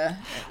funny. either.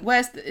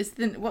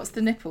 What's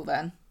the nipple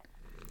then?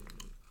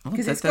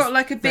 Because it's There's- got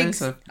like a big.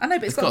 I know,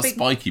 but it's it's got a big.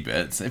 spiky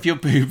bits. If your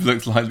boob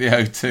looks like the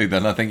O2,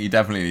 then I think you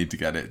definitely need to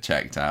get it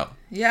checked out.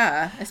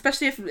 Yeah,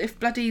 especially if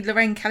bloody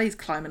Lorraine Kelly's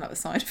climbing up the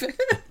side of it.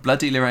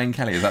 Bloody Lorraine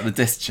Kelly, is that the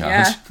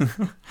discharge? Yeah.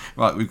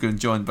 Right, we've been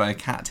joined by a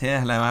cat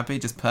here. Hello, Abby.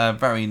 Just purr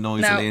very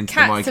noisily Now, into the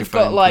cats microphone, have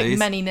got like please.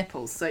 many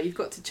nipples, so you've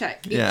got to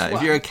check each Yeah, if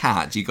one. you're a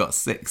cat, you got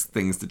 6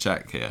 things to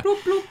check here. Bloop,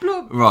 bloop,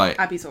 bloop. Right.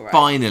 Abby's all right.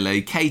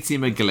 Finally, Katie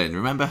McGlynn.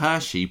 Remember her?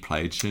 She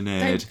played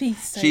Sinead. Don't be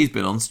so- She's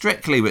been on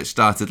Strictly, which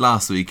started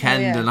last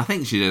weekend, Oh, yeah. and I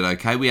think she did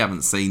okay. We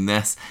haven't seen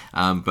this,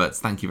 but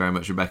thank you very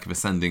much, Rebecca, for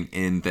sending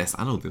in this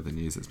and all the other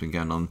news that's been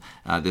going on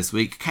this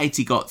week.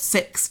 Katie got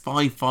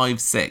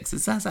 6,556.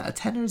 Is that a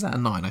 10 or is that a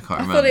 9? I can't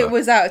remember. I thought it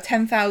was out of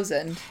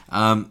 10,000.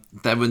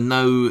 There were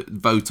no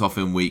vote off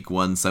in week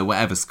 1, so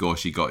whatever score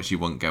she got, she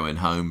wasn't going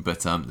home.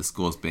 But the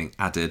score's being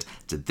added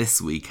to this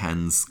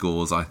weekend's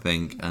scores, I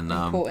think. And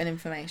Important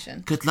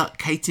information. good luck,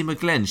 Katie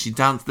McGlynn. She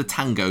danced the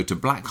tango to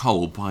Black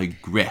Hole by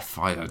Griff.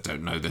 I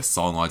don't know this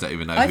song. I don't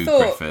even know who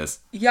Griff is.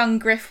 Young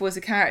Griff was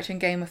a character in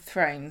Game of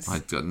Thrones.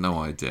 I've got no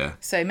idea.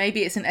 So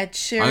maybe it's an Ed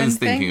Sheeran I was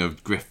thing. thinking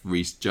of Griff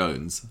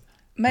Rhys-Jones.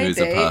 Who's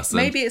a person.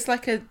 Maybe it's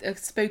like a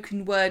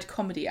spoken word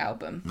comedy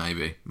album.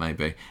 Maybe.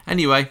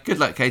 Anyway, good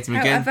luck, Katie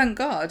How McGlynn.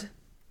 avant-garde.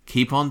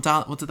 Keep on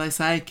dancing. What did they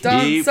say?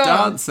 Dance Keep on.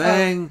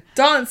 dancing.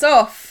 Dance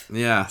off.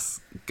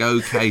 Yes.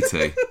 Go,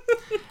 Katie.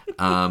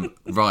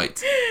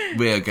 Right.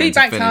 We are going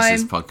Feedback to finish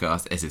this time.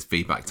 podcast. It is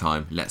feedback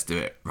time. Let's do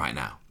it right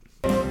now.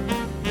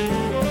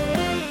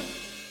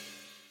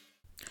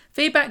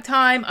 Feedback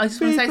time. I just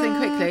want to say something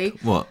quickly.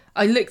 What?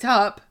 I looked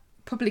up,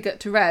 probably got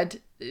to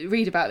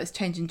read about this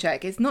change and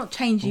check. It's not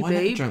changey I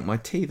never boob. drank my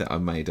tea that I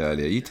made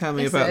earlier. You tell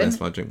me about Listen, this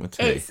while I drink my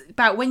tea. It's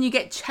about when you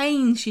get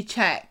changed, you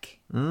check.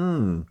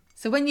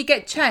 So when you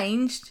get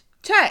changed,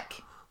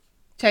 check.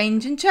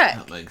 Change and check.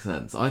 That makes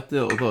sense. I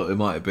thought it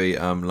might be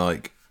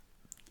like,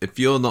 if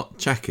you're not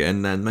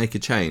checking, then make a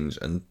change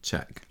and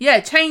check. Yeah,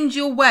 change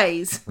your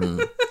ways.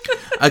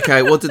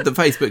 Okay, what did the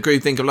Facebook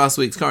group think of last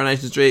week's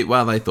Coronation Street?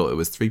 Well, they thought it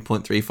was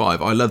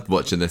 3.35. I loved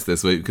watching this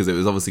week because it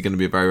was obviously going to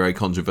be a very, very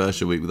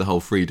controversial week with the whole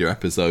Frida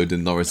episode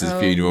and Norris's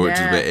funeral, which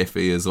was a bit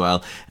iffy as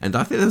well. And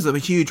I think there was a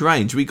huge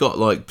range. We got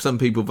like some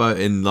people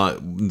voting like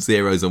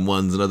 0s and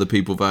 1s and other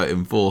people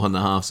voting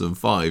 4.5s and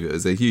 5. It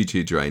was a huge,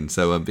 huge range.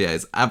 So yeah,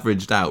 it's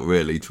averaged out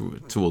really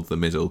towards the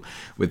middle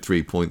with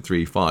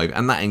 3.35,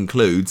 and that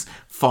includes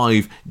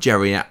 5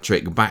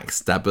 geriatric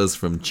backstabbers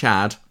from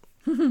Chad.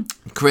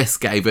 Chris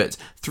gave it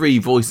 3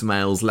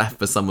 voicemails left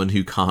for someone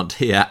who can't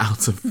hear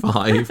out of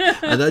 5.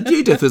 And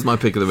Judith was my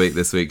pick of the week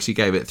this week. She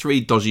gave it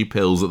 3 dodgy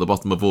pills at the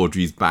bottom of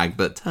Audrey's bag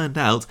that turned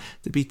out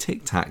to be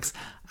Tic Tacs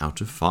out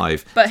of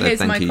 5. But so here's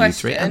thank my you,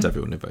 question. you 3 and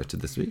everyone who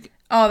voted this week.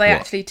 Are they What?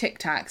 actually Tic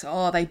Tacs or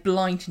are they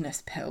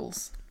blindness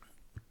pills?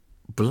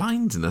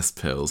 Blindness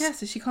pills. Yeah,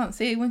 so she can't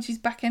see when she's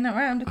backing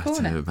around a I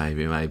corner. don't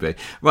know, maybe.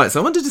 Right, so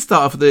I wanted to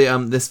start off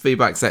the this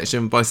feedback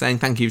section by saying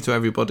thank you to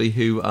everybody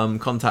who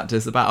contacted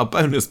us about our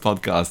bonus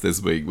podcast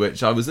this week,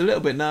 which I was a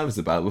little bit nervous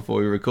about before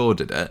we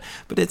recorded it,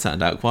 but it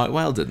turned out quite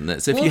well, didn't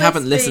it? So if Will you this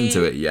haven't listened be-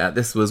 to it yet,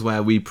 this was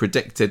where we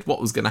predicted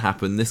what was going to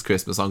happen this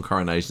Christmas on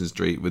Coronation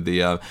Street with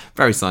the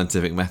very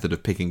scientific method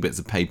of picking bits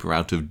of paper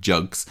out of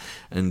jugs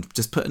and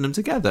just putting them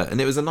together.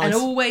 And it was a nice... And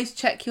always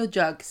check your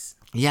jugs.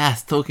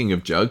 Yes, talking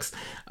of jugs,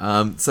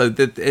 so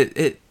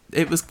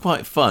it was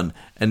quite fun,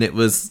 and it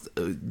was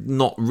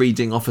not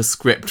reading off a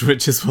script,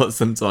 which is what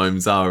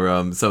sometimes our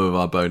some of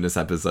our bonus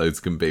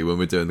episodes can be when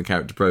we're doing the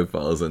character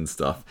profiles and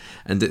stuff.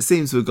 And it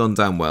seems to have gone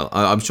down well.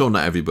 I'm sure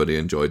not everybody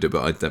enjoyed it,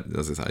 but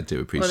as I say, I do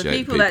appreciate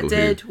people that who-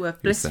 did were who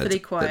blissfully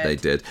said quiet. that they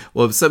did.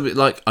 Well, so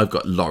like I've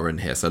got Lauren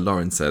here. So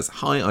Lauren says,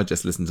 "Hi, I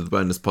just listened to the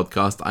bonus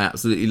podcast. I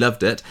absolutely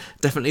loved it.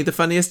 Definitely the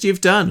funniest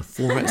you've done!"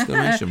 4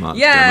 exclamation marks.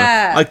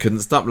 Yeah. Gemma. I couldn't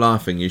stop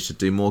laughing. You should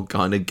do more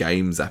kind of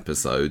games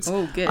episodes.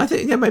 Oh, good. I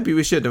think maybe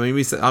we should. I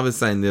mean, I was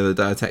saying the other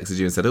day, I texted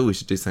you and said, we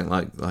should do something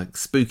like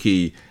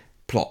spooky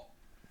plot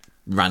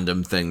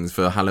random things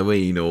for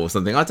Halloween or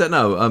something. I don't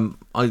know.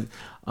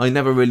 I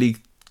never really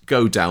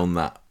go down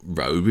that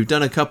road. We've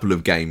done a couple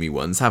of gamey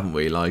ones, haven't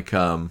we? Like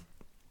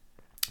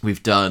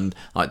we've done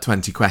like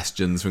 20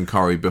 questions from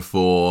Corrie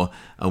before,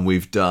 and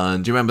we've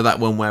done. Do you remember that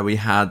one where we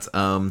had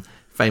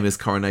famous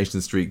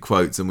Coronation Street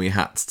quotes and we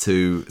had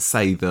to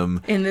say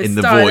them In the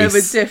the style voice of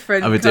a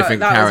different character,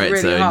 that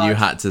was really and you hard.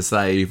 had to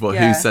say who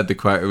Yeah. said the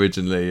quote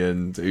originally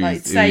and who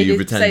Say you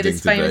this pretending to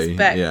famous be.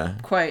 Beck Yeah,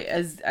 quote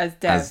as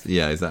Dev.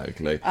 yeah,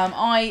 exactly.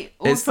 I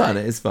also, It's fun.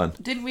 It is fun.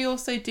 Didn't we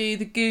also do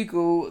the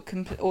Google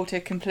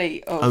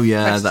autocomplete of Oh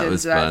yeah, that questions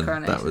was about fun.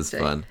 Coronation That was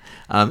Street? fun.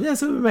 Yeah,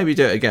 so we'll maybe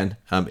do it again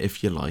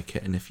if you like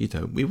it, and if you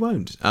don't, we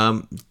won't.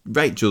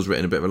 Rachel's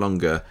written a bit of a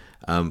longer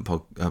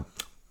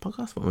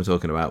podcast. What am I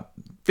talking about?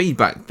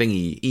 Feedback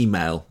thingy,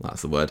 email.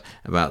 That's the word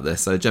about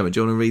this. So Gemma, do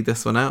you want to read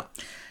this one out?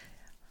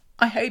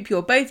 I hope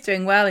you're both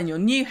doing well in your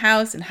new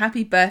house, and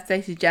happy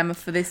birthday to Gemma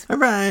for this.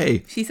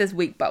 Hooray! She says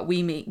week, but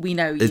we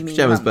know you it's mean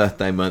Gemma's month.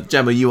 birthday month.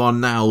 Gemma, you are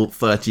now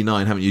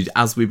 39, haven't you?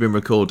 As we've been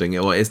recording,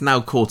 it's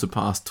now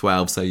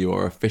 12:15, so you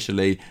are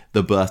officially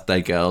the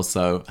birthday girl.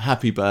 So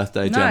happy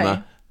birthday,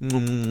 Gemma.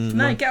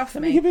 No, get off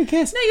me. Give me a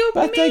kiss. No, you're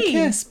birthday mean.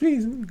 Kiss,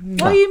 please.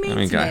 Why are you mean to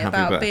me Happy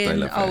about birthday, being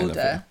love you, I love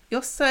older?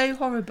 You're so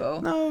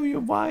horrible. No, you're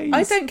wise.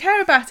 I don't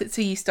care about it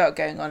till you start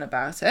going on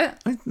about it.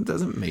 It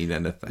doesn't mean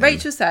anything.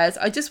 Rachel says,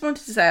 I just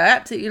wanted to say I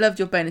absolutely loved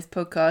your bonus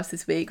podcast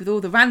this week with all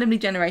the randomly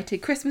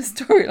generated Christmas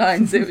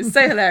storylines. It was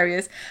so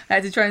hilarious. I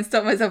had to try and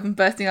stop myself from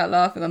bursting out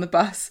laughing on the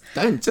bus.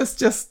 Don't just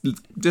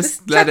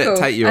let chuckle it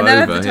take you and over.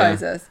 then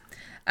advertise us.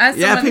 As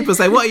someone, people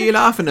say, what are you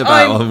laughing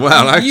about?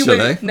 Well,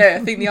 actually. No, I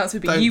think the answer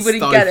would be you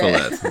wouldn't get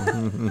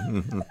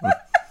it.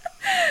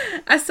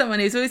 As someone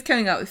who's always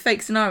coming up with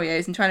fake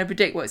scenarios and trying to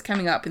predict what's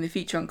coming up in the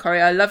future on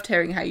Corrie, I loved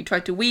hearing how you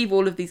tried to weave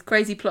all of these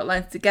crazy plot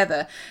lines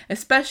together,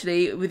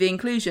 especially with the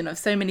inclusion of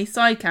so many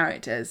side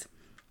characters.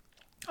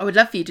 I would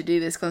love for you to do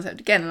this concept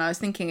again, and I was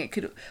thinking it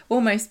could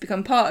almost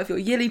become part of your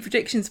yearly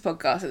predictions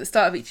podcast at the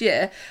start of each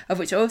year, of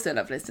which I also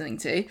love listening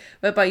to,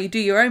 whereby you do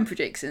your own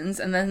predictions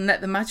and then let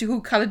the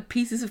magical coloured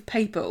pieces of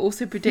paper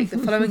also predict the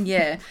following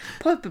year,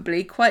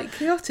 probably quite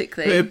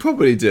chaotically. It'd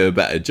probably do a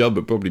better job.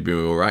 It'd probably be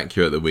more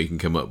accurate than we can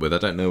come up with. I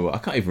don't know. I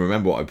can't even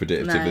remember what I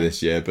predicted for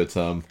this year, but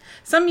some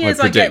years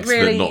I get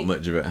really not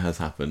much of it has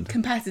happened.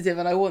 Competitive,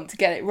 and I want to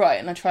get it right,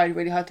 and I try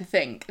really hard to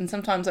think. And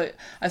sometimes I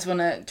just want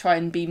to try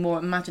and be more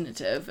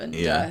imaginative. And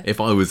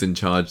if I was in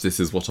charge, this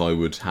is what I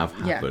would have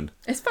happen.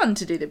 It's fun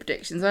to do the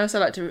predictions. I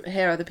also like to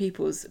hear other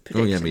people's predictions.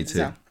 Oh yeah, me too.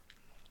 Well.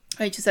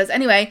 Rachel says,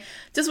 anyway,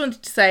 just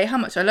wanted to say how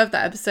much I love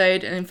that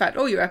episode, and in fact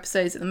all your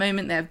episodes at the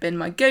moment, they have been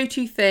my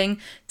go-to thing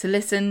to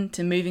listen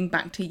to moving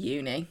back to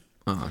uni.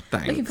 Oh,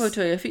 thanks. Looking forward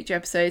to all your future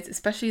episodes,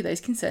 especially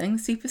those concerning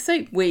the Super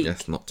Soap Week.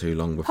 Yes, not too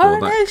long before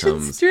that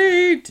comes.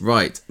 Street.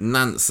 Right,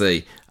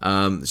 Nancy.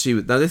 Now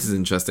this is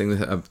interesting.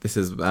 This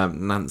is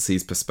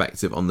Nancy's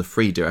perspective on the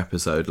Frida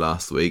episode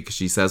last week.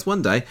 She says,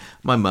 one day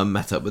my mum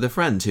met up with a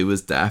friend who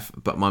was deaf,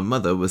 but my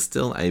mother was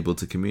still able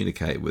to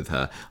communicate with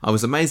her. I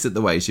was amazed at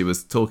the way she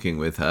was talking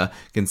with her,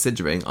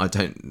 considering I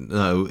don't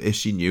know if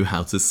she knew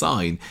how to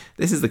sign.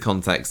 This is the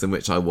context in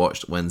which I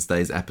watched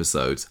Wednesday's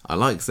episodes. I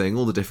like seeing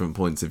all the different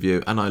points of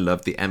view, and I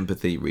love the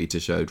empathy Rita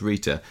showed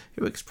Rita,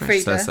 who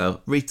expressed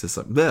herself. Rita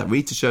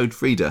showed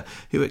Frida,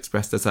 who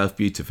expressed herself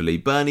beautifully.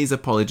 Bernie's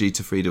apology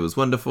to Frida was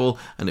wonderful,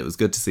 and it was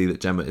good to see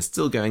that Gemma is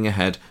still going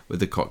ahead with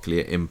the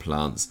cochlear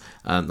implants.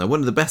 Now,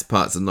 one of the best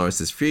parts of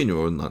Norris's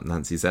funeral,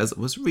 Nancy says,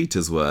 was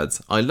Rita's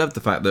words. I loved the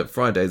fact that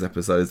Friday's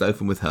episode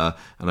opened with her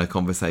and her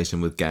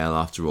conversation with Gail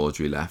after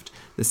Audrey left.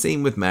 The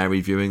scene with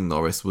Mary viewing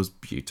Norris was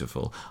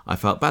beautiful. I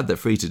felt bad that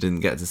Frida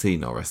didn't get to see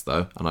Norris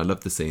though, and I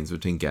loved the scenes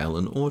between Gail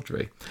and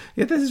Audrey.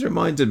 Yeah, this has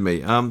reminded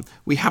me.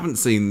 We haven't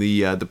seen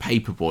the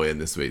Paperboy in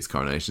this week's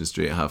Coronation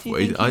Street, have we? Do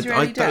you think he's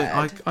really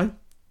dead?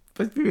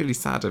 I'd be really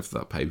sad if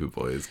that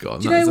Paperboy is gone.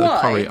 Do you know That's why?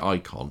 a Corrie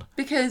icon.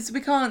 Because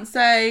we can't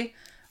say,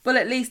 well,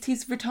 at least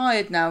he's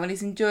retired now and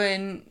he's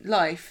enjoying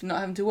life, not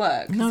having to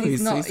work. No,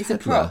 he's not. He's a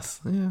prop.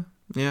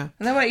 Yeah.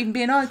 And there won't even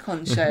be an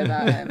icon show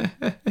about him.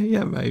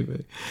 Yeah,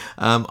 maybe.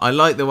 I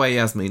like the way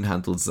Yasmin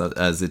handled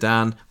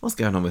Zidane. What's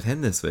going on with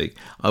him this week?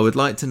 I would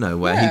like to know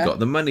where he got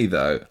the money,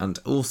 though, and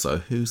also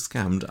who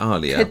scammed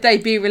Alia. Could they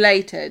be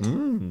related?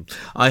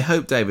 I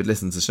hope David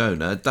listens to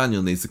Shona.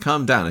 Daniel needs to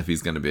calm down if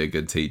he's going to be a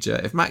good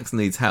teacher. If Max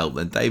needs help,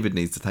 then David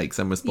needs to take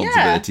some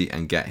responsibility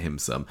and get him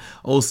some.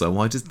 Also,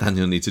 why does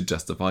Daniel need to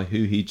justify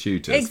who he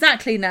tutors?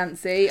 Exactly,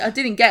 Nancy. I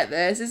didn't get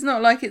this. It's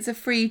not like it's a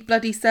free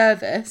bloody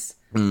service.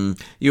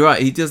 You're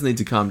right, he does need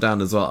to calm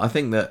down as well. I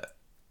think that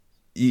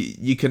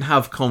you can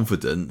have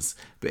confidence,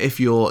 but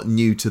if you're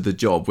new to the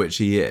job, which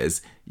he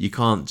is, you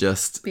can't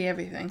just be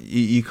everything.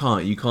 You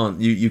can't.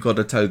 You've got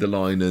to toe the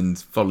line and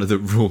follow the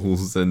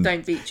rules and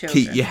don't beat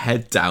children. Keep your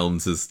head down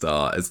to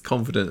start. As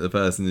confident a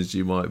person as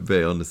you might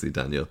be, honestly,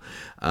 Daniel.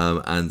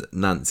 And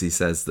Nancy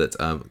says that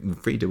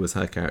Frida was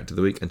her character of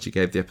the week, and she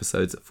gave the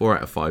episodes 4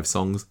 out of 5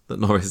 songs that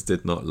Norris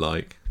did not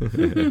like.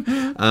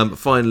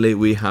 Finally,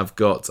 we have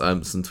got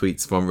some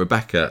tweets from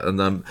Rebecca,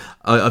 and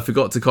I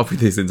forgot to copy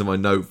these into my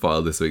note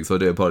file this week, so I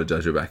do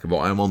apologise, Rebecca. But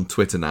I'm on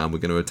Twitter now, and we're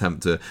going to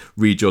attempt to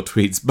read your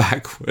tweets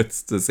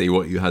backwards to see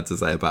what you had to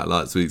say about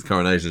last week's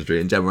Coronation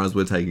Street. And Gemma, as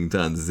we're taking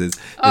turns, this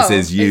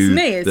is you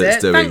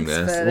that's doing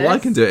this. Well, I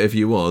can do it if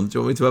you want. Do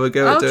you want me to have a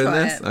go at doing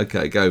this?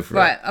 Okay, go for it.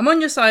 Right, I'm on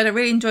your side. I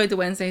really enjoyed the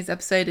Wednesday's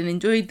episode and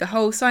enjoyed the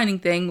whole signing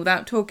thing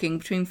without talking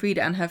between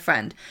Frida and her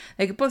friend.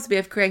 They could possibly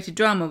have created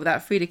drama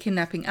without Frida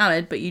kidnapping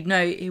Aled, but you'd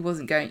know she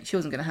wasn't going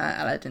to hurt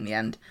Aled in the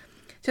end.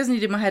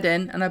 Chesney did my head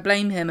in, and I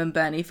blame him and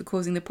Bernie for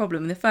causing the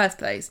problem in the first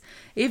place.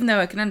 Even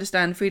though I can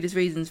understand Frida's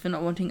reasons for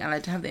not wanting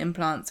Aled to have the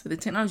implants, with the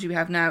technology we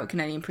have now, it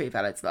can only improve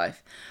Aled's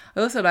life.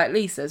 I also like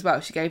Lisa as well.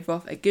 She gave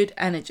off a good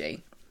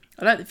energy.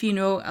 I liked the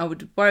funeral. I was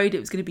worried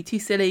it was going to be too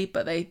silly,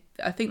 but I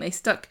think they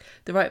struck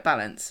the right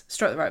balance.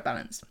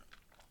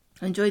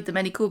 I enjoyed the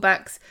many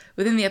callbacks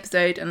within the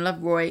episode and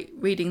loved Roy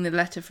reading the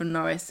letter from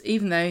Norris,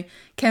 even though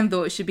Ken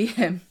thought it should be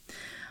him.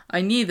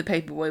 I knew the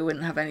Paperboy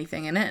wouldn't have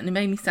anything in it, and it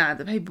made me sad.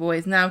 The Paperboy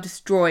is now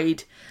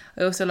destroyed.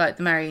 I also like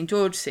the Mary and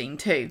George scene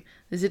too.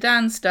 The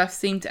Zidane stuff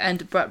seemed to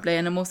end abruptly,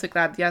 and I'm also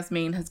glad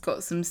Yasmin has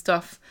got some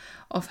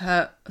of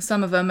her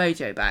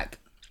mojo back.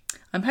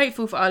 I'm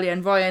hopeful for Alia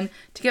and Ryan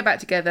to get back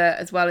together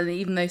as well, and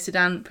even though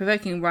Zidane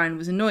provoking Ryan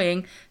was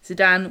annoying,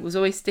 Zidane was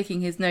always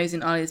sticking his nose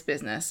in Alia's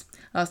business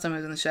last time I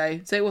was on the show,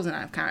 so it wasn't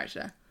out of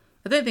character.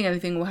 I don't think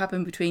anything will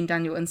happen between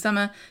Daniel and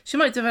Summer. She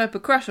might develop a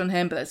crush on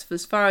him, but that's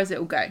as far as it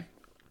will go.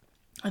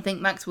 I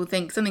think Max will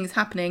think something is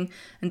happening,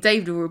 and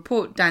David will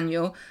report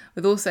Daniel,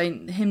 with also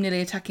him nearly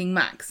attacking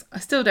Max. I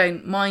still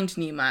don't mind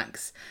new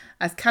Max,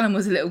 as Callum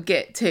was a little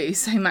git too,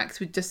 so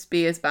Max would just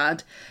be as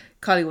bad.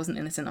 Carly wasn't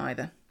innocent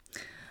either.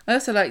 I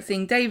also like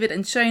seeing David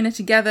and Shona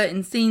together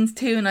in scenes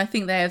too, and I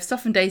think they have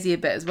softened Daisy a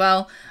bit as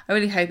well. I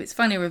really hope it's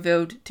finally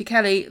revealed to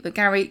Kelly that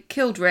Gary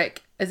killed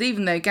Rick, as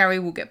even though Gary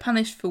will get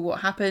punished for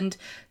what happened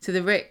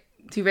to Rick,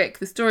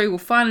 the story will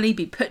finally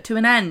be put to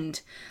an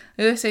end.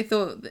 I also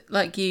thought,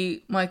 like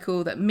you,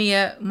 Michael, that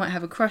Mia might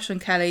have a crush on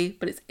Kelly,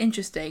 but it's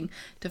interesting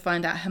to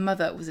find out her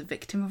mother was a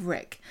victim of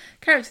Rick.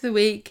 Character of the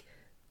week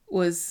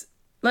was,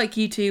 like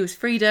you two, was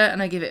Frida,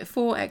 and I give it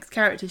 4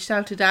 ex-characters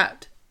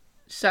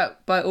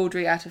shout by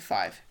Audrey out of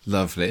 5.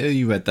 Lovely.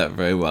 You read that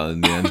very well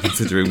in the end,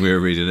 considering we were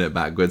reading it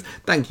backwards.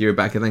 Thank you,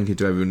 Rebecca. Thank you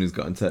to everyone who's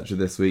got in touch with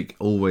this week.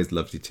 Always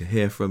lovely to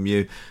hear from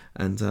you.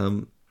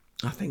 And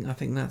I think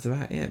that's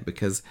about it,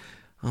 because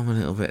I'm a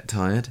little bit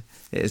tired.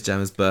 It is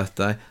Gemma's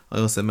birthday. I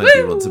also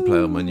maybe want to play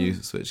on my new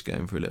Switch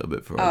game for a little bit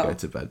before I go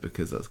to bed,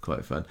 because that's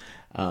quite fun.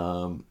 But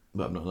I'm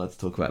not allowed to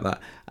talk about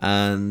that.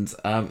 And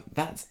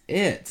that's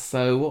it.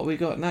 So what have we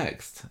got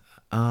next?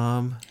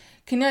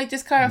 Can I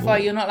just clarify,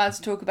 you're not allowed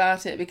to talk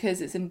about it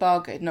because it's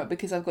embargoed, not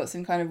because I've got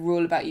some kind of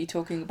rule about you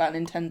talking about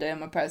Nintendo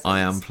in my presence? I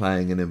am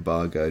playing an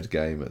embargoed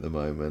game at the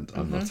moment.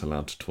 I'm not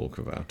allowed to talk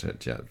about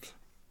it yet,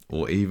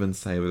 or even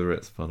say whether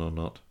it's fun or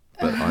not.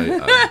 But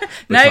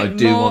I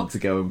do want to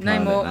go and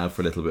plan it now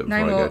for a little bit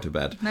before I go to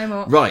bed. No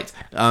more. Right.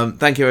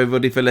 Thank you,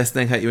 everybody, for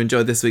listening. Hope you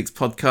enjoyed this week's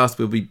podcast.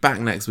 We'll be back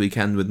next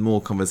weekend with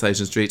more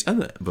Conversation Street.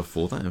 And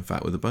before that, in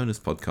fact, with a bonus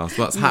podcast.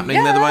 What's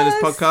happening there, the bonus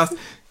podcast?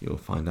 You'll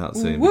find out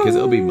soon, because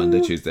it'll be Monday,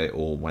 Tuesday,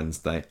 or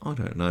Wednesday. I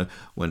don't know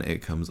when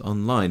it comes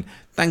online.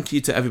 Thank you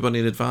to everybody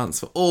in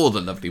advance for all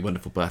the lovely,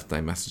 wonderful birthday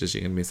messages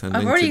you're going to be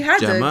sending. I've already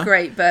had a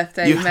great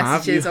birthday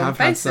messages on Facebook.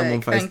 Had some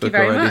on Facebook. Thank you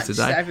very much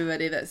today. to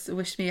everybody that's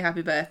wished me a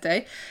happy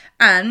birthday.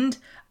 And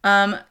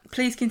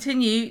please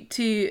continue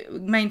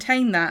to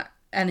maintain that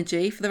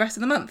energy for the rest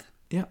of the month.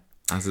 Yeah,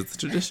 as is the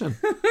tradition.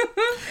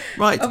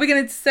 Right. Are we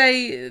going to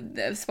say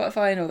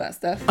Spotify and all that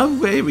stuff? Oh,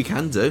 we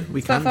can do.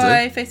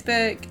 Spotify,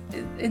 Facebook,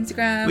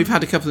 Instagram. We've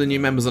had a couple of new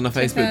members on our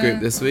Facebook group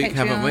this week, Patreon.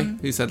 Haven't we?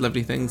 Who said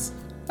lovely things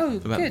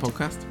about good. the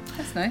podcast.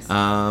 That's nice.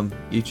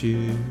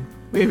 YouTube.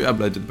 We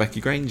uploaded the Becky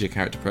Granger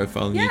character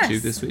profile on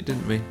YouTube this week,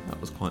 didn't we? That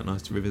was quite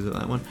nice to revisit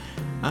that one.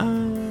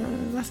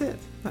 That's it.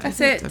 That's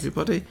it,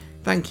 everybody.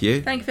 Thank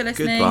you. Thank you for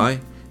listening. Goodbye.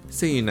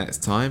 See you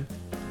next time.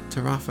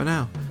 Ta-ra for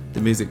now. The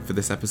music for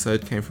this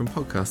episode came from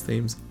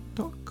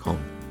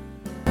podcastthemes.com.